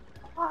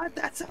 God,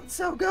 that sounds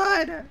so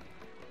good!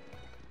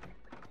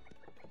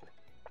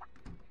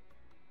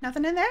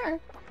 Nothing in there.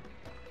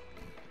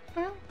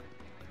 Well,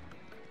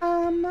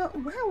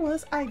 where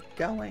was I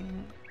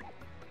going?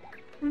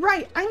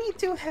 Right, I need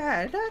to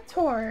head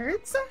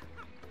towards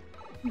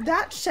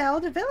that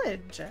shelled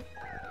village.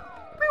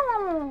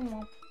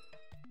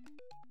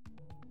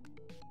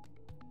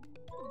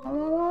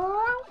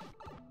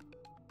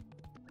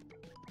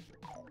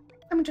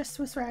 Let me just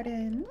switch right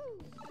in.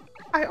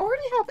 I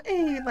already have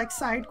a, like,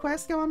 side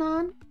quest going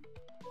on.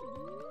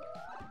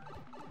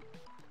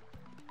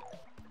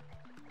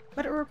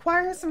 But it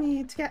requires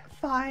me to get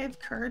 5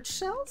 courage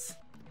shells.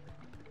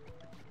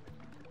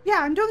 Yeah,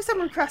 I'm doing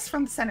some requests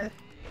from the center.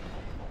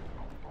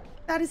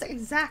 That is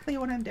exactly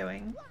what I'm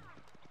doing.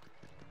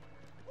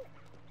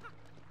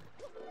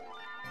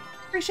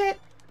 Appreciate.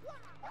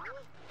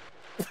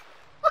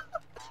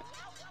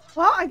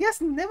 Well, I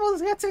guess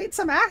Nibbles gets to eat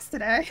some ass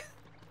today.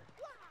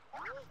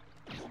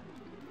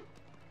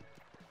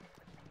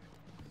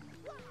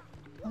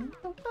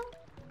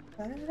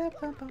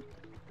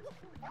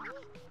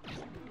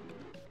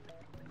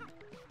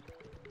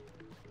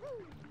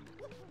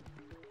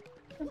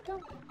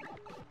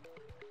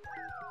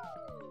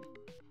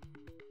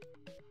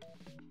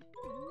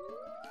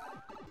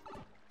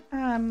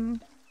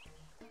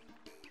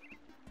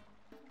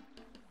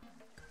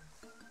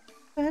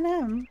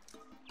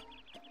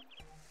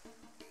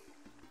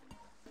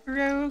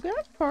 Roga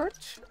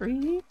Porch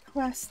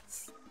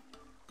requests.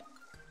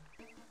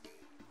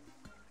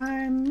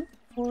 Time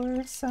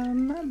for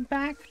some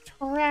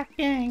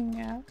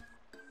backtracking.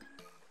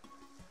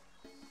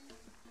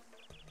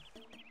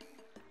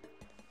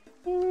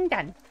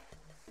 Done.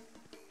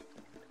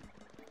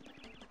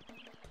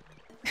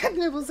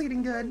 Nibble's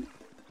eating good.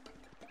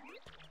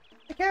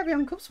 The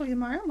carry-on coops for you,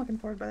 Mario. I'm looking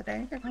forward to the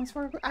day. Here comes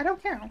for. I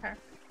don't care.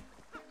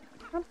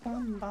 Bum,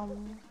 bum,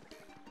 bum.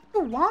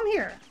 Ooh, while I'm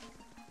here,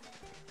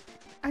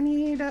 I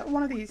need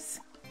one of these.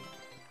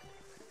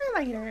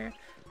 Later.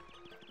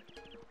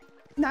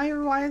 Now you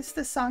realize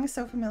this song is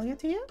so familiar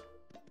to you?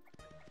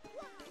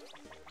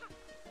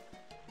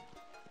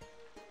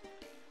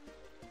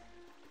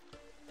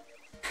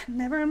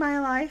 Never in my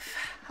life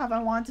have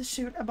I wanted to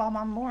shoot a bomb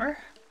on more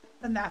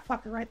than that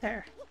fucker right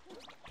there.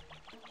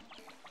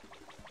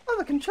 Oh,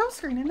 the control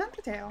screen in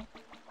Undertale.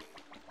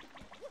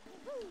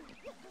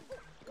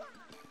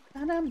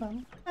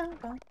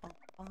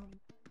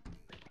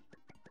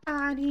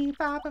 I need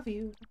 5 of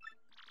you.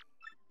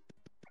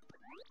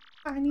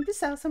 I need to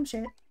sell some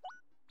shit.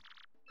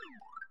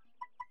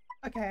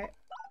 Okay.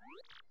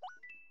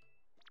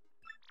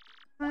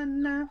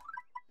 1,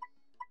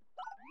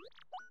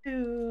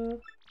 2.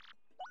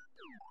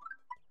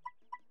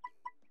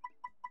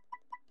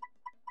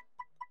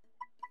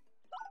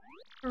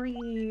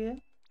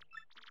 3.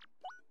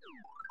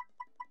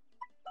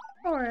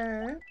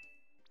 4.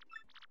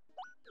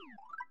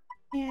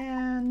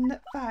 And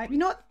 5. You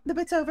know what? The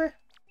bit's over.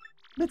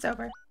 Bit's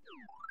over.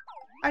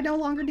 I no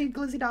longer need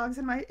glizzy dogs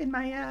in my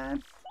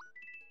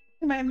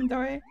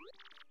inventory.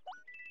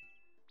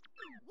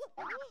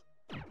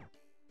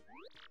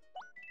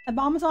 The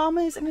bomb is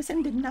always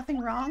innocent, did nothing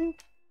wrong.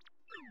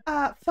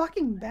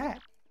 Fucking bet.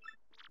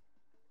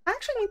 I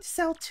actually need to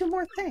sell 2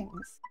 more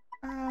things.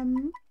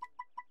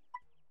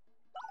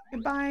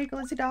 Goodbye,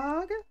 glizzy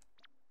dog.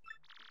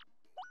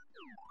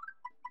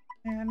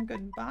 And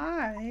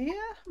goodbye,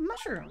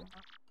 mushroom.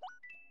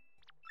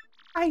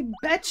 I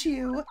bet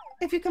you,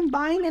 if you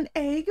combine an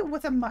egg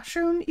with a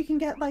mushroom, you can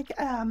get, like,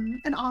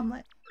 an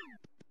omelet.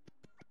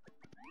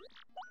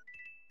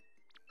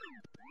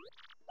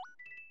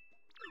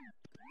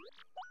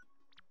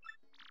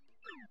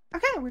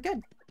 Okay, we're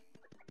good.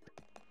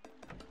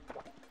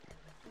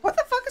 What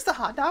the fuck is the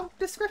hot dog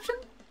description?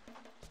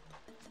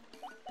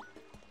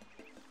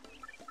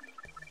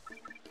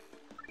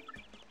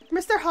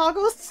 Mr.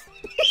 Hoggles?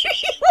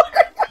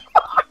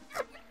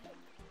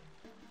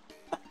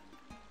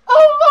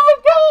 Oh my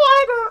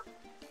god!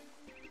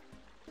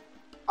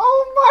 Oh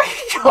my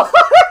god!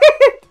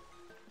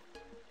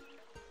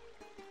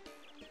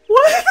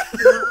 What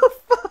the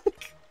fuck?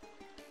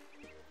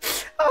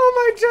 Oh, am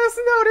I just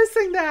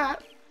noticing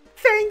that?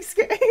 Thanks,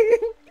 game.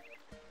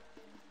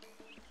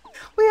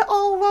 We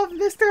all love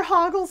Mr.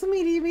 Hoggles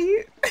meaty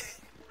meat.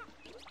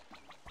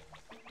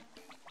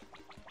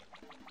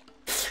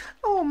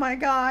 Oh my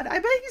god. I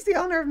bet he's the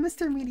owner of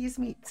Mr. Meaty's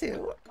Meat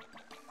too.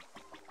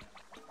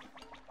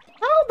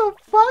 How the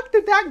fuck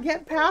did that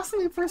get past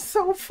me for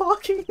so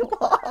fucking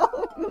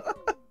long?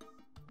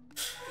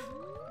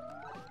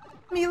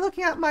 Me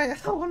looking at my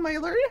phone, my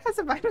alert has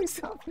invited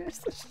myself to finish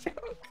this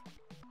joke.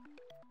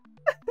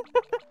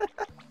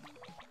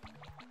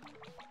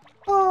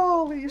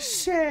 Holy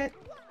shit.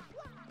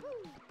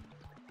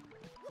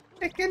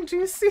 Thick and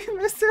juicy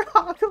Mr.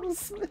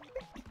 Hoggles.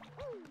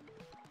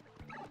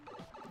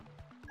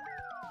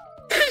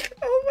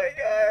 Oh my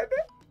god.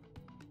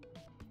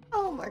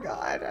 Oh my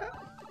god.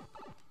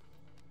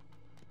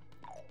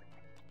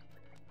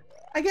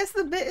 I guess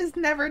the bit is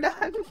never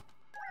done.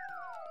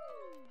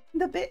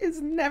 The bit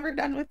is never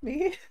done with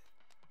me.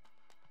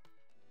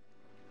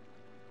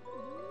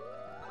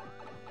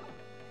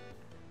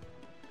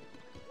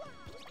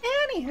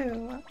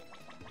 Anywho.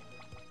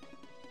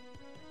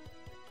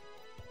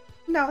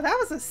 No, that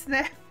was a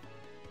sniff.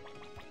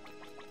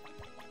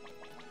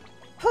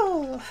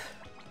 Oh.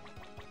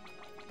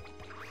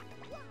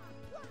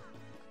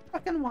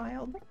 Fucking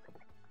wild.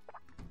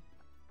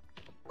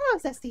 Hello,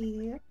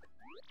 Zesty.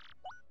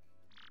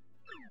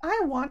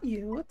 I want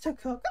you to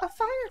cook a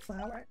fire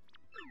flower.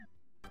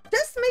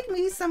 Just make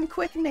me some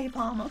quick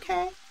napalm,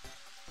 okay?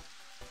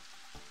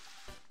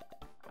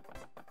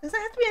 Doesn't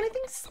have to be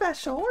anything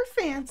special or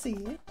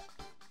fancy.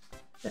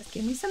 Just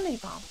give me some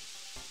napalm.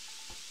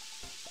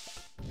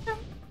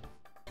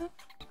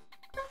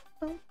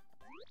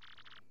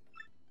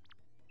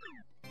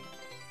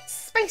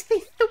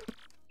 Spicy soup!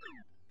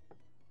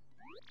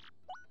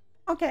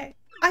 Okay,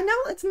 I know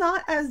it's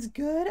not as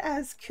good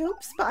as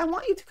Coops, but I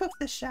want you to cook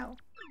this shell.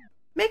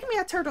 Make me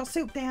a turtle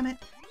soup, damn it.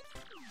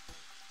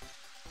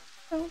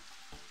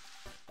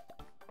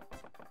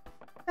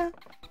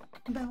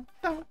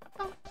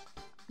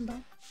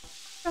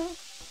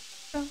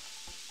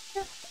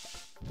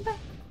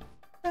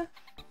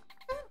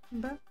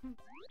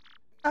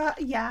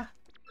 Yeah.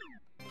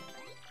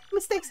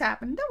 Mistakes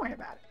happen. Don't worry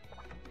about it.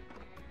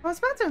 I was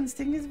about to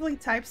instinctively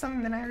type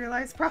something, then I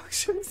realized probably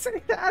shouldn't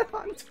say that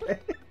on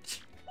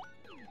Twitch.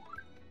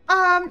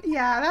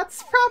 Yeah,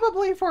 that's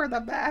probably for the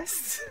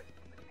best.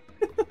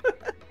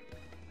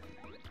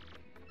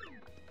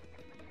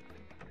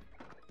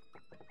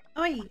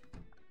 Oi.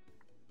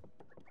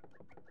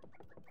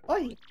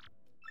 Oi.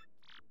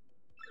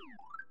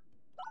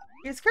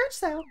 Here's courage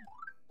cell.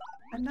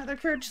 Another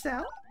courage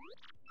cell.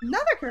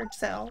 Another courage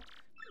cell. 4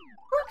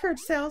 courage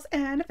cells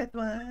and a 5th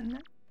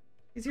one.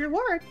 Here's your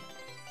reward.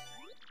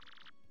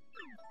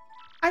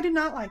 I do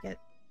not like it.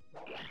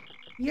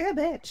 You're a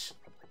bitch.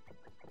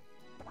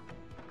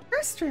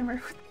 Curse streamer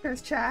with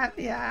curse chat.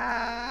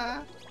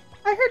 Yeah.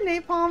 I heard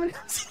napalm and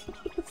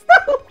it's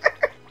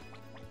over.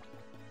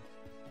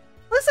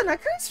 Listen, a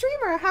curse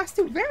streamer has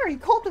to very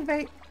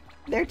cultivate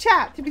their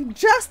chat to be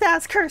just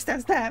as cursed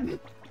as them.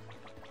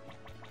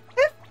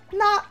 If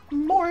not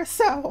more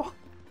so.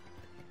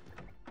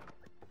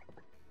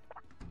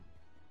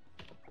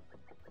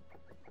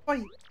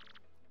 Oi.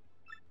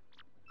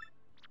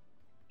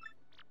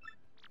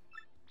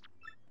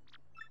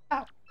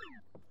 Oh.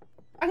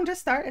 I can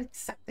just start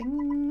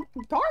accepting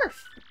Garf.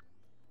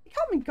 They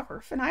call me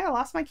Garf, and I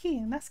lost my key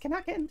and thus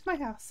cannot get into my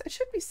house. It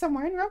should be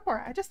somewhere in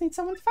Rogueport. I just need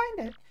someone to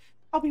find it.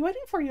 I'll be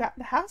waiting for you at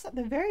the house at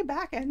the very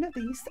back end of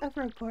the east of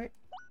Rogueport.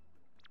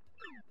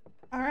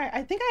 Alright,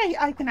 I think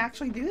I can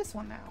actually do this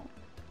one now.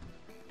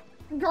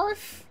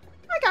 Garf.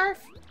 Hi, Garf.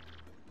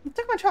 You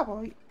took my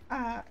trouble.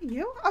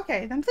 You?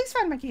 Okay, then please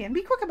find my key and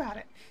be quick about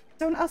it. If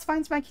someone else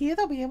finds my key,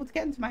 they'll be able to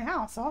get into my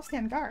house, so I'll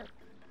stand guard.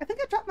 I think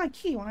I dropped my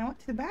key when I went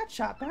to the bat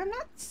shop, but I'm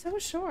not so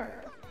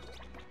sure.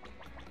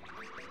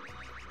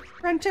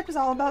 Friendship is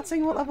all about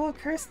seeing what level of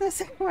curseness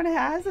everyone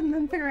has and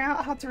then figuring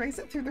out how to raise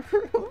it through the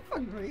roof.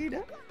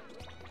 Agreed.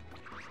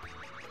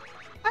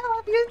 I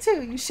love you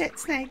too, you shit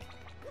snake.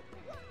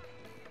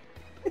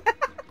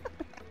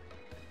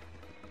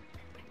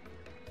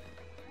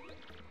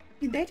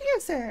 Good day to you,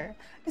 sir.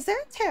 Is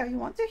there a tale you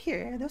want to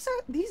hear?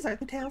 These are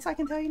the tales I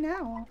can tell you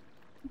now.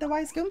 The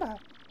Wise Goomba.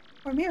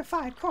 For mere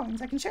 5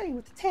 coins, I can share you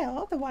with the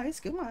tale of the Wise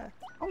Goomba.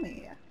 Tell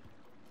me.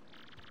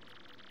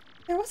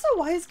 There was a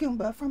Wise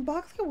Goomba from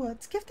Boxley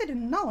Woods, gifted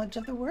in knowledge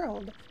of the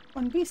world.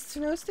 When beasts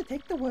rose to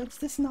take the woods,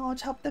 this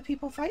knowledge helped the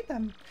people fight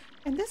them.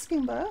 And this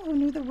Goomba, who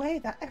knew the way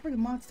that every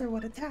monster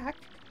would attack,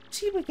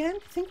 she began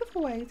to think of a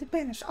way to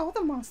banish all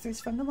the monsters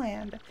from the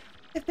land.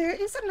 If there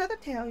is another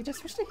tale you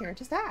just wish to hear,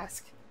 just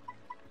ask.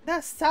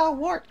 The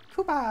Stalwart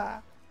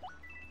Koopa.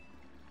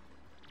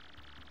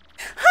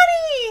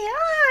 Honey!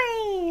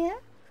 Hi!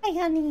 Hi,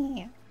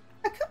 honey.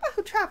 A Koopa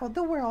who traveled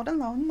the world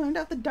alone learned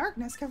of the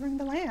darkness covering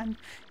the land.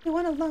 He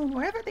went alone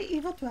wherever the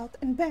evil dwelt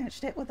and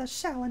banished it with a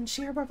shell and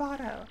sheer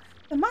bravado.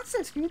 The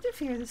monsters grew to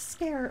fear the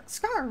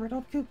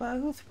scar-riddled Koopa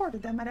who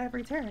thwarted them at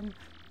every turn.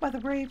 But the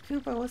brave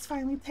Koopa was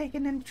finally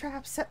taken in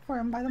traps set for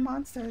him by the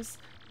monsters.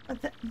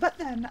 But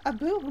then, a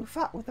Boo who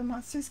fought with the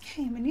monsters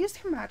came and used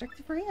her magic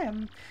to free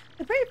him.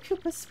 The brave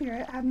Koopa's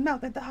spirit had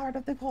melted the heart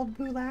of the cold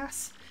Boo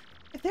lass.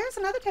 If there's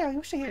another tale you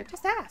wish to hear,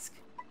 just ask.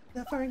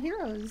 The 4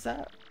 heroes,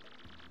 The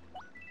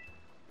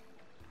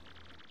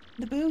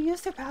Boo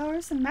used their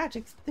powers and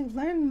magics to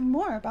learn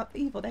more about the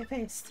evil they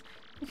faced.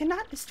 We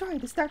cannot destroy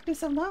this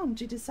darkness alone,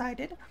 she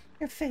decided,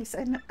 her face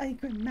in a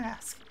grim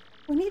mask.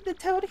 We need the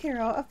Toad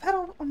Hero of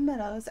Petal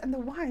Meadows and the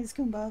Wise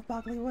Goomba of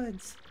Bogley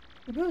Woods.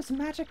 The Boo's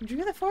magic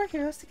drew the 4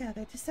 heroes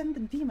together to send the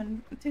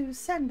demon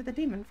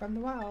from the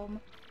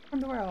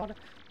world.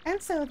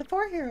 And so the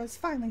 4 heroes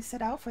finally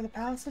set out for the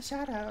Palace of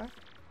Shadow.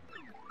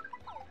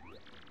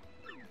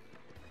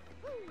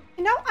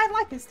 You know, I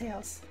like these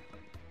tales.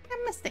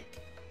 I'm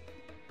Mystic.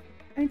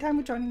 Anytime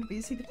we join the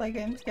BC to play a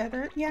game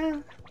together,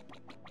 yeah.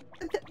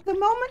 The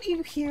moment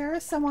you hear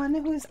someone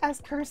who's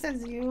as cursed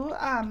as you,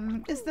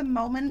 is the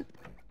moment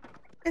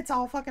it's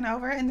all fucking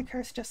over and the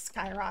curse just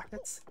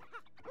skyrockets.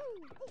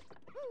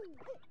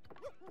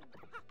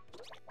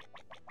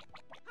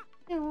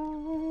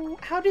 Oh,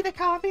 how do the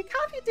coffee?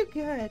 Coffee do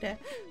good.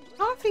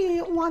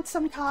 Coffee wants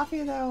some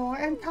coffee though,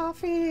 and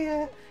coffee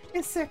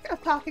is sick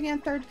of talking in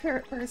third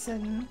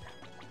person.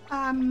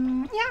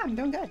 Yeah, I'm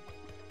doing good.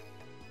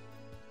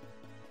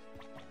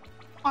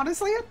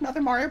 Honestly,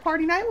 another Mario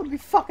Party night would be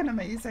fucking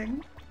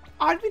amazing.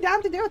 I'd be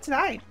down to do it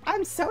tonight.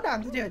 I'm so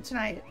down to do it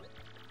tonight.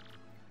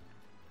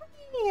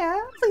 Yeah,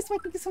 please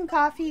make me some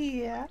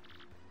coffee.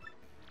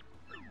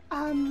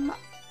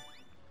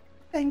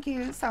 Thank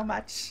you so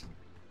much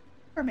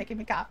for making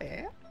me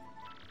coffee.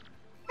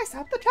 I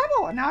stopped the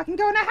trouble and now I can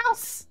go in a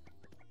house.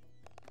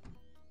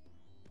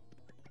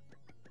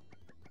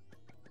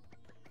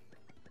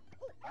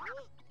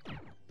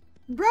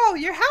 Bro,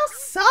 your house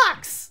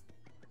sucks.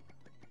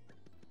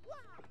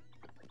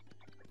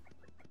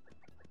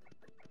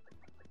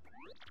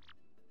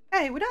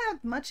 Hey, we don't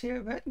have much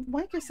here, but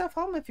wank yourself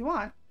home if you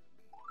want.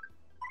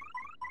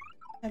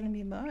 Telling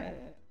me more.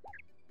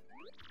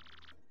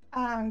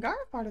 Gar,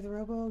 part of the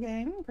Robo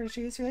game. Pretty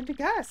sure he's ready to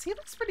guess. He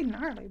looks pretty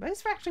gnarly, but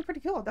he's actually pretty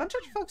cool. Don't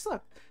judge folks'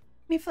 look.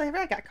 Any flavor?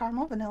 I got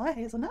caramel, vanilla,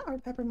 hazelnut, or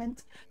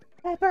peppermint.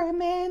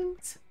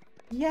 Peppermint!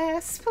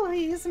 Yes,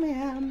 please,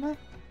 ma'am.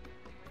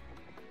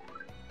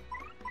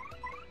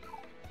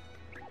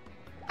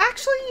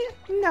 Actually,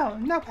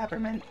 no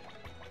peppermint.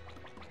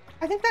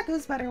 I think that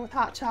goes better with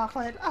hot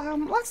chocolate.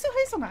 Let's do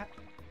hazelnut.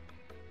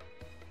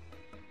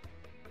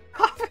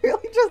 I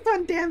really just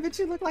went, damn bitch,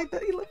 you look like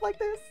that. You look like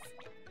this.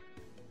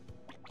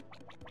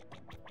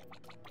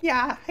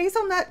 Yeah,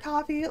 hazelnut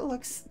coffee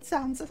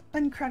sounds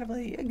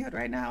incredibly good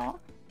right now.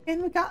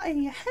 And we got a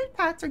head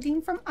pats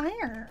redeemed from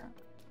Ire.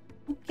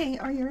 Okay,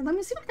 let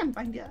me see if I can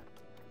find you.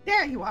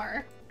 There you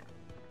are.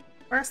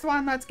 First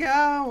one, let's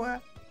go.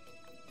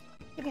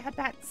 Give me head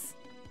pats.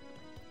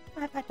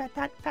 Pat, pat, pat,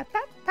 pat, pat,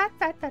 pat, pat,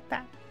 pat, pat,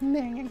 pat.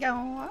 There you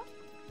go.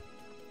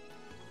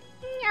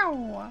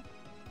 Meow.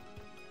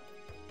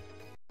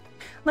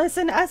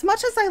 Listen, as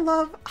much as I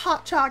love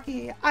hot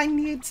chalky, I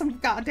need some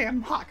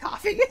goddamn hot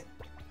coffee.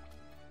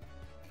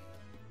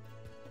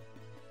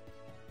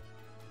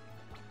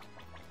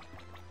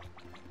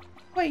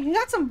 Wait, you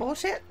got some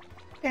bullshit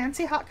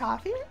fancy hot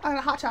coffee?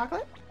 Hot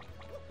chocolate?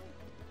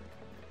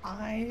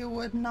 I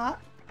would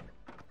not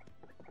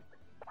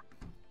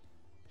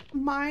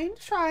mind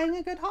trying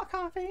a good hot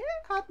coffee.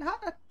 Hot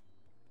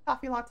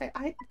coffee latte.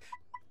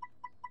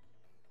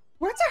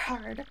 Words are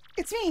hard.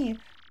 It's me,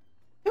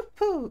 Pook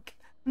Pook,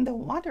 the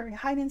wandering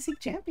hide-and-seek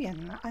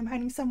champion. I'm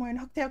hiding somewhere in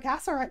Hooktail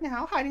Castle right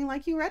now, hiding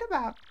like you read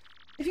about.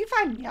 If you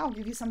find me, I'll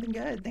give you something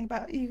good. Think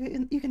about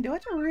you can do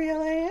it,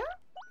 really?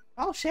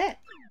 Oh shit.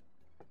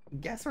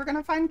 Guess we're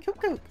gonna find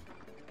Pook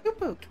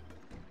Pook.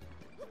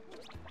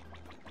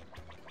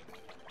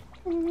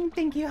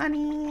 Thank you,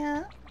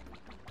 honey.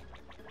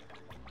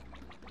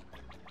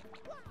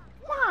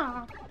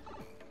 Wow.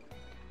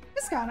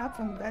 Just got up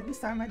from bed to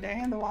start my day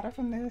and the water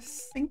from the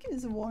sink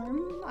is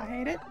warm. I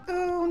hate it.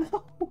 Oh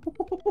no.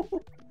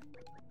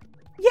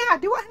 Yeah,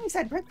 do what honey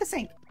said. Break the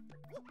sink.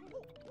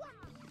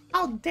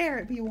 How dare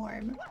it be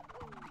warm.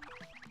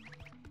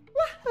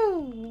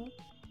 Woohoo.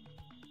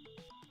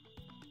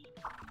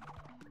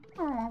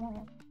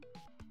 Oh.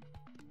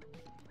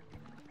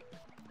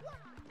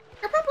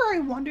 You're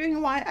probably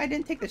wondering why I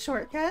didn't take the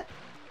shortcut.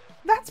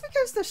 That's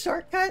because the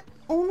shortcut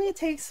only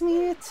takes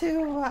me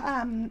to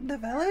the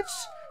village.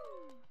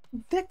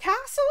 The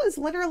castle is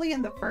literally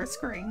in the first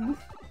screen.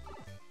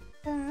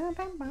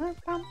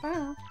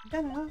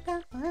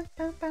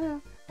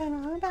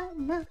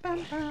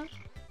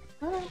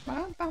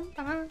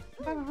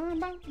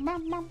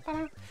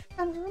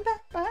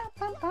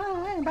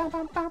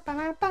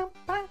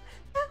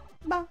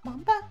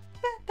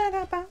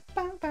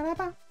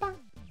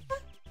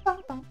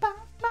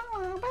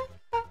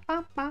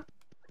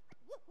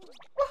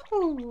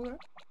 Woohoo!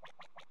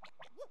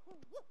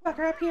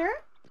 Fucker up here?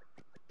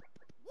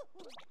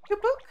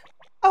 Pook Pook?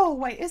 Oh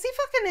wait, is he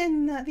fucking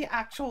in the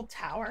actual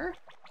tower?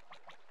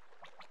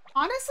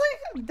 Honestly,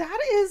 that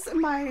is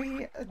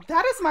my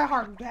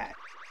hard bet.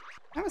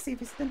 I'm gonna see if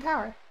he's in the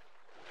tower.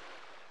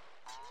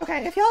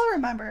 Okay, if y'all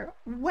remember,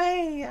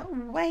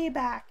 way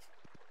back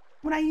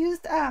when I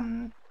used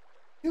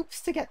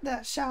oops to get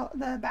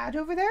the badge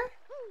over there,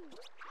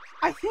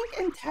 I think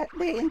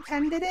they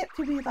intended it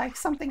to be like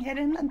something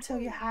hidden until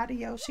you had a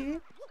Yoshi,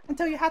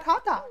 until you had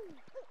Hot Dog.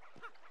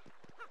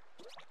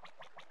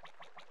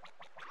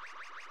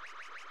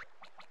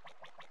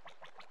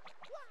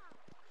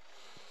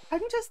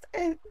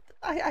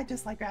 I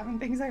just like grabbing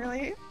things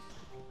early.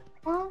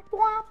 Oh,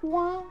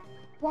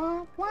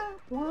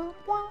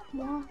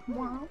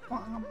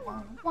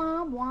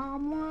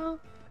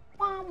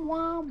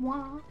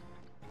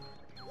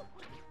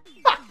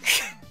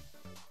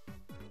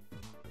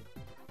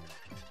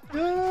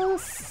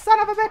 son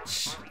of a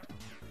bitch!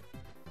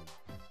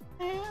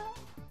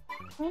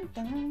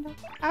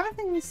 Having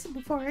things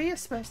before you're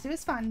supposed to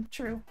is fun,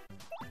 true.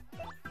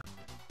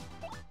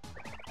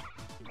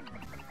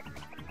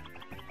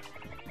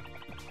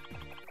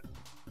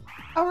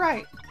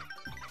 Alright.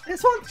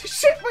 This won't do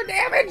shit for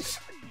damage!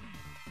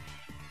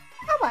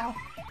 Oh wow.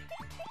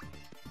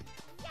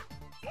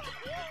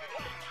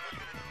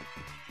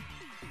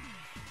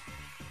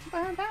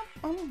 I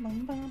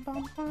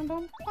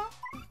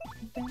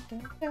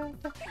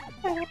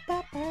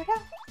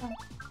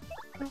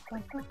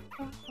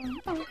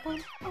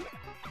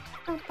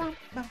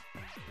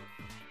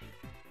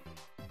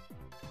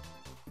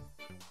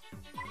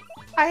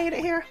hate it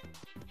here.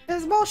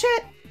 This is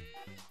bullshit.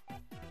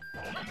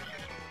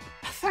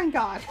 Thank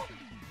God.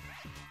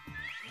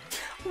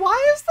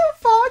 Why is the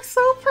fog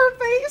so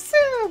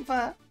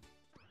pervasive?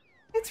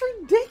 It's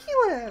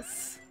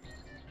ridiculous.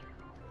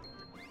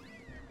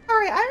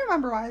 Alright, I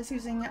remember why I was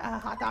using a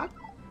hot dog.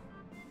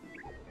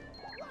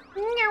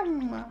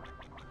 Yum.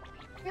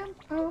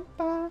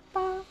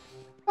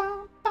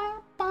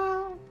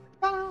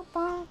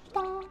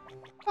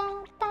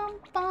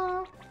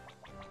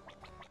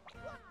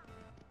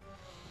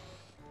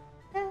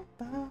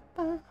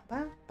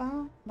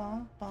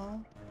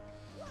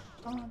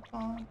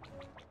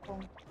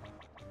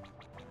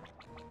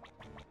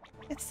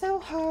 It's so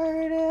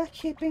hard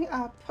keeping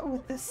up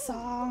with this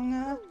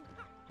song.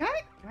 Can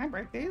I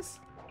break these?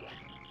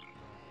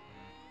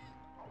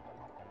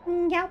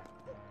 Yep.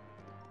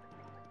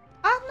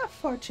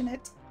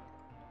 Unfortunate.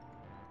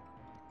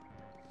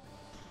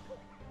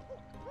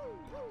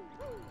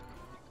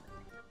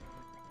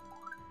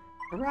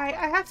 Right,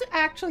 I have to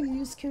actually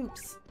use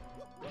coops.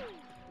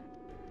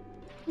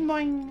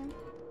 Boing.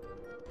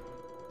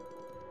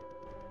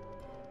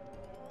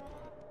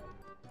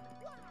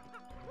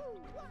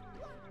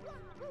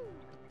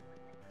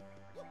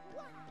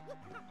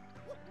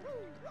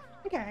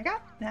 Okay, I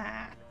got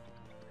that.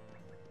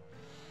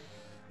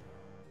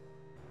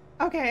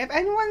 Okay, if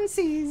anyone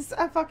sees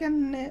a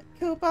fucking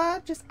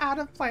Koopa just out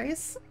of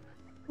place,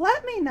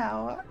 let me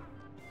know.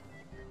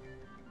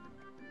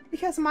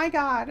 Because my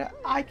god,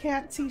 I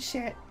can't see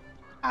shit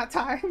at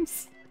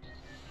times.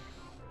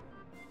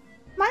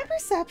 My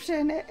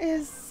perception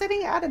is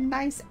sitting at a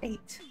nice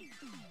 8.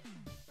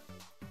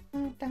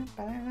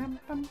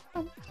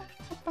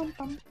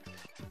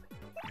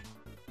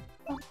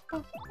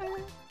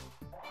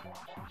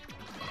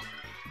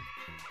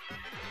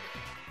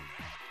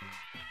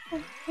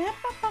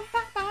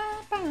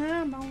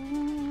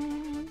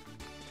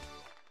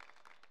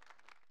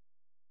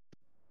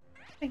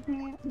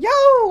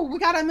 Yo! We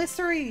got a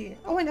mystery!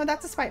 Oh wait, no,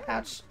 that's a spite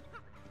pouch.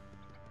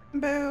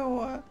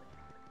 Boo.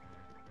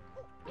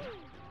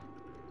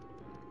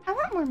 I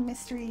want more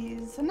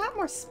mysteries, and not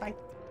more spite.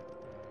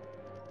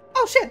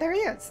 Oh shit, there he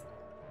is!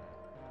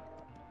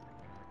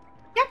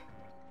 Yep!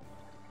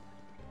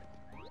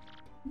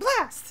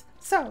 Blast!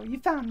 So, you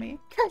found me.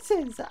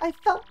 Curses! I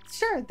felt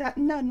sure that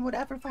none would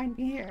ever find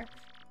me here.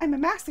 I'm a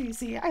master, you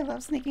see. I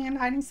love sneaking and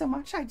hiding so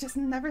much, I just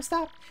never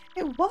stopped.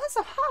 It was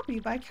a hobby,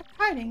 but I kept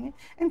hiding,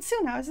 and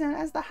soon I was known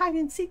as the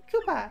hide-and-seek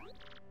Koopa.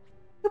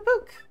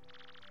 Koopook.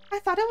 I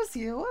thought it was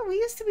you. We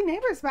used to be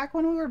neighbors back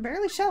when we were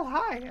barely shell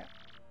high.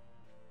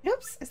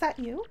 Oops, is that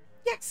you?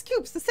 Yes,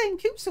 Coops, the same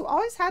Coops who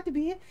always had to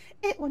be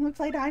it when we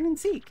played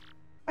hide-and-seek.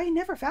 But you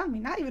never found me,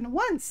 not even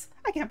once.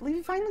 I can't believe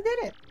you finally did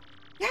it.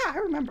 Yeah, I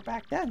remember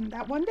back then,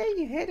 that one day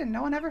you hid and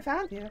no one ever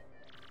found you.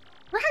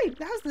 Right,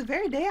 that was the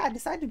very day I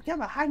decided to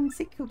become a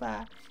hide-and-seek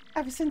Koopa.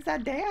 Ever since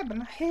that day,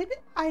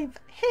 I've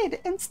hid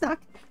and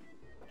snuck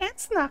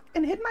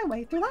and hid my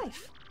way through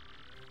life.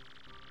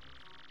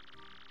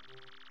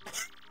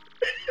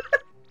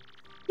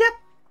 Yep,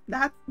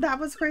 that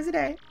was a crazy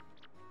day.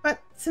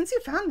 But since you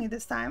found me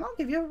this time, I'll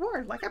give you a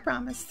reward, like I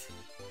promised.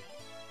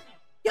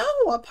 Yo,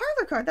 a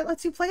parlor card that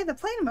lets you play the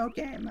plane mode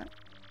game. I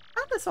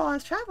got this while I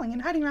was traveling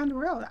and hiding around the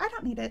world. I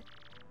don't need it.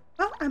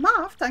 Well, I'm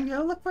off. Time to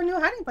go look for a new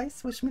hiding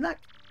place. Wish me luck.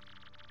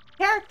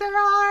 Character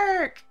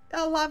arc!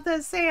 I love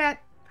to see it.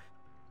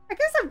 I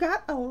guess I've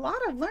got a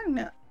lot of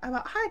learning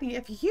about hiding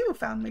if you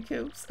found me,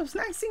 Coops. It was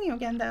nice seeing you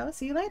again, though.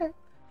 See you later.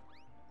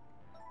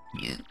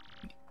 Yeah.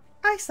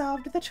 I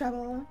solved the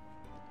trouble.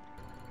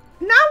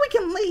 Now we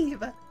can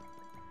leave!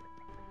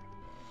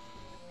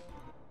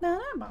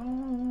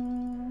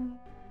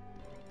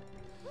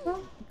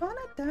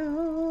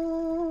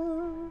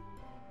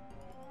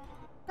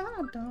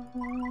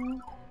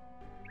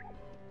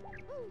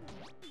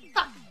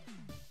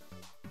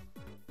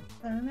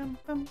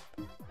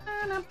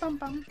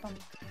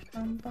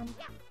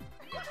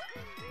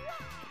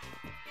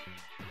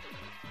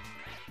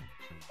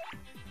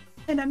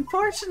 And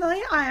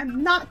unfortunately, I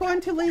am not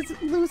going to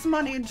lose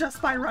money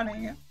just by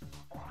running.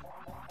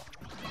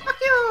 Fuck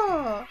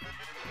you!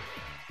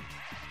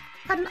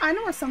 Had an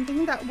item or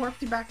something that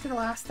warped you back to the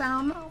last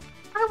town.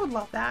 I would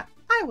love that.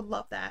 I would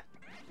love that.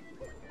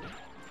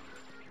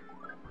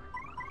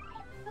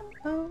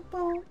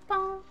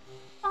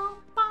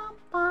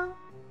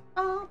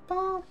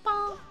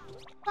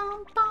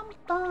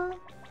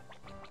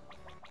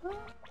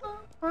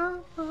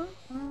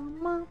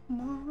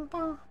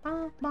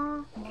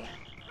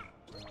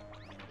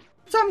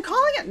 So I'm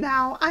calling it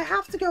now. I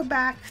have to go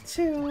back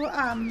to,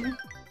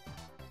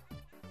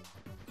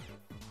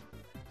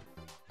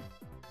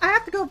 I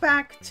have to go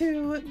back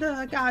to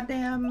the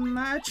goddamn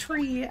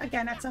tree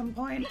again at some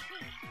point.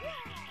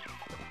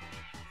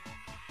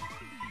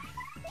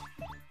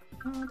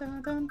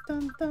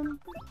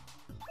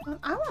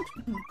 I want...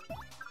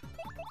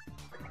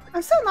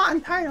 I'm still not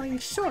entirely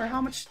sure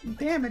how much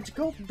damage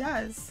gold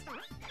does.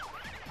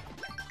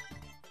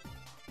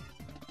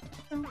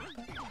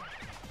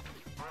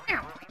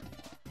 Ow.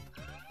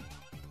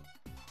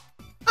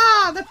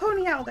 Ah, the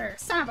Pony Elder!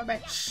 Son of a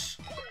bitch!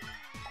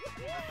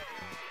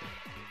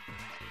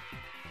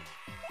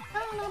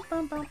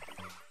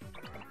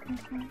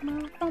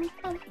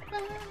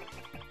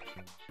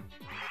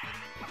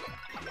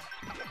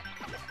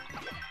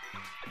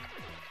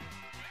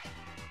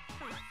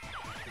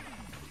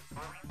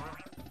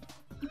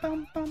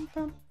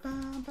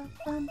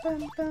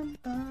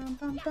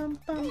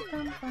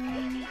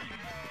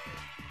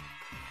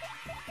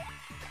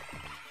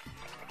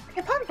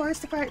 If I'm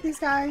forced to fight these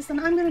guys, then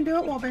I'm gonna do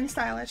it while being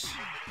stylish.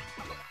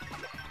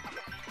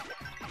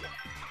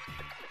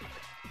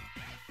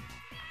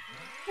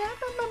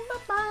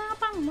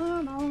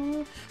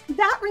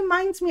 That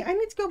reminds me, I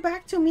need to go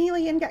back to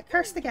Melee and get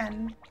cursed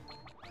again.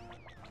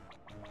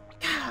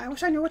 God, I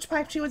wish I knew which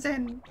pipe she was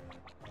in.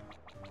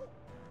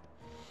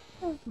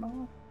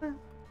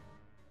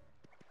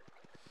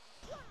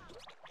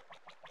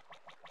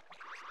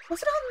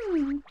 Was it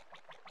on...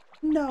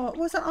 No, it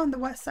wasn't on the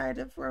west side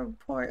of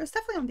Roadport. It was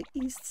definitely on the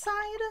east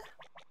side.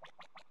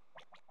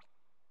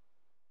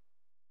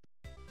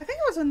 I think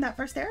it was in that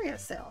first area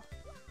still.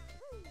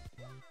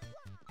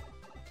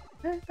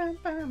 I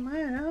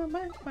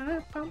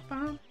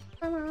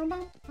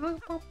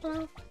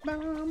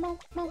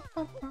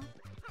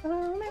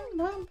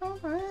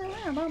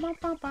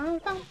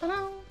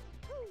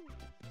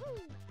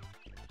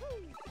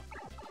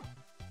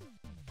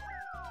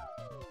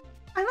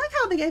like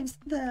how they gave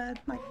the,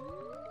 like,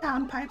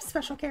 town pipe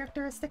special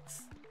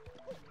characteristics.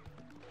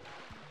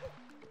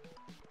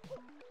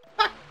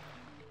 Ah!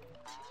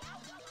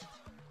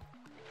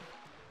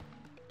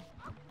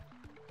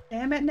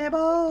 Damn it,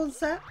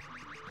 Nibbles!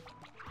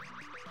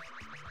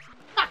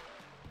 Ah!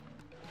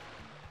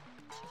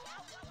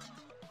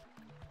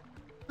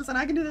 Listen,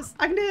 I can do this!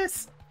 I can do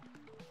this!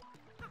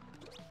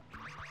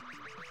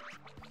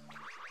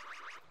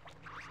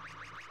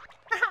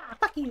 Haha!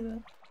 Fuck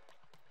you!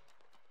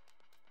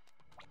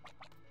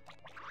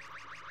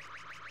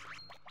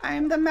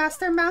 I'm the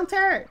master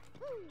mounter!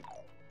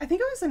 I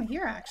think it was in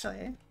here,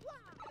 actually.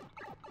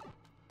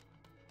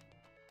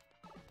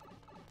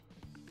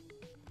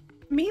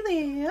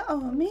 Melee!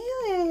 Oh,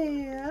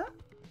 Melee!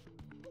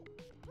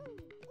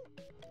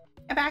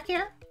 Get back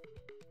here!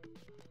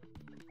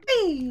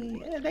 Hey!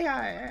 There they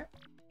are!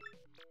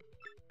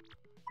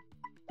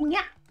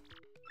 Yeah!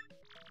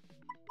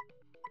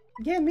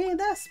 Give me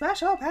the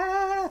special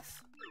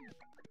path!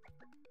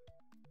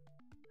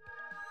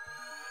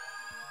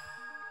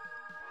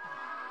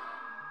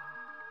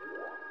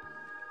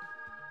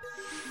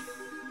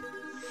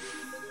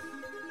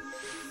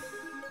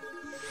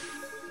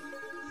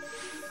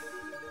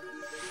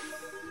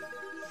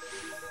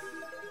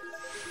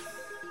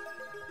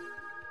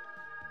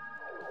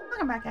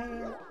 Welcome back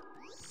here.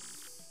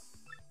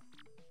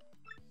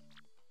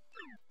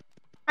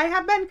 I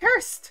have been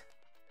cursed!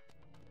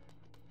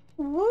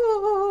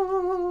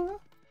 Woo!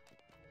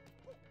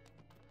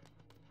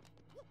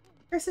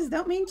 Curses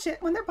don't mean shit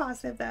when they're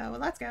positive, though.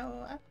 Let's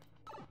go.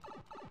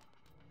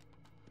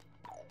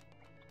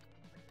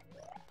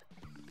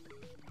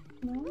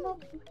 Whoa,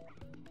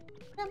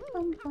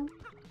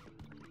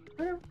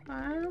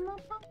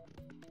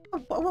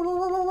 whoa, whoa,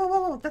 whoa, whoa, whoa,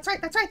 whoa. That's right,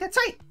 that's right, that's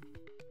right!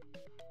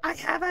 I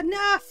have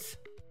enough!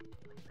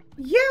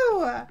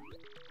 You!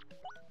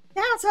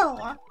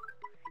 Asshole!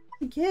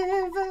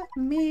 Give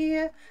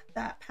me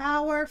that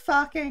power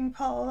fucking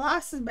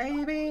plus,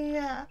 baby!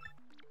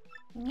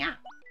 Yeah.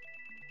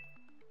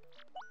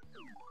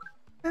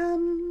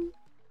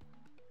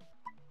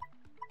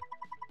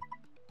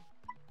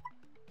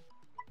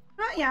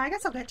 Yeah, I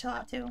guess I'll get chill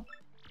out too.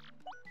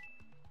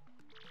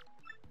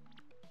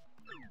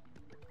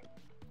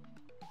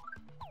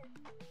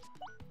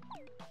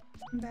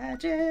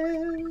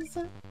 Badges.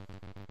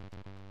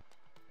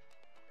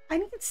 I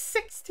need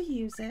 6 to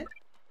use it.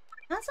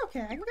 That's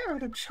okay. I can get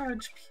rid of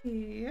charge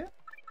P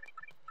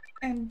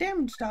and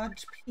damage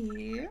dodge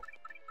P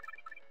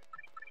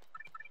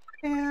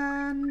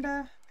and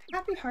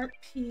happy heart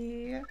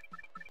P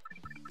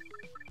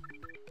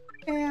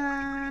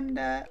and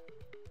let's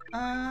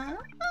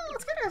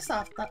get her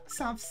soft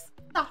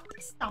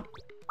stomp.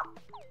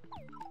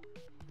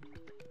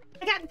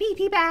 I got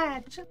BP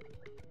badge.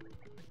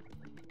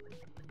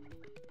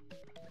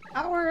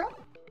 Power up.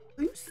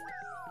 Boost.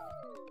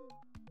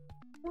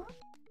 What?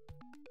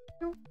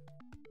 No.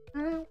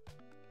 No.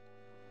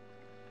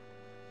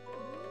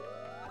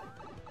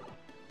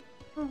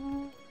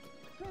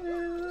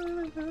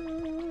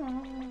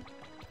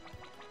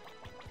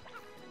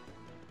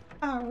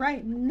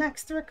 Alright,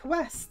 next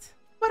request.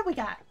 What do we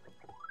got?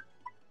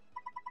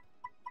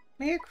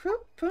 Mayor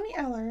Croup, Pony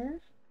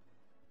Eller,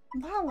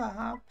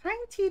 Lala,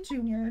 Pine Tea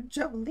Jr.,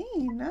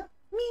 Jolene,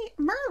 me,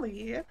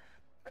 Merly,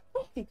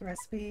 Cookie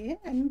Crispy,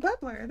 and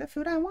Bubbler, the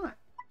food I want.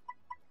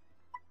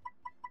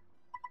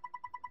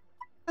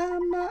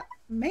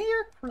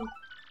 Mayor Croup.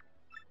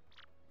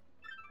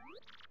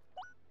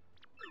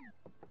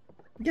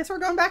 Guess we're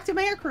going back to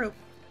Mayor Croup.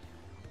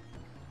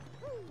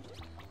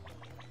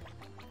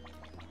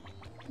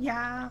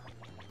 Yeah.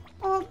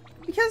 Well,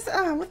 because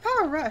with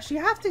Power Rush, you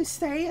have to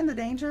stay in the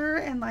danger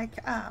and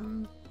like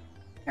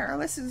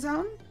perilous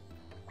zone,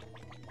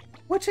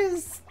 which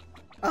is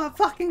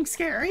fucking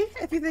scary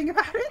if you think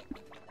about it.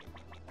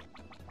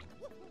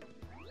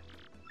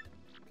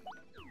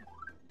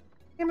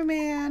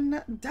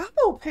 Hammerman,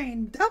 double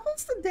pain,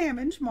 doubles the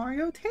damage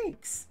Mario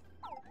takes.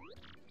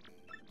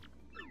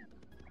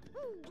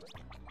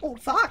 Oh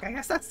fuck, I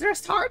guess that's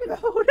just hard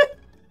mode.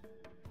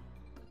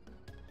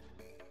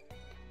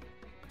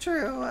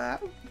 True,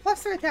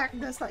 plus their attack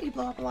does let you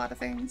blow up a lot of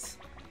things.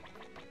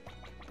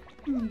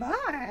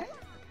 But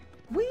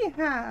we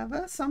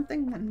have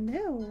something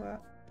new.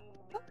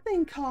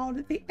 Something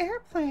called the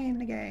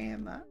airplane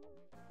game.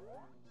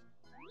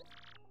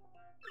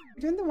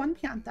 You're doing the one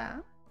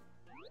pianta.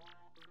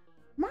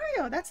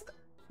 Mario, that's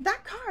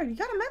that card. You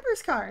got a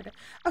member's card.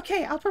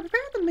 Okay, I'll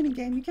prepare the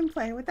minigame you can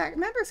play with that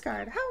member's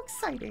card. How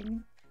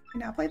exciting. You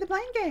now play the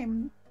playing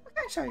game. What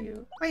can I show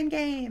you? Playing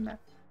game.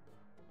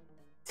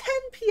 10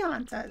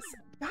 piantas.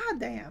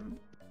 Goddamn.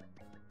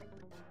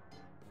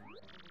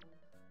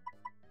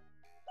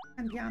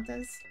 10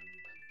 piantas.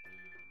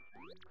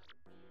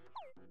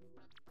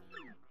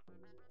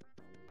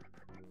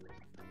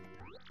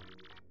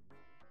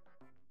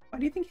 What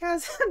do you think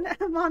has an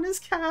M on his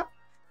cap?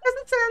 Because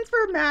it stands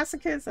for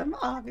masochism,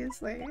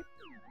 obviously.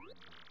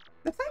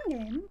 The playing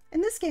game.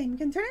 In this game, you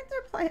can turn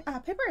into a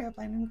paper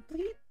airplane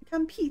and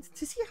compete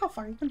to see how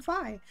far you can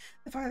fly.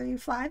 The farther you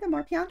fly, the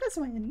more piantas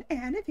win.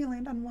 And if you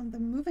land on one of the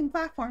moving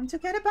platforms, you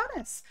get a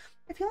bonus.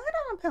 If you land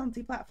on a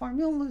penalty platform,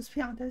 you'll lose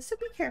piantas, so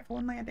be careful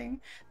when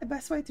landing. The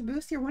best way to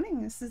boost your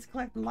winnings is to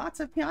collect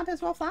lots of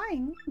piantas while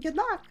flying. Good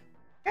luck!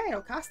 Okay,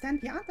 it'll cost 10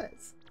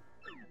 piantas.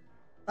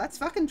 Let's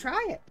fucking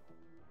try it.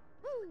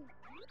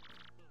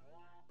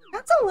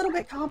 That's a little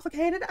bit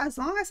complicated, as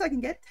long as I can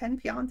get 10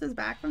 piantas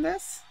back from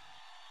this.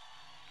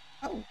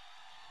 Oh.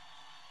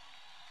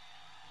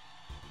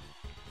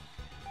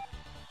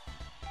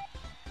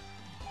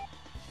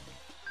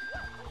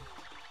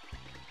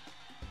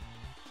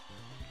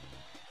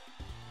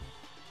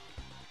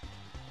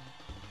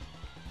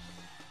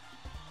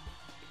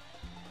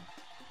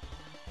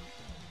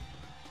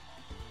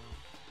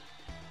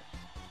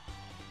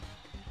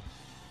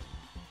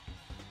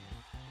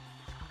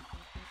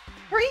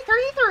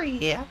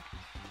 Three.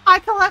 I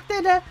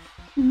collected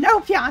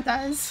no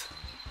piantas.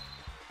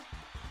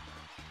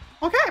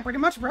 Okay, I pretty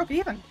much broke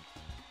even.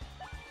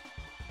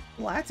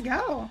 Let's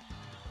go.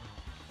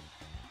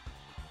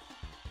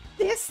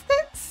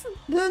 Distance?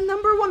 The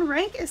number 1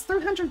 rank is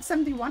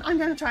 371. I'm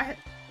gonna try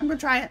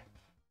it.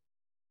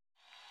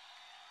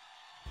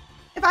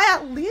 If I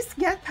at least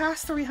get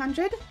past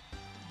 300...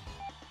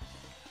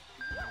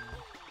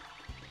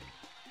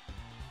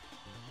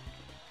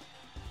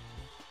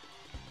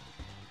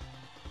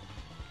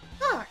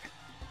 Fuck.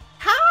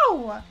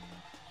 How?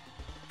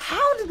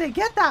 How did they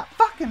get that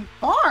fucking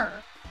far?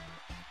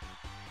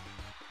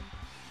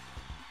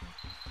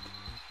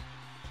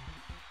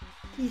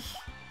 Eesh.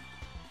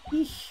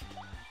 Eesh.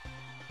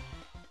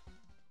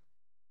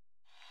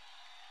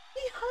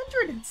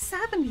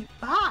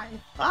 375.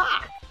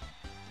 Fuck.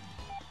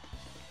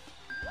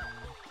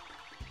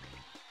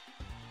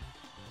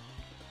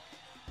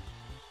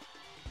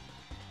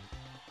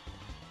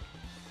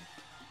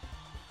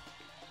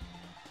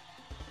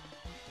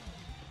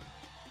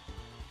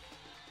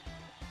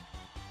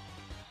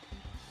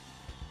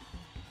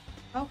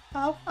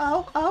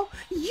 Oh.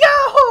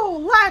 Yo!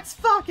 Let's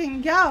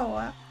fucking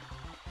go!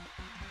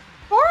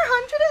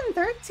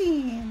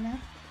 413.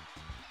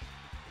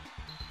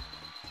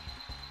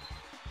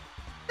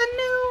 The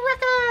new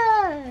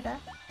record!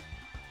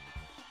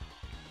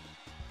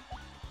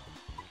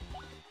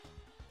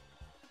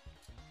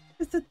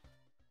 It's the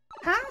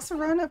past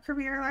run of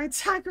career light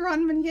Tiger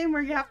Run minigame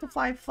where you have to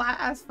fly flat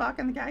as fuck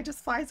and the guy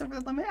just flies over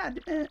the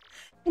limit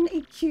in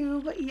a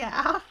cube.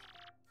 Yeah.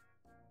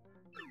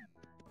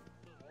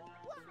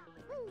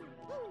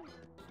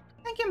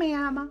 Thank you,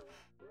 ma'am.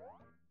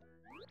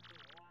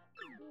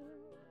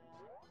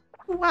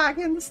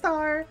 Wagon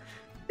Star.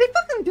 They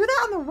fucking do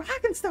that on the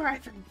Wagon Star, I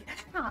forget.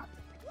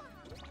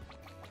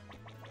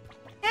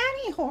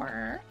 Annie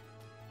Horror.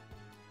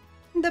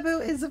 The Boo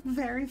is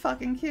very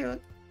fucking cute.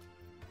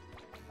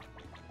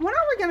 When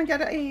are we gonna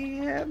get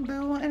a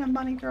Boo and a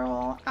Bunny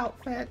Girl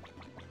outfit?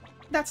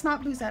 That's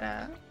not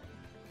Boozetta.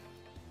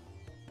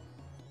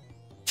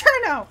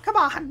 Cherno, come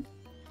on!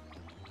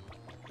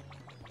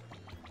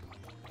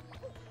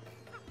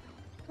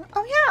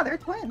 Oh yeah, they're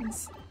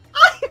twins.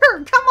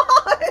 Iron, come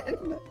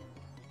on!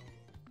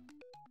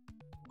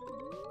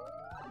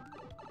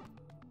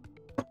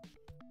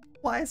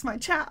 Why is my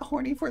chat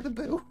horny for the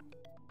Boo?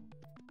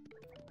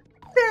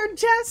 They're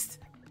just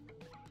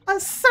a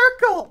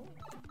circle!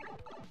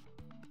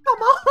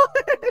 Come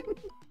on!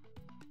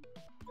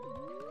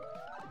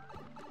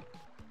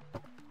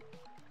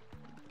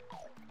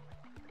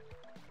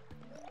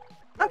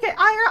 Okay,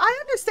 I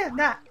understand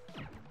that.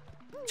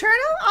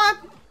 Cherno,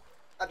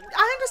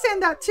 I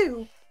understand that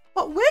too.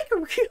 But Wick,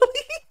 really?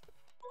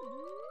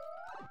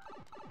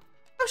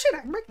 Oh shit,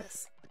 I can break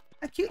this.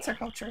 A cute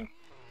circle, true.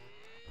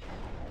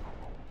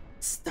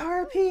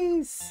 Star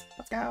piece!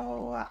 Let's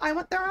go. I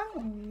want their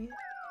own.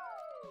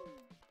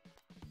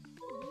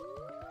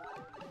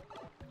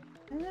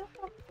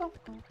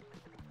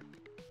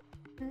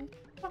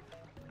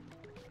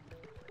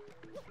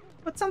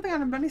 Put something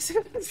on a bunny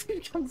suit and it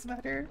becomes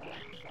better.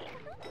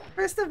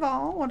 First of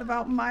all, what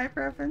about my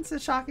preference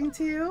is shocking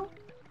to you?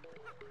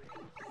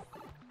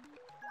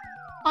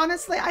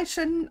 Honestly, I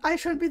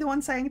shouldn't be the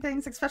one saying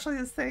things, especially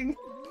this thing.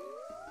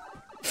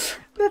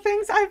 The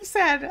things I've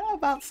said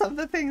about some of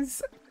the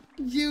things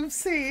you've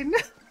seen.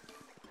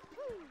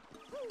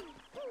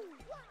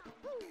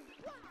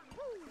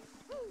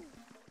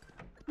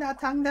 That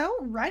tongue though,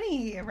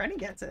 Rennie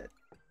gets it.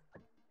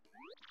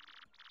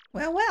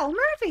 Well,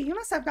 Murphy, you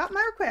must have got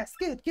my request.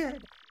 Good.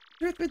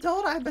 Truth be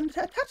told, I've been a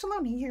touch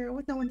lonely here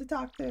with no one to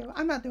talk to.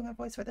 I'm not doing a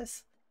voice for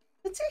this.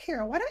 Since you're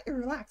here, why don't you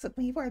relax with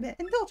me for a bit?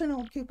 Indulge in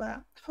old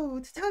Koopa. Oh,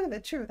 to tell you the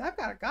truth, I've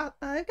got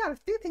a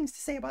few things to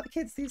say about the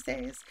kids these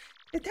days.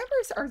 The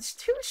tempers are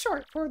too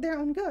short for their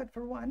own good,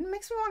 for one. It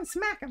makes me want to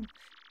smack them.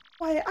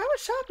 Why, I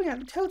was shopping at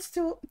the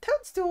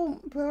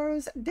Toadstool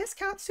Bros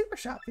discount super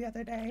shop the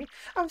other day.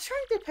 I was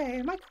trying to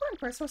pay, my coin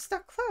purse was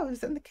stuck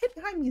closed, and the kid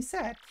behind me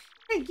said,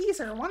 "Hey,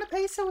 geezer, want to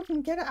pay so we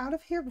can get out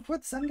of here before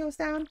the sun goes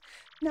down?"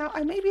 Now,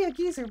 I may be a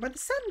geezer, but the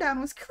sundown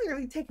was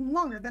clearly taking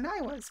longer than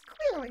I was.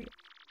 Clearly.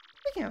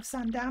 Speaking of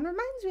sundown,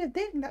 reminds me of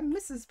dating that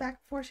missus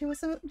back before she was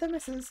the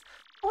missus.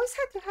 Always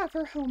had to have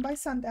her home by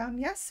sundown.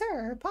 Yes,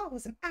 sir. Her pa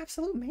was an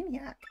absolute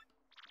maniac.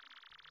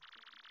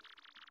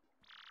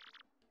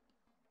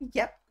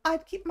 Yep,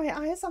 I'd keep my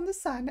eyes on the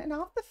sun and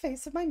off the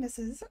face of my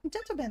missus.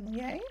 Gentlemanly,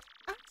 eh?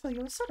 Actually,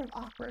 it was sort of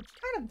awkward,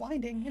 kind of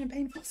blinding in a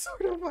painful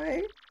sort of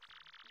way.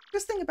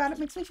 Just thinking about it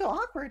makes me feel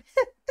awkward.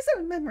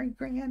 Isn't a memory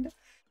grand?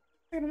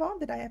 Kind of all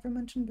did I ever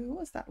mention Boo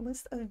was that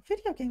list of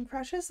video game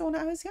crushes when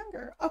I was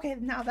younger. Okay,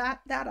 now that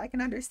I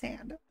can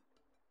understand.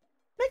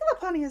 Megalo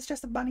Bunny is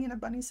just a bunny in a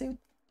bunny suit.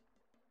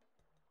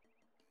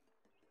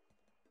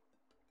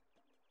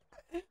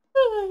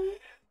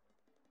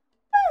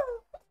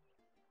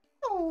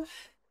 Oh.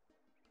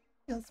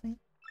 Kills me.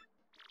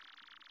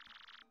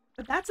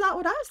 But that's not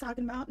what I was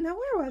talking about. Now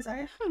where was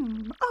I?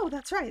 Oh,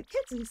 that's right.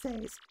 Kids these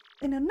days.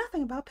 They know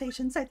nothing about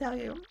patience, I tell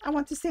you. I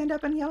want to stand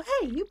up and yell,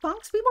 "Hey, you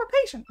punks, be more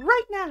patient,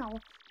 right now!"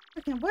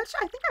 Speaking of which,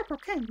 I think I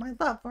proclaimed my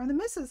love for the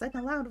missus in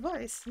a loud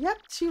voice.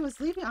 Yep, she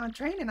was leaving on a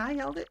train and I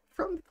yelled it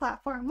from the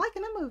platform, like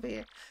in a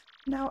movie.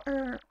 Now,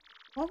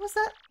 what was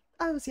that?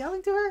 I was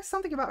yelling to her?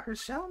 Something about her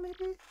shell,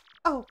 maybe?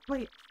 Oh,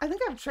 wait, I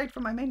think I've strayed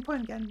from my main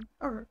point again.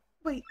 Or,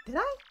 wait, did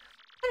I?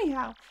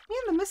 Anyhow, me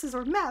and the missus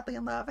were madly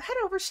in love, head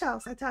over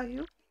shells, I tell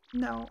you.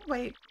 No,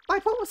 wait, my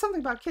point was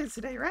something about kids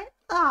today, right?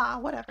 Ah,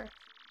 whatever.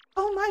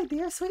 Oh, my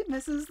dear sweet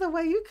missus, the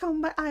way you comb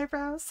my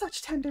eyebrows,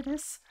 such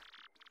tenderness.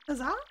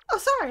 Huzzah? Oh,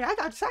 sorry, I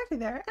got distracted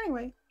there.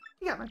 Anyway,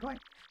 you got my point.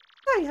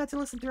 Now you had to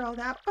listen through all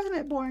that. Wasn't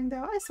it boring,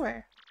 though? I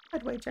swear.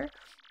 I'd wager.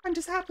 I'm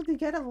just happy to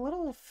get a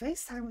little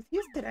FaceTime with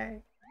you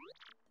today.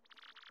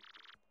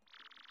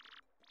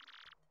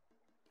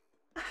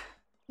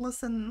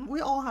 Listen, we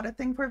all had a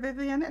thing for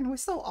Vivian, and we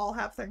still all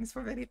have things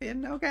for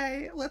Vivian,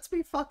 okay? Let's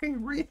be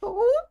fucking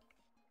real.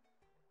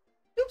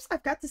 Oops,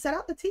 I've got to set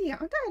out the tea.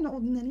 Aren't I an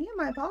old ninny?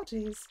 My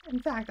apologies. In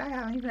fact, I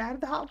haven't even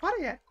added the hot water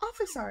yet.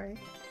 Awfully sorry.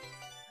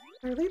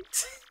 Really?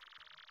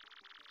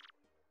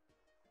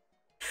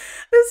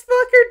 This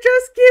fucker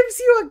just gives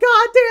you a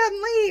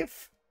goddamn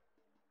leaf!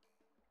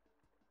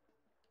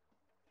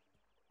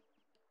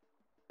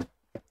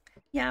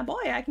 Yeah,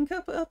 boy, I can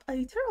cook up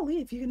a turtle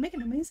leaf. You can make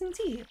an amazing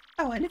tea.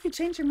 Oh, and if you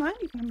change your mind,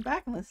 you can come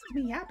back and listen to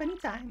me yap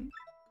anytime.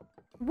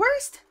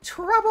 Worst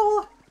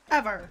trouble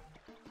ever.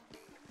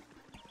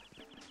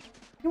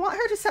 You want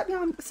her to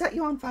set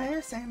you on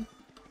fire? Same.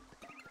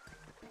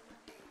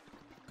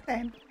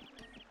 Same.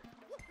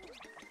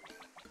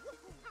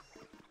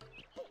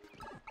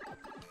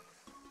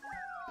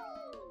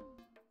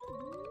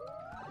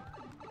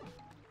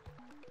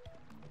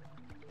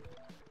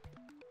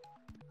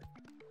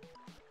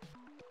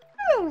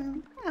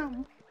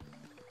 Oh.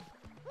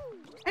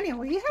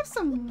 Anyway, we have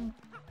some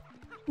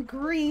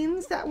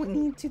greens that we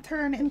need to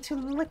turn into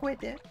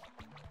liquid.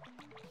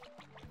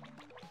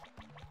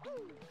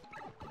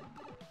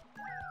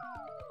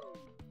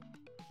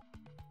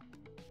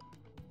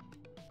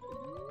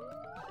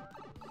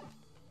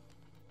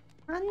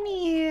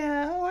 Honey,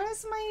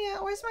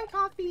 where's my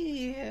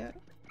coffee? I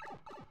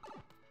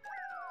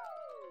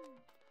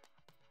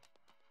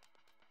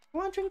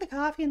want to drink the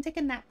coffee and take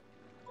a nap.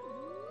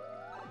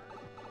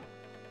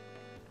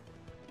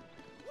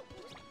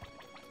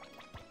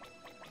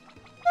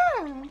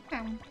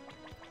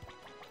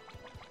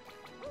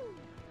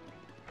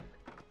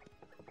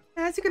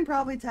 As you can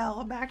probably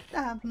tell,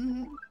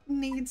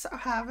 needs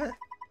have a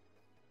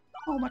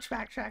whole much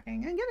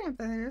backtracking. And getting up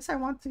to this, I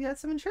want to get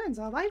some insurance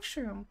on a life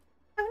shroom.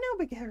 I'm no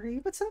big hurry,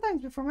 but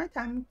sometimes before my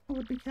time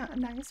would be kind of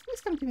nice.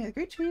 Please come to me, the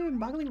great tree in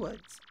Boggly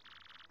Woods.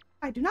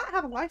 I do not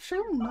have a life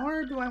shroom,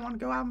 nor do I want to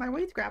go out of my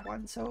way to grab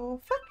one,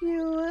 so fuck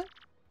you.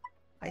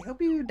 I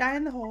hope you die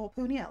in the hole,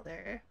 Pony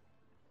Elder.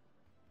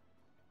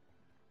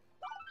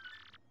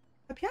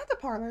 The Piata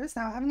Parlor is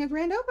now having a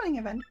grand opening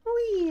event.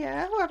 Whee!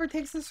 Whoever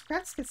takes this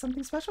crest gets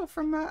something special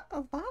from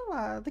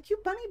Lala, the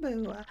cute bunny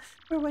boo.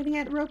 We're waiting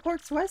at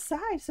Roport's west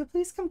side, so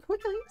please come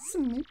quickly,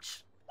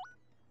 smooch.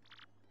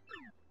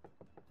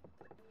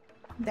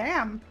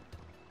 Damn.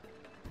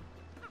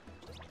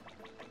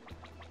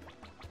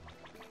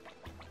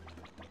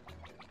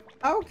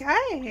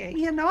 Okay,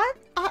 you know what?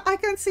 I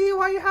can see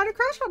why you had a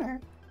crush on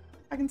her.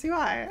 I can see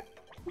why.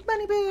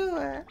 Bunny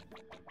Boo!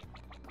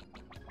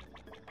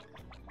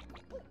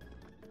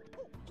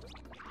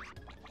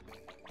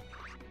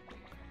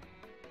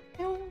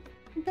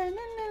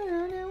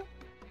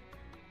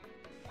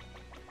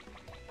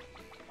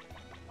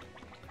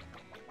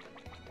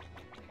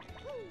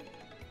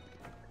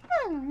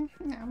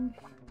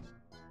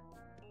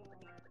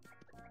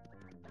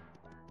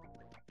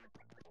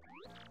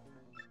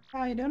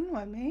 How you doing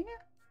with me?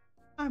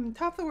 I'm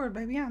top of the world,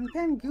 baby. I'm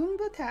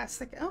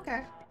Goomba-tastic.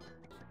 Okay.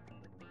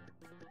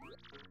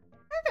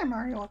 Hi there,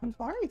 Mario. Welcome to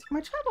Bar. You took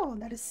my trouble.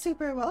 That is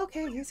super well.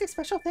 Okay, here's your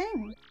special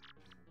thing.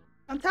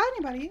 Don't tell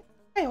anybody.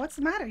 Hey, what's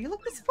the matter? You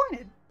look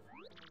disappointed.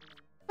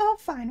 Oh,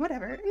 fine.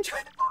 Whatever. Enjoy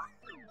the bar.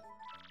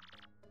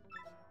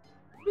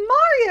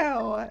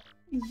 Mario!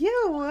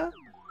 You...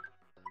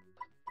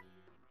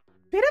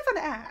 bit of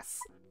an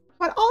ass.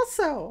 But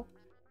also,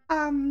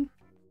 that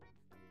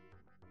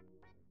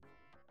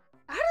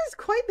is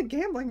quite the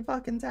gambling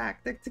fucking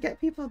tactic to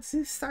get people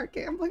to start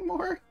gambling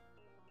more.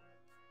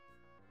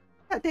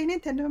 That day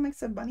Nintendo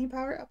makes a bunny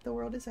power up, the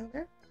world is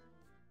over.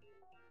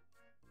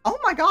 Oh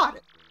my god!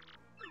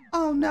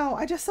 Oh no,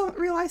 I just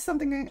realized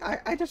something.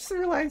 I just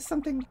realized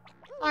something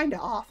kinda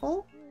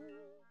awful.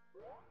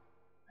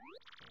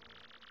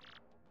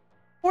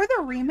 For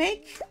the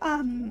remake,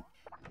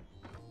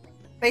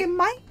 they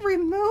might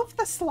remove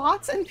the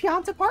slots in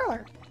Pianta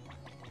Parlor.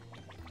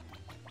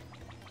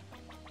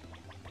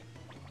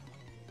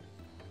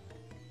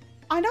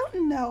 I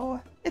don't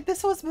know if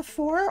this was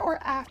before or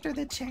after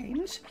the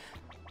change,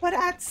 but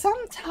at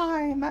some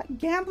time,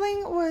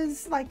 gambling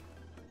was like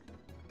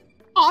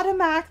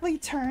automatically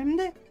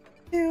turned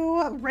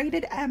to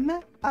rated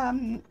M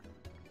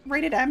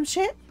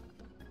shit.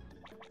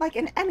 Like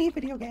in any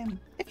video game.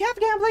 If you have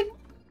gambling,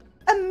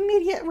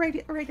 immediate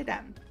rated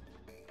M.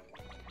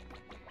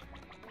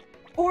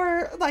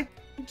 Or like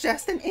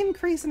just an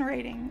increase in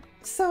rating.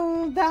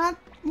 So that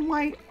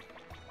might...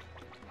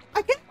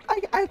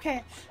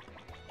 okay.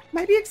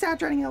 Might be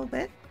exaggerating a little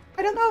bit.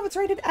 I don't know if it's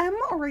rated M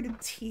or rated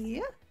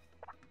T.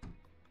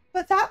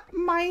 But that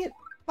might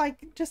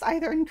like just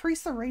either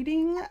increase the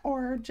rating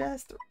or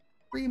just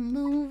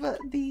remove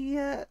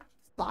the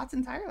slots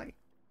entirely.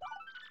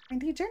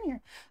 Andy Jr.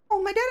 Oh,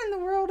 my dad in the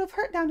world of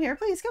hurt down here.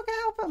 Please go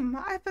help him.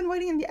 I've been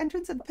waiting in the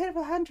entrance at the pit of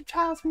 100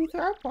 childs beneath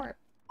the airport.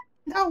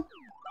 No.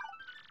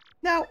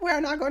 No, we're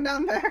not going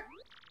down there.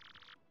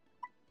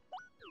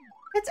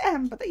 It's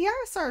M, but the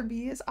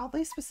ERSRB is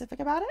oddly specific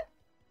about it.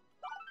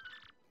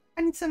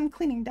 I need some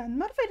cleaning done.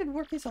 Motivated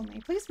workers only.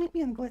 Please meet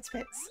me in Glitz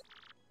Pits.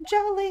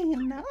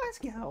 Jolene, let's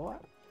go.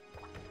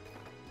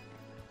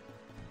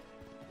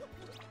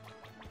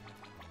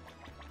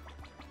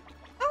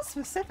 How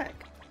specific.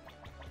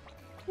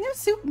 New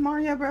Super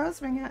Mario Bros.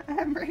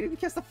 I'm ready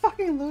because the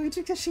fucking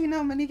Luigi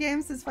Casino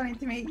minigames is funny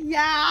to me.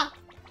 Yeah!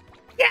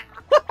 Yeah!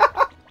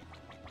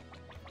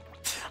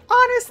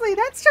 Honestly,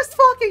 that's just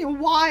fucking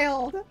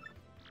wild!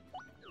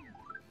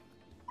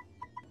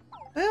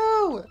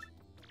 Ooh!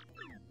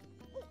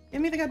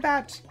 Give me the good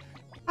batch.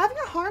 Having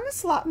a harmless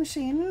slot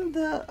machine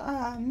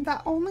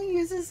that only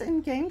uses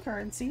in-game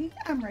currency,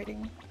 I'm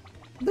rating.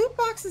 Loot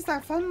boxes that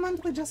are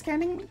fundamentally just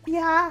canning.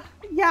 Yeah,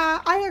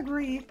 I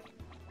agree.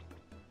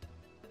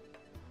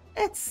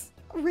 It's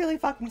really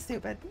fucking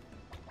stupid.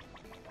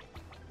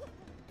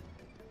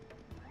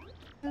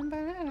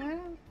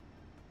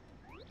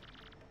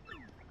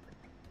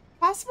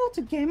 Possible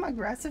to game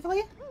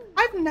aggressively?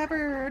 I've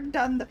never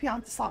done the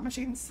Pianta slot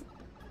machines.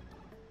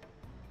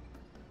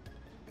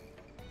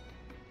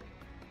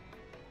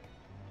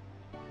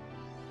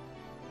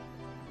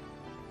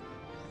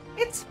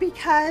 It's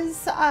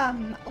because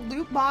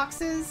loot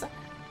boxes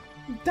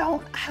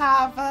don't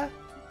have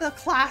the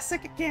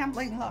classic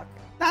gambling look.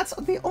 That's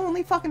the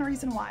only fucking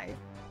reason why.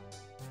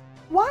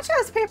 Watch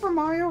as Paper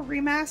Mario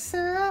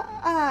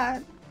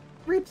Remaster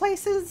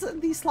replaces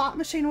the slot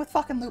machine with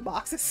fucking loot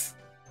boxes.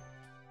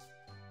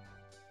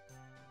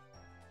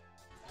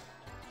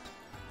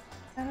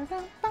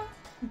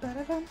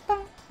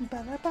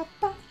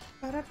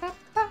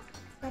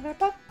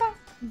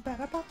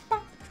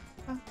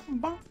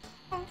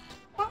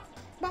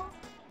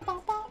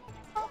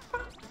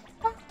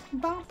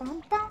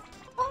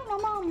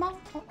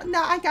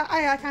 No,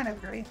 I kind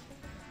of agree.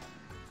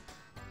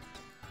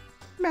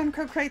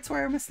 Mancro crates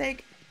were a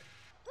mistake.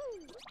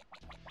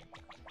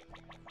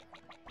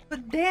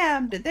 But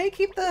damn, did they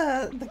keep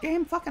the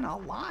game fucking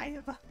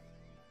alive?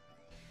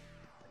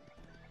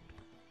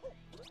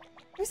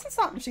 Recent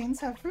slot machines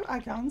have fruit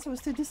icons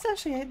was to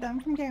dissociate them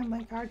from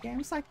gambling card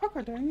games like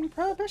poker during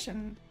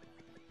Prohibition.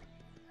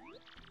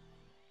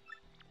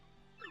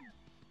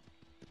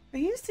 They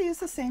used to use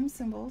the same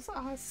symbols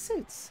as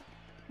suits.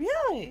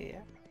 Really?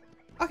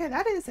 Okay,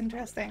 that is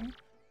interesting.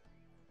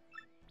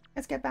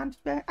 Let's get bound to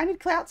bed. I need to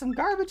clear out some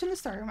garbage in the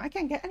storeroom. I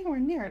can't get anywhere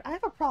near it. I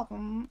have a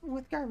problem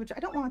with garbage. I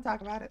don't want to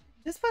talk about it.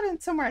 Just put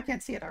it somewhere I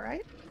can't see it,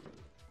 alright?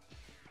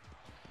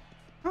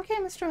 Okay,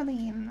 Mr.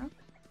 Aline.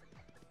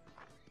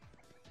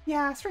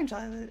 Yeah, strange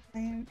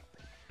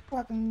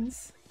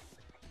weapons.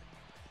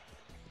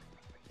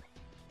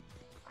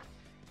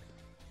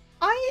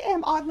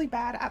 am oddly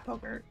bad at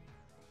poker.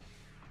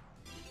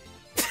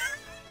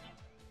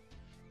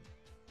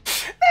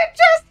 They're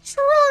just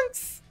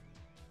trunks!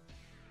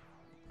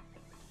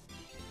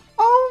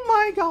 Oh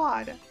my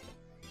god.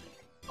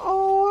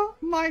 Oh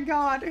my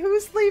god.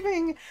 Who's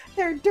leaving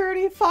their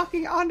dirty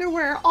fucking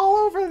underwear all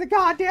over the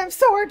goddamn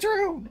storage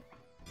room?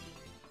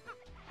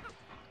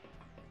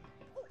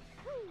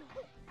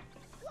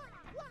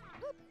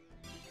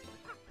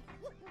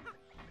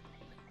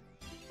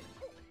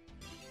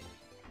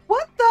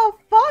 What the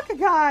fuck,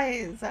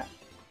 guys?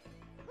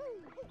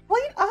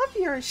 Clean up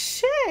your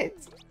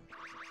shit!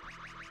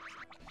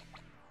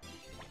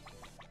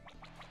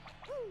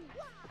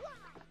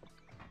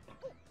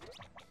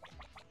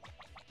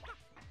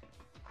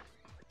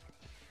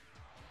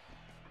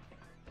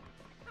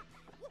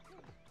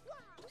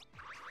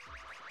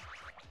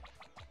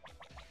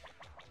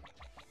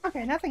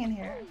 Okay, nothing in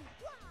here.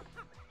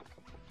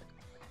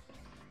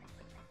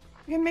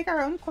 We can make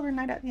our own color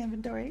night at the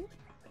inventory.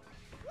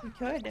 We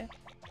could.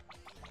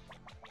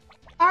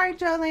 Alright,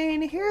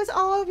 Jolene, here's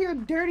all of your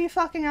dirty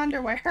fucking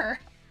underwear.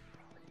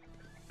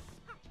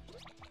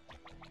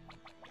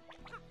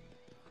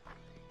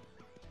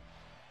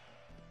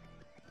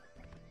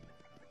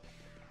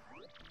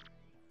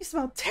 You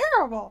smell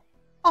terrible!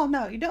 Oh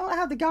no, you don't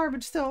have the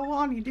garbage still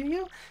on you, do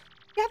you?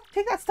 You have to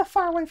take that stuff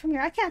far away from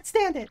here. I can't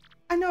stand it.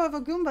 I know of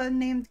a Goomba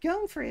named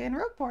Gonfrey in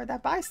Rogueport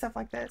that buys stuff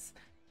like this.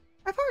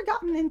 I've already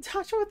gotten in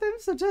touch with him,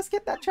 so just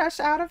get that trash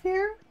out of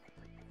here.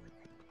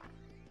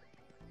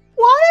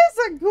 Why is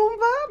a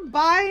Goomba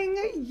buying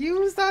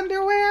used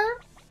underwear?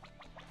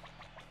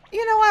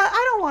 You know what?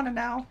 I don't want to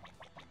know.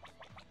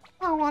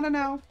 I don't want to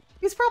know.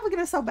 He's probably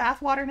going to sell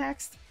bathwater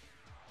next.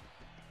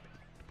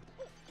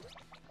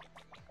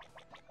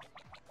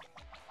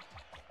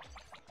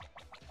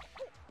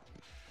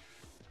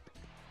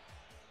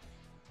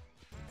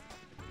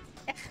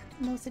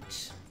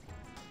 Nosage.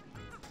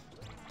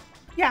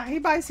 Yeah, he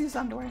buys used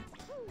underwear.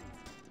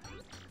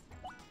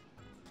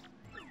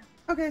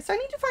 Okay, so I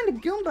need to find a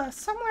Goomba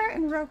somewhere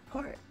in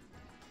Rogueport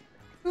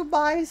who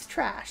buys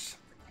trash.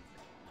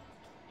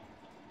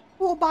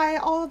 Who will buy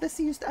all of this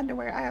used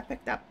underwear I have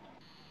picked up.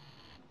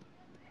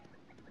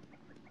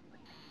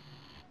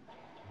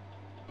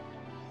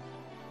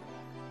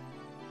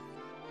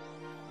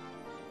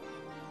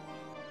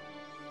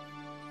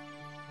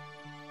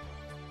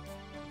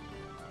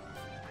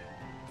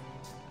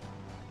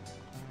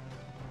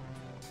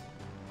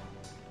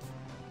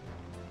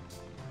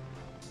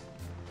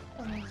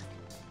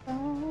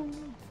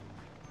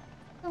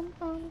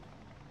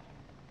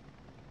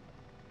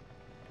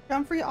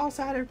 Gonfrey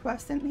also had a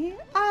request, didn't he?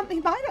 He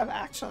might have,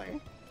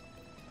 actually.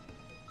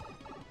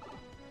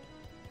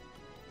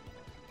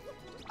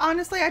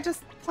 Honestly, I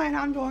just plan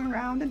on going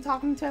around and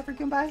talking to every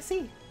Goomba I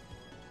see.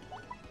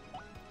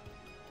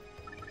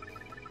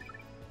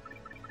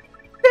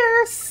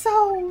 There's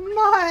so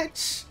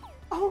much!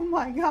 Oh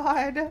my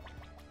god.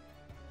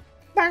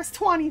 There's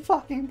 20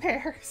 fucking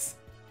pairs.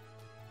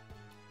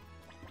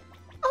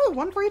 Oh,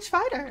 one for each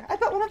fighter. I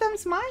bet one of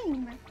them's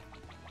mine.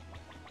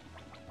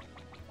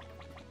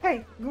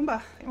 Hey,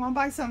 Goomba, you wanna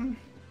buy some...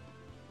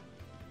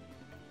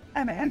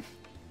 Hey, man.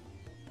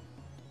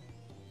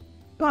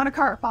 You want a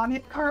carp on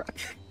it? Carp.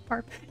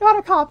 You want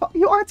a cop?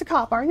 You aren't a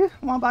cop, are you?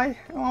 You wanna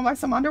buy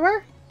some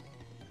underwear?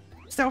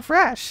 Still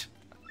fresh.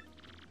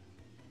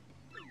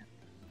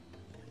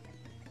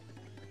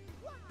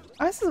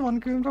 This is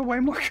one Goomba way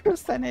more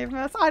gross than any of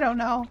us. I don't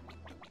know.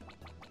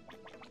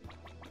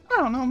 I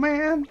don't know,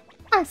 man.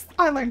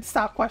 I learned to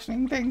stop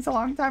questioning things a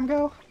long time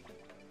ago.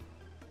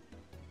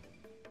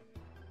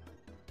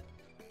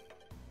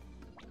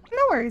 No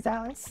worries,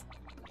 Alice.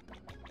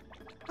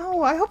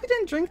 Oh, I hope you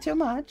didn't drink too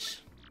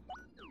much.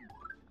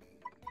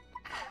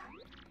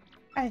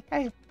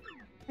 Hey,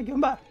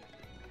 Goomba.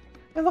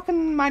 You're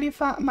looking mighty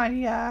fresh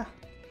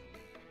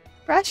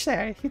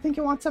there. You think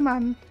you want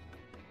some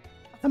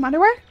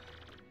underwear?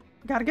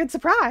 Got a good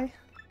supply.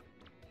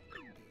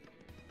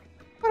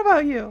 What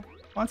about you?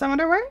 Want some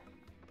underwear?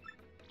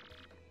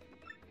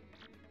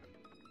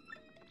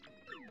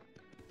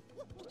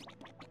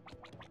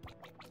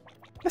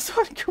 This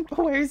one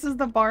Goomba wears is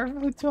the bar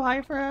too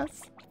high for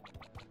us.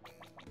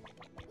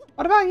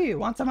 What about you?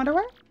 Want some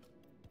underwear?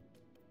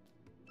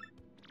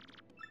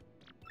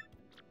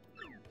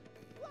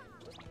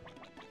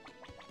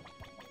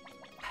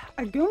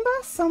 A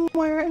Goomba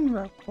somewhere in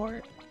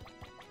Rogueport.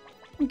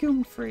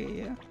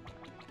 Gonfrey.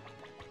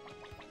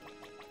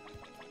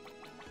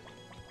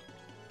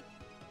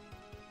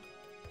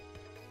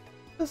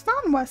 It's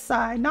not in West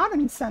Side, not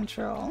in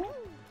Central.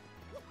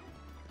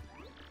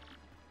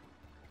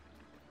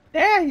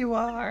 There you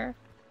are!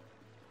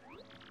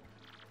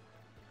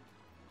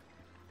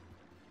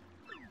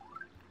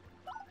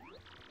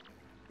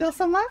 Still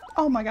some left?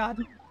 Oh my god.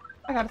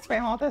 I gotta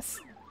spam all this.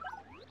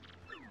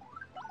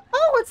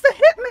 Oh, it's the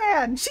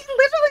hitman! She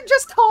literally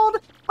just told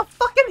a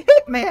fucking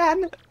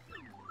hitman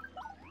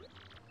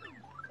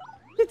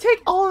to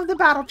take all of the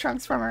battle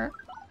trunks from her.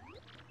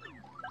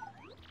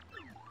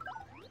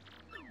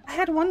 I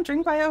had one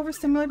drink, but I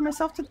overstimulated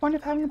myself to the point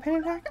of having a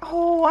panic attack.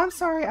 Oh, I'm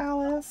sorry,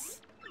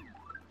 Alice.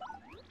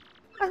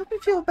 I hope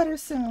you feel better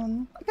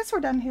soon. I guess we're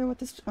done here with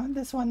this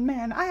one.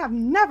 Man, I have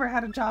never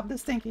had a job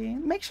this stinky.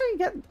 Make sure you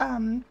get,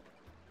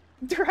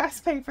 duress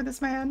pay for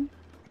this man.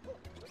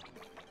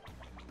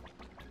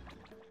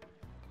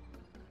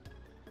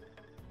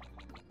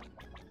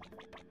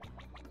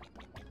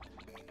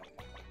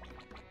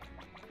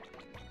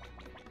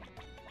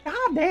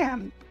 God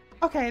damn.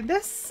 Okay,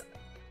 this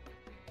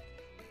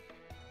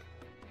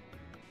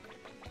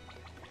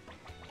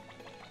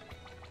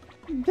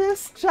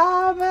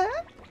job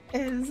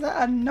is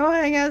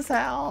annoying as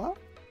hell.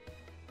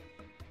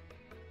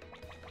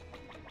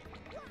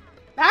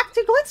 Back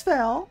to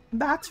Glitzville.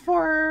 Back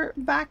to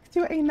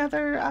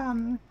another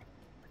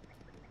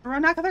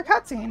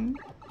cutscene.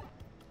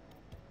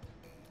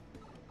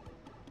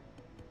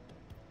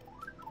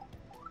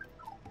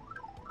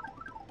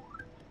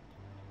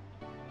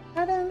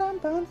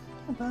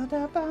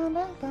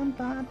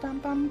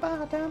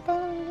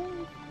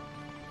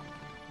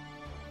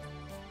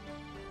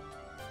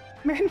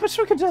 Man, wish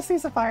we could just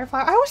use a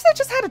firefly. I wish they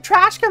just had a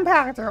trash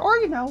compactor or,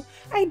 you know,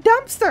 a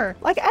dumpster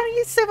like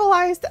any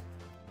civilized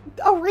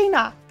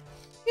arena.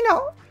 You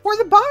know, for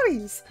the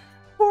bodies,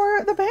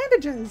 for the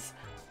bandages,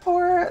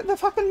 for the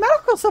fucking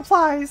medical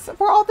supplies,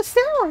 for all the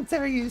steroids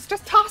that are used.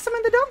 Just toss them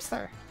in the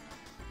dumpster.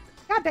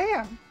 God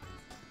damn.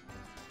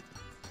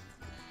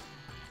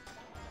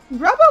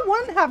 Rubba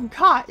wouldn't have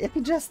caught if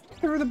he just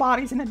threw the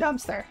bodies in a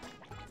dumpster.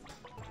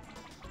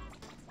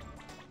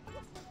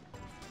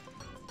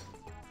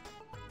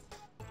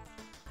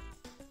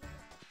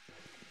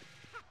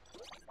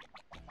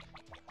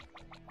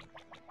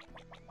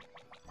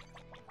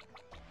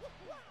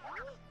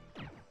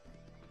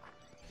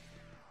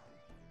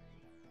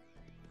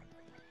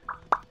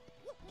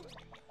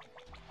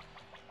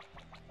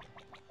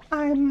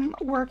 I'm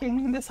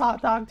working this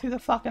hot dog to the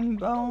fucking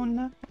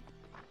bone.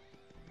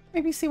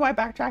 Maybe see why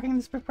backtracking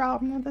is a big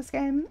problem with this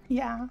game.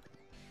 Yeah.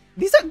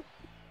 These are...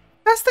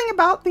 Best thing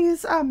about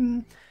these,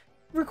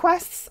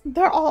 requests,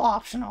 they're all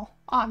optional,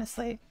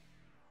 honestly.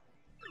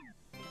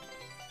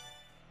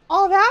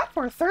 All that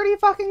for 30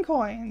 fucking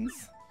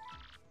coins.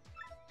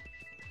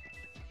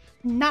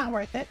 Not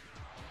worth it.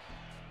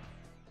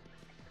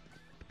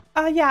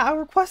 Yeah, a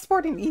request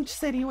board in each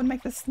city would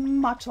make this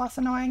much less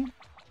annoying.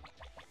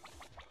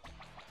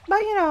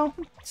 But, you know,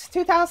 it's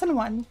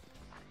 2001.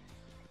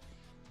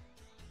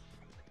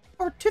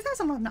 Or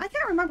 2011. I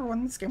can't remember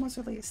when this game was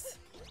released.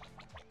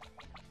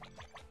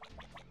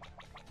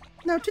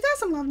 No,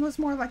 2011 was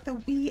more like the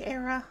Wii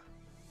era.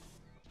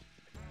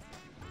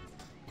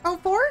 Oh,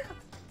 4?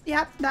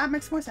 Yep, that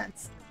makes more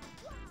sense.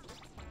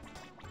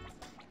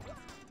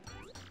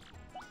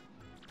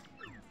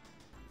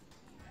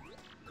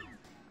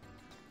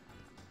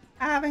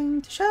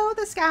 Having to show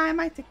this guy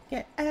my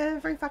ticket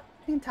every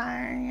fucking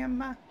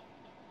time.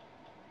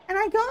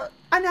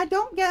 And I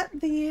don't get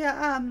the,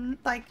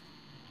 like...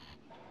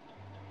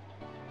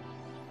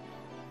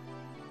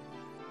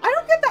 I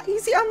don't get that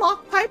easy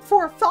unlock pipe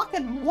for a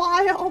fucking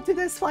while to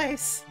this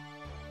place.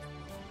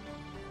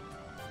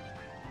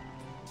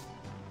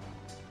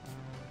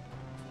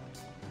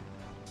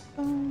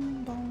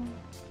 Boom, boom,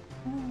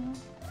 boom.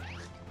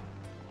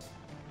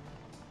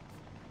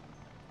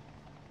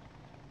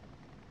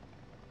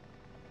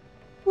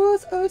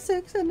 Was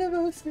 06 and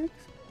of 06.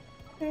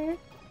 Okay.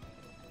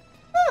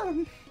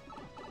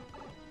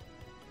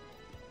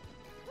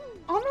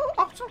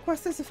 Optional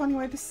quest is a funny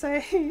way to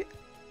say...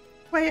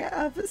 way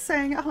of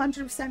saying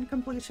 100%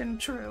 completion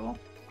true.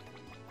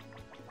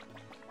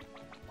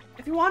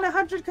 If you want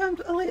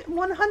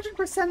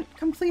 100%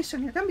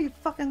 completion, you're gonna be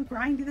fucking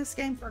grinding this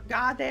game for a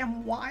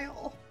goddamn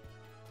while.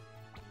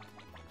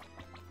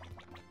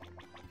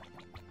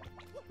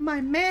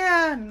 My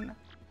man!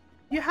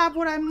 You have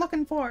what I'm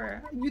looking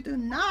for. You do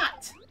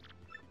not!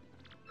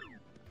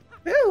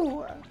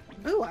 Boo!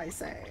 Boo, I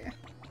say.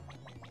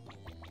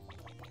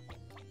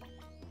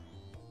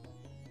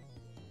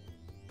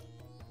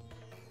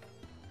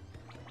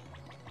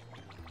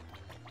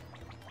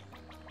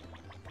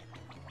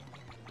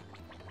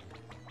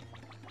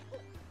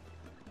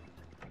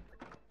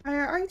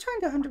 Are you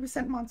trying to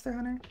 100% Monster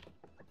Hunter?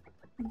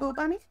 Boo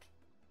Bunny?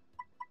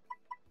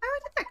 I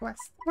already did that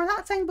quest. We're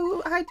not saying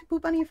boo hi to Boo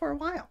Bunny for a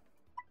while.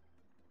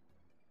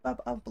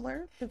 Bub of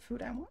Blur, the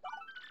food I want.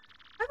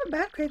 I have a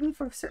bad craving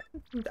for a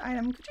certain food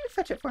item. Could you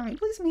fetch it for me?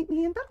 Please meet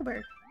me in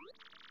Buckleberg.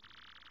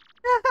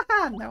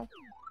 No.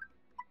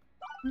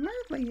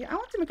 Merely, I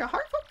want to make a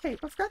heartfelt cake.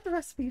 I forgot the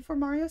recipe for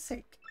Mario's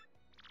sake.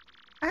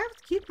 I have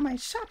to keep my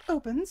shop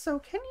open, so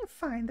can you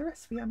find the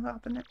recipe? I'm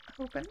hoping.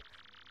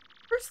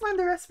 First learn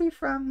the recipe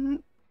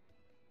from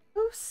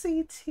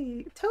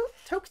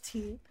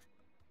Tokti.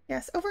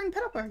 Yes, over in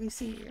Petalburg, you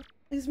see.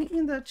 Is meeting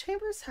in the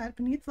chamber's head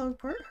beneath the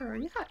port.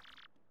 Hurry up.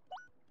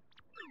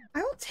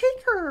 I will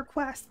take her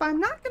request, but I'm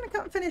not going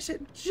to finish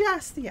it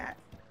just yet.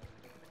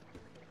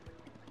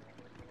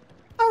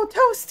 Oh,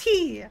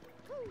 Toasty!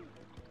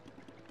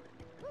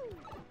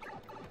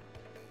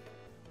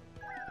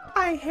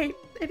 I hate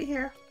it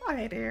here. I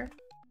hate it here.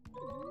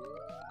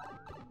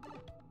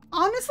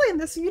 Honestly, in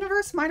this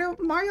universe,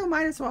 Mario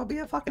might as well be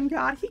a fucking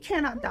god. He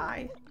cannot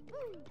die.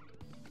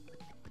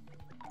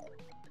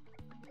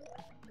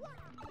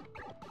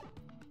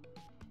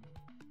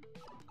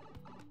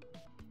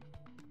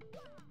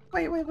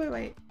 Wait. It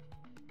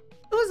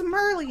was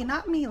Merly,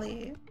 not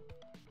Mealy.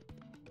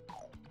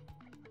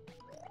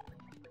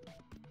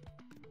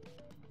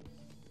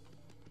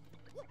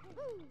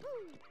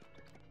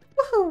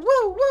 Woohoo!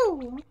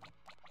 Woo!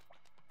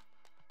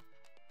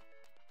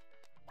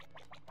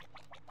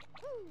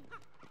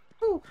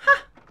 Ooh,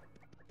 ha!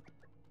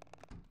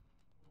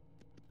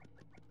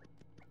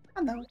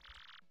 Hello.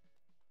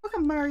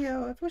 Welcome,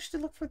 Mario. If you wish to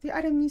look for the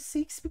item you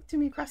seek, speak to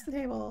me across the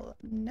table.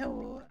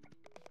 No.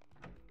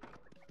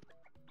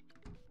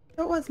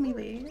 It was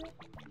Mealy.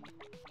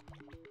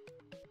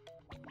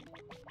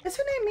 Is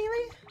her name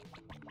Mealy?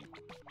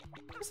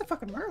 Where's the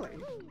fucking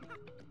Merly?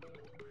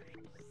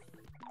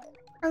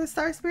 Are the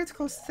star spirits the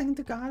closest thing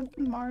to God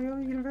Mario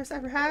universe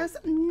ever has?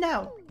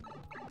 No.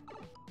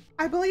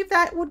 I believe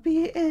that would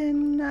be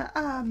in, that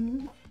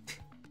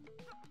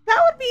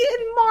would be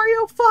in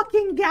Mario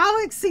fucking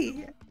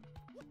Galaxy.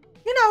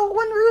 You know,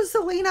 when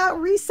Rosalina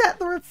reset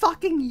the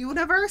fucking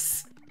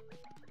universe.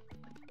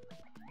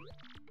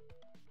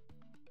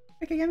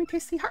 Make a yummy,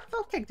 tasty,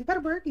 heartfelt cake. To better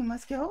work, you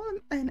must go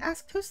and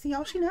ask Toasty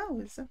all she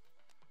knows.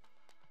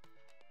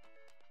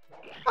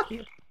 Fuck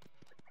you.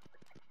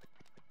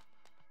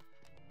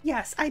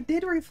 Yes, I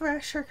did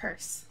refresh her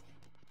curse.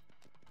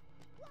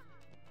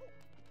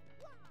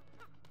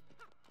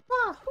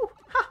 Ah,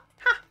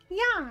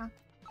 yeah.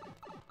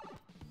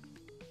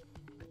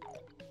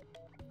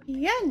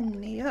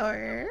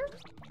 Yennior.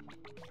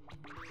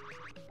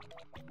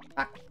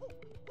 Fuck.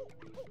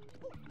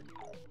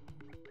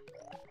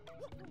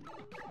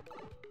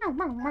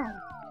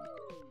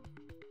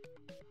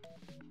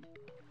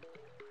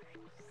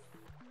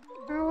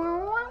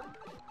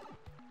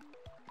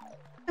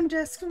 I'm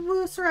just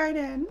loose right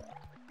in.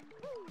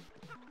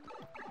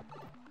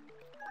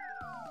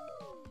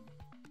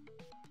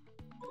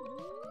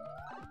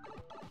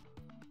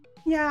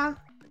 Yeah.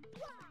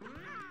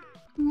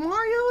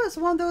 Mario is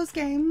one of those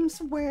games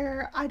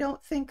where I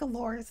don't think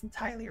lore is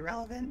entirely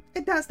irrelevant.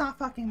 It does not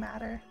fucking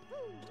matter.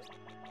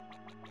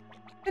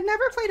 It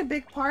never played a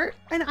big part,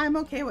 and I'm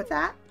okay with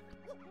that.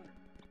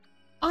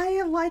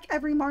 I like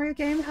every Mario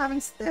game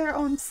having their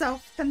own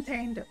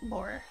self-contained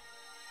lore.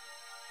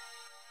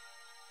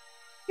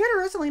 You had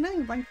a Rosalina and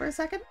you blinked for a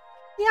second?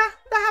 Yeah,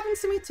 that happens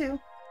to me too.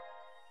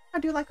 I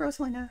do like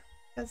Rosalina,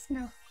 because, you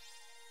know,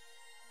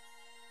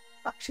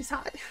 fuck, she's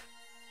hot.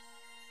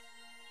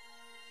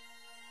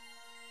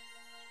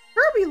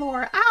 Kirby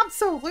lore,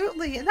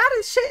 absolutely!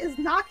 That shit is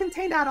not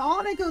contained at all,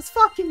 and it goes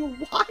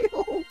fucking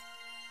wild!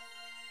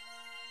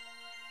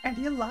 And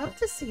you love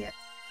to see it.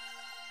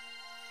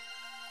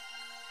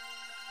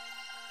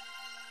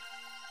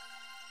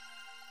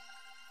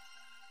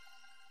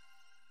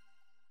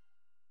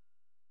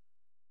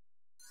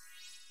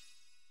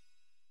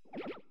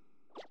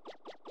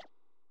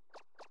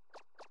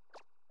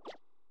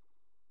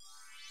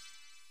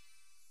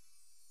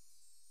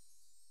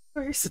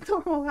 Where you're so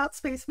normal about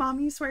Space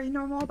Mommy, you swear you're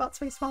normal about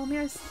Space Mommy.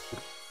 Space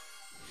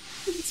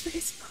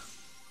Mommy.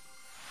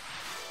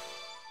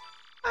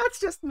 That's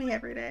just me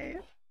every day.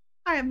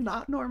 I am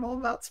not normal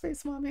about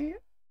Space Mommy.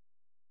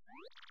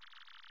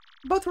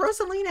 Both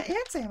Rosalina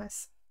and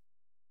Samus.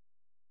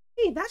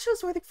 Hey, that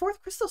shows where the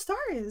 4th crystal star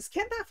is.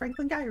 Can't that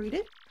Franklin guy read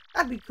it?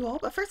 That'd be cool,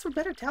 but first we'd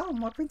better tell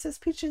him what Princess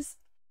Peach's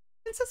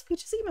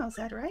email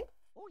said, right?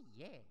 Oh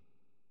yeah.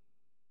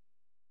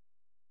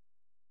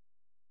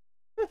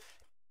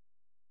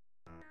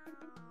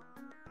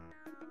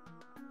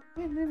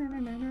 The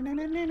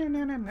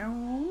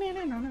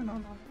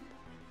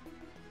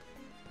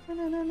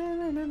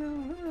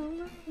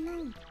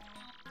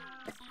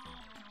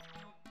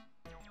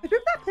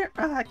group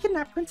that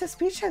kidnapped Princess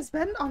Peach has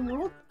been on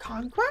world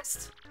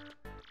conquest?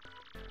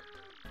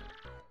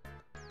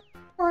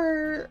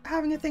 Or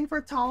having a thing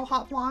for tall,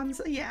 hot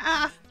blondes?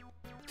 Yeah.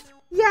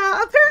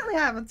 Yeah, apparently I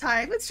have a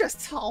type. It's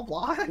just tall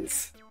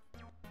blondes.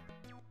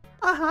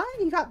 Uh-huh,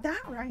 you got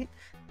that right.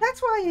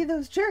 That's why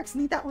those jerks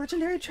need that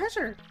legendary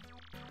treasure.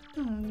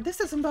 This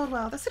doesn't bode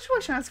well. The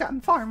situation has gotten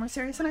far more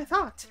serious than I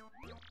thought.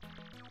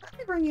 Let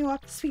me bring you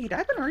up to speed.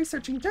 I've been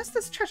researching just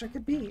this treasure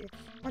could be.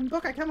 One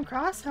book I come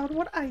across held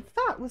what I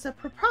thought was a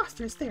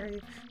preposterous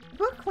theory. The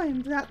book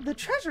claimed that the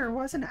treasure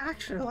was in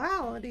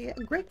actuality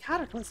a great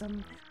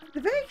cataclysm. The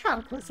very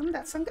cataclysm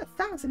that sunk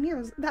 1,000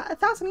 years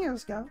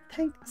ago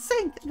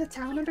sank the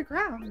town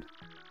underground.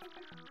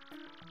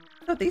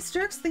 So these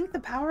jerks think the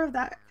power of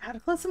that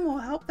cataclysm will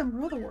help them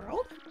rule the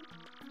world?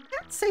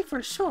 Can't say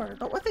for sure,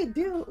 but what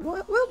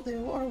will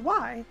do, or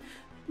why.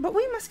 But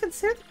we must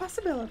consider the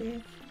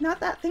possibility. Not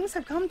that things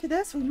have come to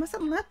this, we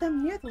mustn't let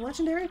them near the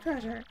legendary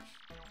treasure.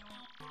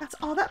 That's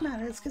all that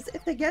matters, because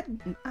if they do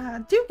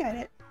get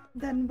it,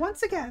 then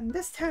once again,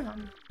 this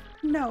town,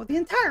 no, the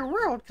entire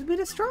world could be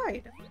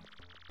destroyed.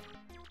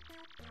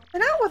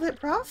 And out with it,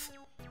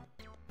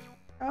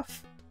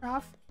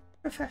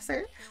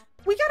 Professor.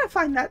 We gotta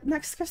find that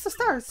next crystal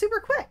star super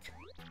quick.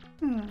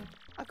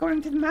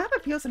 According to the map,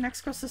 it feels the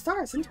next crystal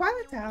star is in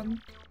Twilight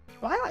Town.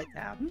 Twilight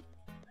Town?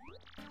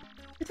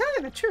 To tell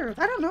you the truth,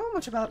 I don't know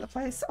much about the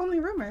place, only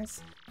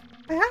rumors.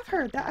 I have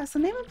heard that, as the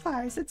name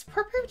implies, it's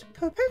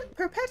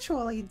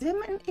perpetually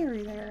dim and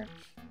eerie there.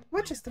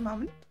 Wait just a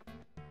moment.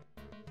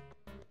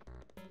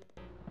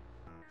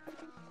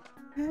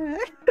 I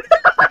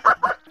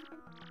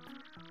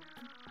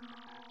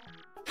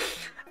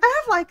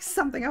have like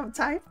something of a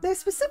type. There's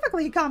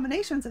specifically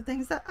combinations of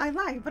things that I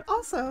like, but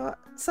also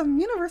some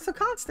universal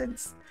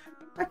constants.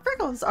 Like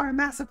freckles are a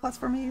massive plus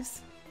for me.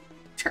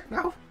 Sure,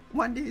 no.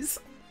 Wendy's.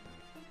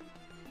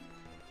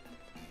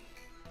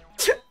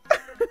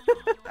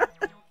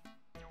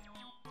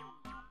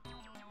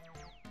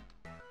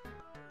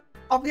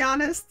 I'll be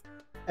honest,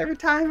 every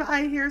time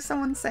I hear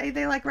someone say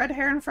they like red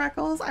hair and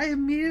freckles, I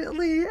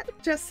immediately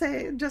just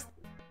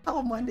tell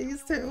them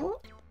Wendy's too.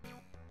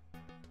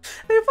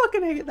 They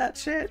fucking hate that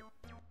shit.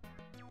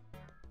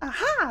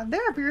 Aha!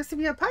 There appears to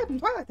be a pipe in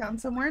Twilight Town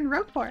somewhere in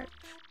Rogueport.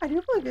 I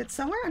do believe it's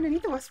somewhere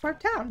underneath the west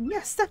part of town.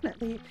 Yes,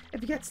 definitely.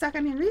 If you get stuck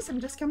on your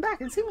reason, just come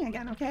back and see me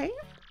again, okay?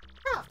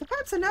 Ralph, the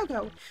pipe's a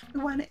no-go.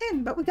 We went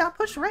in, but we got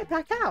pushed right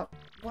back out.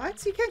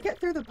 What? You can't get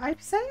through the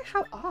pipe, say?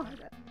 How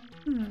odd.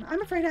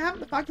 I'm afraid I haven't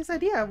the foggiest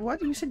idea of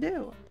what you should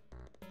do.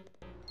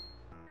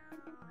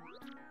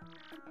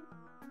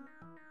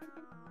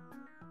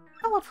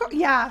 Oh, of course.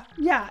 Yeah.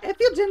 If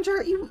you're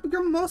ginger,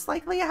 you're most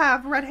likely to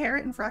have red hair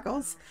and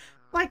freckles.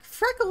 Like,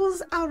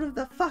 freckles out of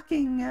the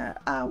fucking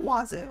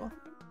wazoo.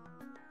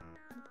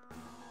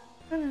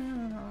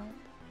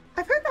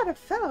 I've heard that a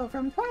fellow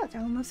from Twilight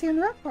Town lives here in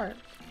Rogueport.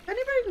 If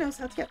anybody knows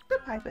how to get through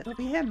the pipe, it'll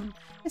be him.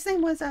 His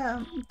name was,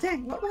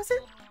 dang, what was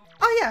it?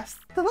 Oh yes,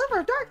 the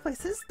lover of dark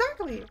places,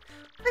 Darkly.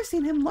 I've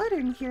seen him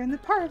loitering here in the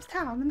part of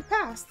town in the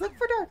past. Look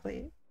for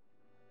Darkly.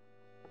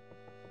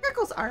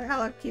 Freckles are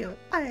hella cute.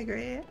 I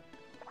agree.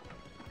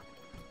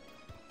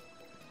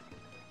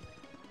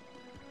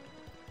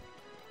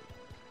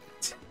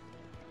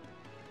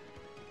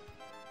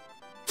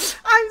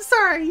 I'm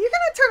sorry, you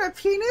gonna turn a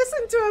penis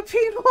into a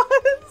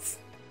penis?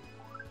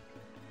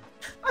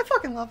 I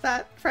fucking love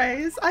that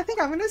phrase. I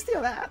think I'm gonna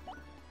steal that.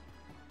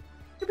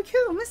 It'll be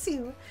cool, miss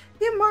you.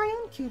 Yeah, Mario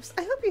and Coops,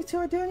 I hope you two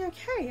are doing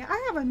okay.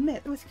 I have to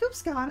admit, with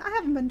Coops gone, I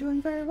haven't been doing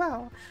very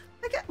well.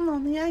 I get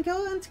lonely, I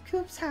go into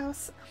Coops'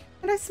 house,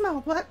 and I smell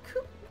that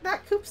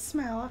Coops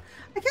smell.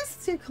 I guess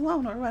it's your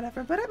cologne or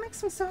whatever, but it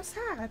makes me so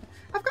sad.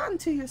 I've gotten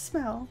to your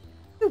smell.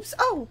 Coops,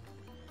 oh!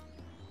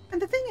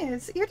 And the thing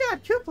is, your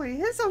dad, Cooply,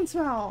 his own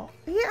smell.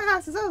 He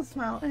has his own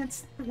smell, and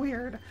it's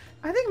weird.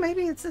 I think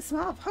maybe it's the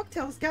smell of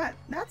Hooktail's gut.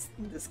 That's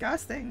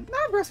disgusting. Now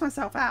I gross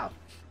myself out.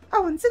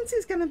 Oh, and since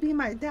he's gonna be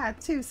my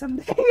dad too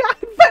someday, I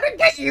better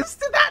get used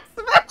to that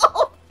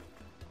smell!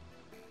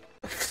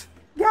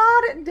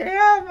 God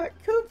damn,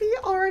 Coopy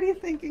already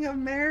thinking of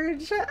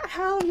marriage.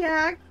 Hell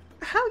yeah,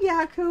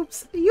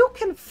 Coops. You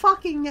can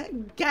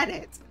fucking get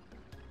it.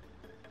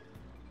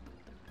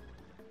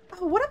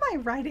 Oh, what am I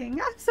writing?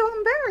 I'm so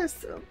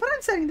embarrassed, but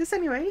I'm saying this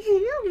anyway.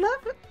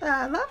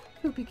 Love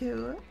Coopy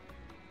Coo.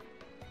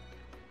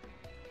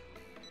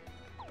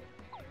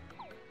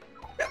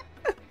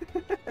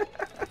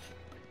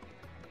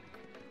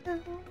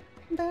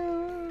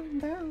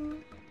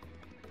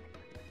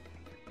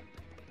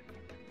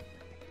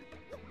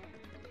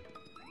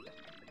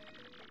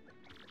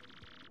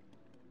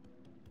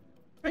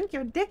 Drink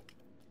your dick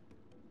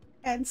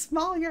and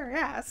small your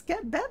ass.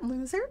 Get bent,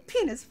 loser.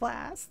 Penis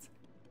blast.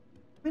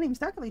 My name's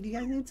Darkly. Do you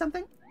guys need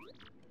something?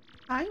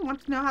 I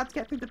want to know how to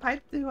get through the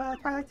pipe to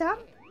Twilight Town.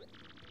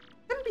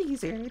 Couldn't be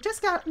easier. You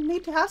just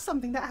need to have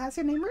something that has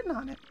your name written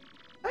on it.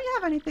 Don't you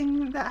have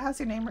anything that has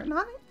your name written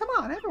on it? Come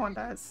on, everyone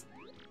does.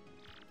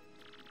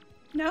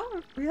 No?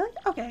 Really?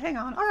 Okay, hang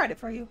on. I'll write it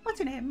for you. What's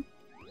your name?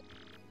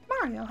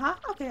 Mario, huh?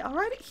 Okay, I'll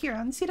write it here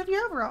on the seat of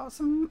your overalls.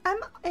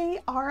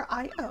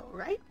 M-A-R-I-O,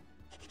 right?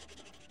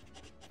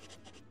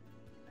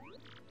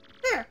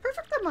 There,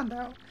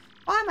 perfectamundo.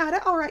 While I'm at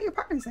it, I'll write your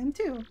partner's name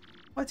too.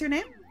 What's your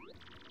name?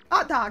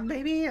 Hot dog,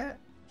 baby.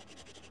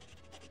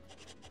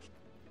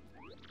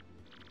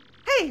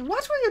 Hey,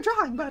 watch where you're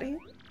drawing, buddy.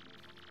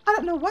 I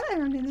don't know what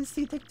errand it is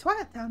to take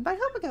Twilight Town, but I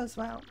hope it goes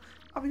well.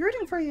 I'll be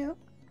rooting for you.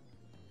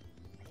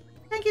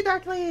 Thank you,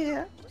 Darkly.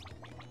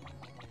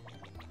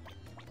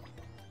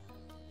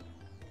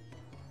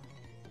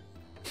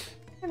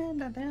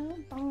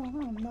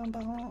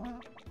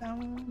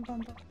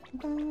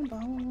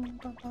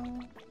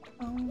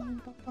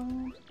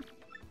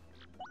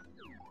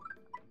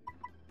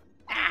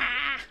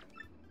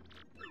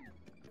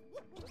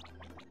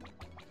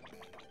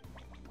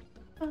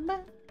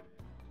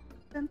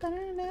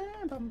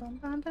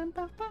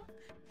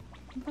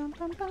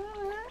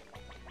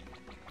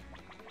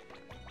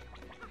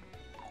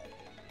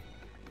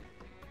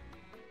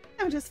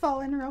 I'll just fall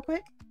in real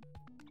quick.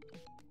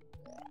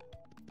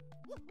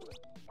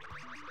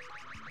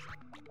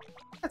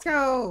 Let's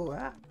go!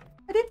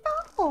 I did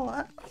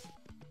fall!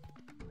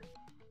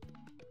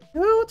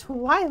 To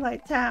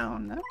Twilight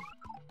Town!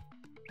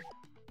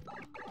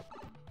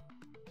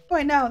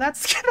 Wait, no,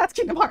 that's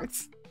Kingdom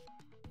Hearts.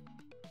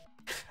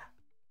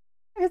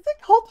 Is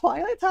it called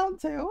Twilight Town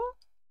too?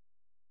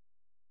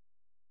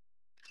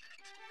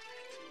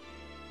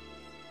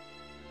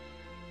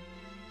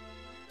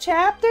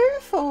 Chapter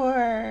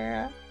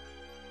 4.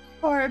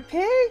 For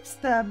pigs,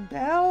 the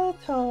bell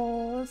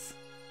tolls.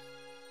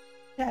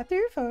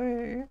 Chapter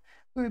 4.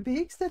 Where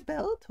Bigs the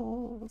Bell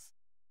Tolls.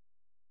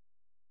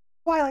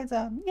 Twilight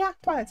Zone. Yeah,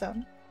 Twilight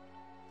Zone.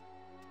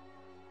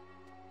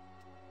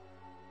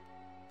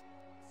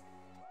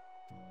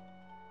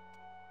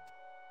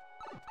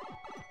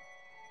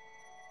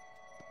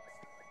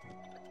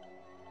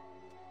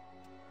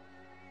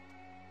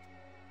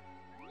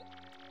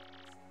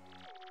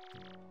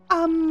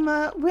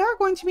 We are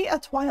going to meet a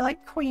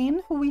Twilight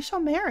Queen who we shall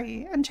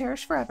marry and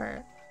cherish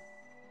forever.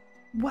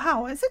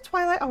 Wow, is it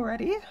Twilight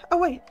already? Oh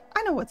wait,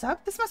 I know what's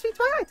up. This must be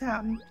Twilight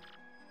Town.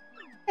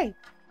 Hey.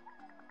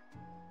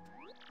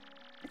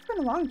 It's been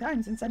a long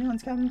time since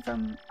anyone's come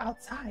from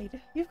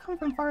outside. You've come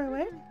from far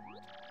away?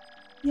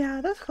 Yeah,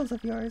 those clothes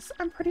of yours.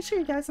 I'm pretty sure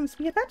you guys must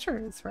be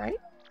adventurers, right?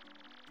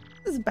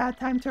 This is a bad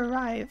time to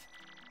arrive.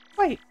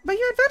 Wait, but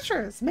you're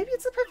adventurers. Maybe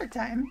it's the perfect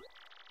time.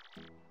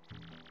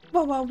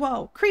 Whoa, whoa,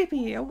 whoa.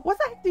 Creepy. What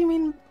the heck do you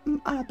mean,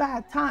 a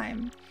bad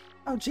time?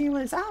 Oh, gee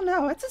whiz. I don't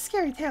know. It's a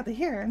scary tale to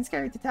hear and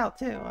scary to tell,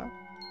 too.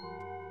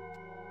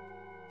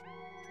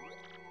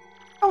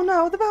 Oh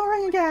no, the bell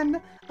rang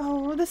again.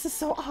 Oh, this is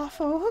so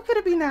awful. Who could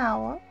it be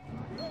now?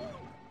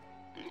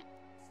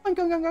 Oink,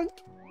 oink, oink, oink.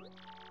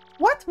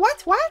 What?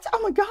 What? What?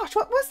 Oh my gosh,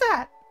 what was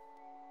that?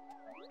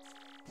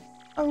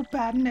 Oh,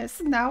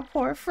 badness. Now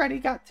poor Freddy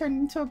got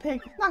turned into a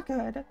pig. Not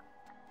good.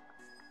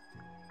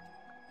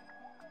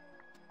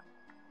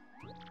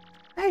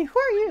 Hey, who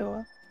are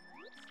you?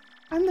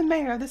 I'm the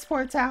mayor of this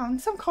poor town.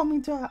 Some call me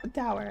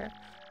Dower.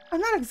 I'm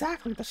not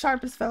exactly the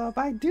sharpest fellow,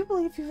 but I do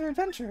believe you're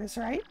adventurers,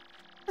 right?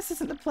 This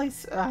isn't the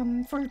place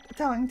for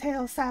telling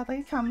tales,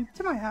 sadly. Come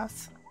to my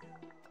house.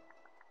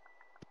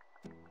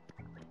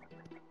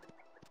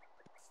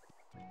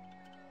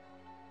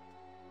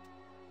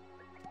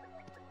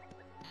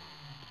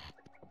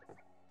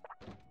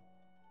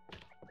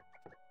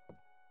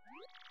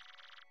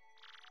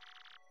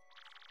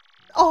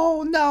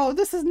 Oh no,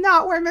 this is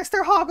not where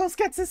Mr. Hoggles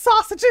gets his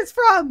sausages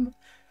from!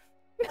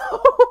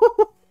 No!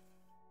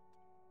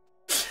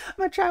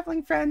 My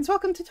traveling friends,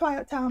 welcome to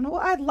Twilight Town. Well,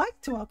 I'd like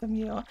to welcome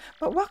you,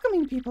 but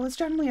welcoming people is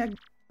generally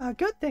a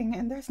good thing,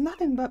 and there's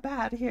nothing but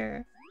bad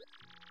here.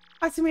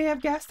 As you may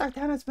have guessed, our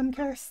town has been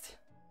cursed.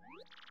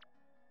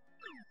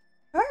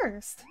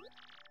 Cursed?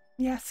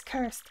 Yes,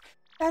 cursed.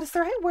 That is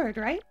the right word,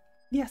 right?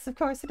 Yes, of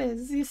course it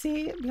is. You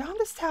see, beyond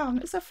this town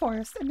is a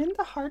forest, and in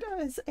the heart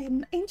is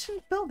an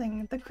ancient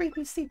building, the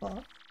creepy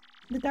steeple.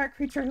 The dark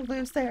creature who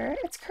lives there,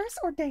 its curse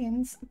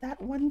ordains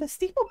that when the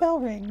steeple bell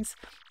rings,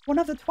 one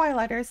of the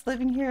Twilighters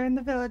living here in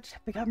the village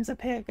becomes a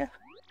pig.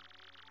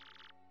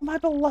 My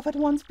beloved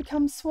ones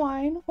become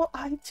swine, while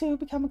I too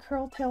become a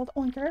curl-tailed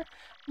oinker.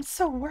 I'm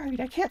so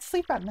worried I can't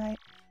sleep at night.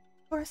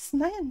 Of course,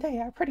 night and day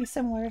are pretty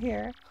similar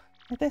here.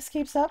 If this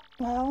keeps up,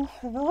 well,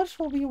 the village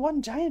will be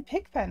one giant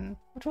pig pen,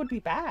 which would be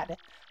bad.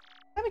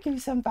 Let me give you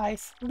some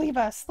advice. Leave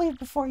us. Leave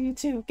before you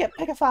two get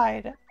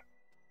pigified.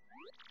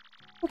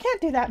 We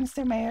can't do that,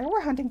 Mr. Mayor.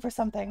 We're hunting for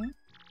something.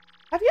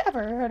 Have you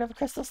ever heard of a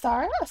crystal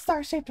star? A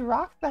star-shaped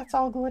rock that's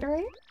all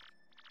glittery?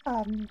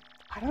 I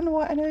don't know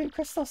what any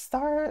crystal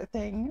star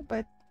thing,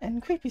 but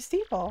in Creepy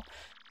Steeple,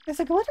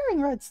 there's a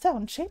glittering red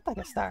stone shaped like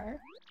a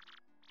star.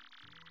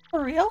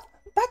 For real?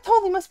 That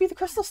totally must be the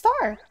crystal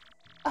star.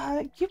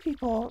 You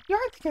people, you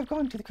aren't thinking of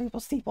going to the Creepy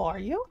Steeple, are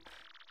you?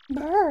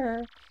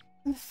 Brr.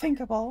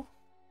 Unthinkable.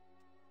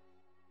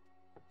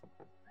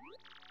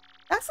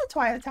 That's the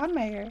Twilight Town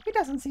mayor. He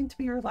doesn't seem to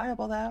be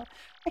reliable, though.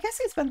 I guess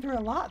he's been through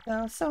a lot,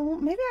 though, so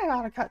maybe I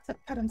ought to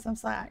cut him some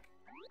slack.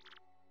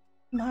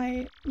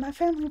 My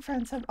family and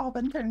friends have all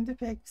been turned into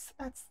pigs.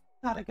 That's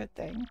not a good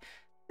thing.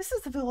 This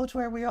is the village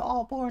where we are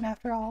all born,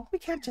 after all. We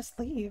can't just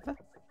leave.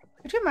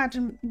 Could you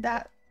imagine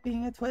that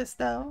being a twist,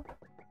 though?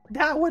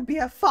 That would be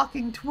a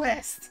fucking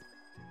twist!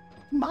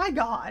 My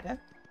god!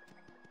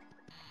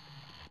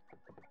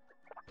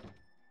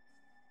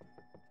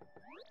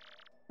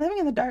 Living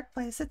in the dark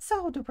place, it's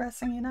so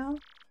depressing, you know?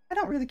 I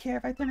don't really care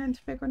if I turn into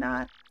a pig or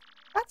not.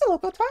 That's a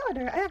local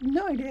Twilighter. I have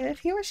no idea if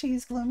he or she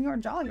is gloomy or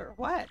jolly or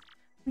what.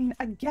 I mean,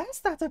 I guess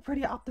that's a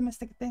pretty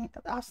optimistic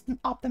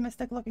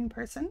looking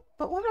person,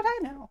 but what would I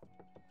know?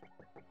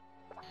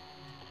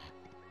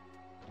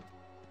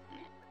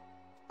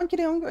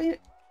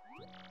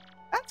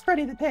 That's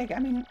Freddy the pig. I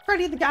mean,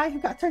 Freddy the guy who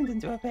got turned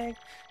into a pig.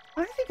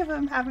 When I think of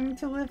him having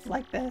to live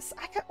like this,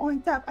 I get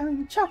oinked up. I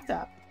mean, choked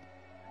up.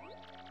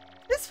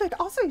 This pig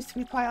also used to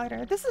be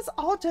Twilighter. This is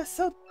all just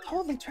so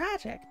totally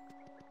tragic.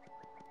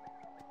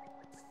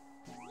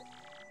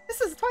 This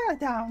is Twilight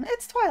Town.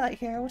 It's Twilight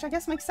here, which I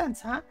guess makes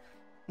sense, huh?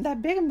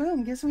 That big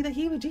moon gives me the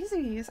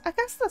heebie-jeebies. I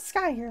guess the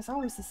sky here is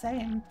always the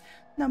same.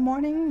 No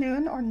morning,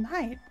 noon, or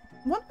night.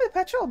 Wouldn't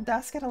perpetual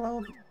dusk get a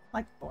little,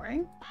 like,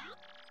 boring?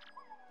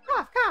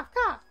 Cough, cough,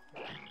 cough!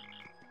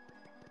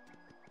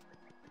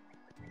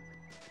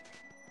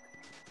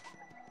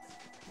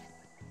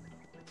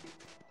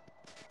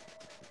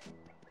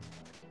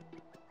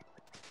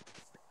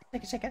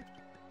 Shake it, shake it.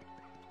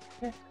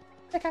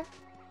 Shake it.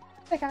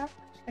 Shake it.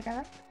 Shake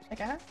it. Shake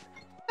it.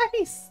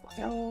 Nice!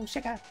 Oh,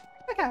 shake it.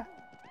 Shake it.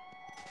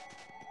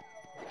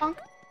 Bonk.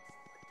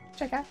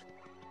 Shake it.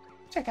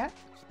 Shake it.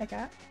 Shake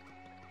it.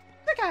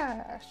 Shake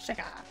shaka,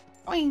 shaka,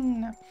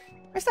 boing.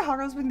 Mr.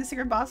 Haro's being the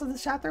secret boss of the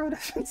chapter would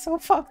have been so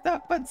fucked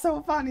up, but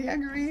so funny,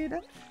 agreed. Oh,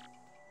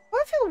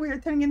 I feel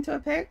weird turning into a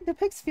pig. Do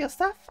pigs feel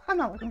stuff? I'm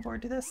not looking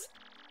forward to this.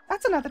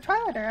 That's another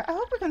Twilighter. I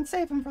hope we can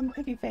save him from the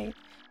piggy fate.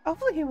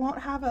 Hopefully he won't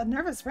have a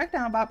nervous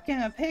breakdown about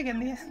becoming a pig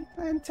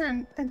and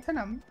turn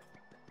him.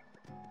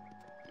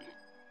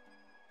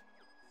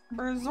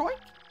 Berzoink?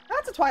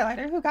 That's a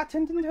Twilighter who got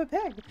turned into a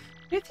pig.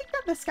 Do you think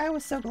that this guy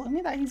was so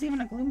gloomy that he's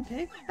even a gloom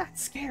pig?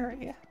 That's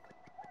scary.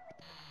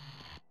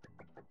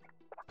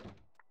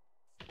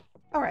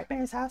 Alright,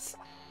 Bear's house.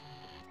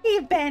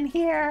 You've been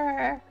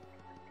here!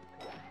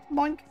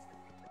 Boink.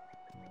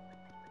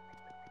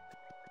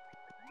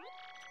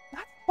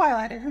 That's a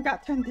Twilighter who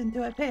got turned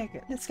into a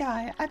pig. This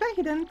guy, I bet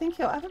he didn't think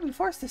he'll ever be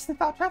forced to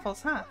sniff out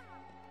truffles, huh?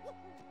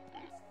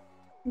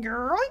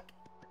 Yoink!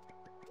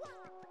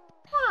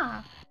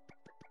 Huh.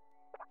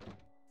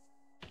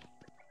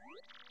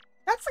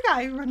 That's the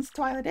guy who runs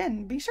Twilight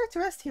Inn. Be sure to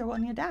rest here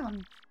when you're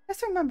down.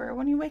 Just remember,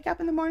 when you wake up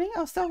in the morning,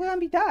 it's still gonna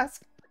be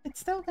dusk. It's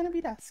still gonna be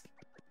dusk.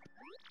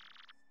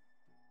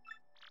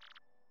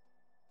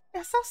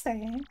 Yes, I'll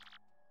stay.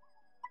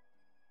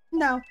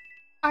 No,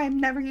 I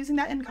am never using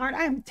that inn card.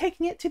 I am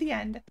taking it to the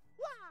end.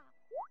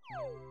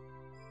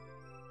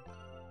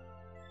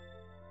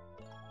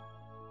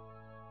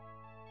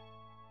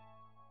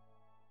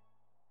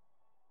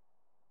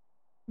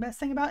 Best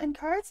thing about inn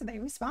cards, they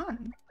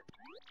respawn.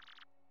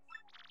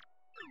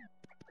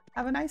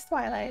 Have a nice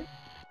twilight.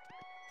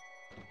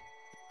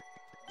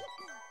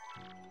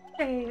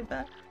 Save.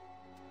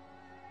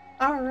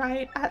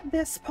 Alright, at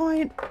this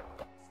point,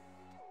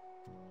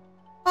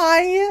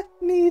 I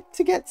need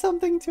to get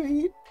something to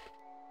eat.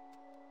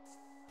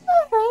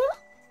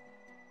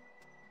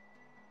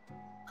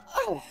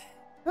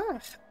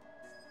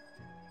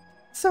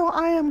 So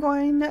I am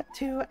going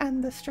to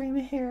end the stream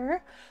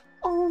here.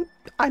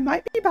 I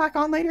might be back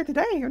on later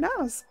today, who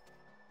knows?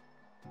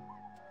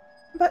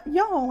 But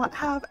y'all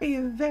have a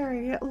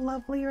very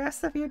lovely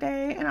rest of your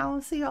day, and I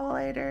will see y'all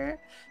later.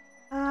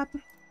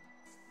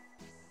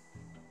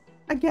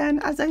 Again,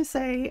 as I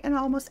say in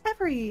almost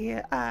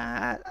every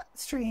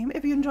stream,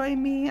 if you enjoy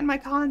me and my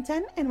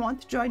content and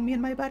want to join me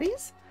and my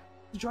buddies,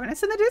 join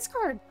us in the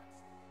Discord.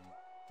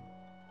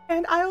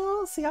 And I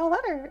will see y'all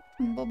later.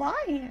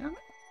 Bye-bye.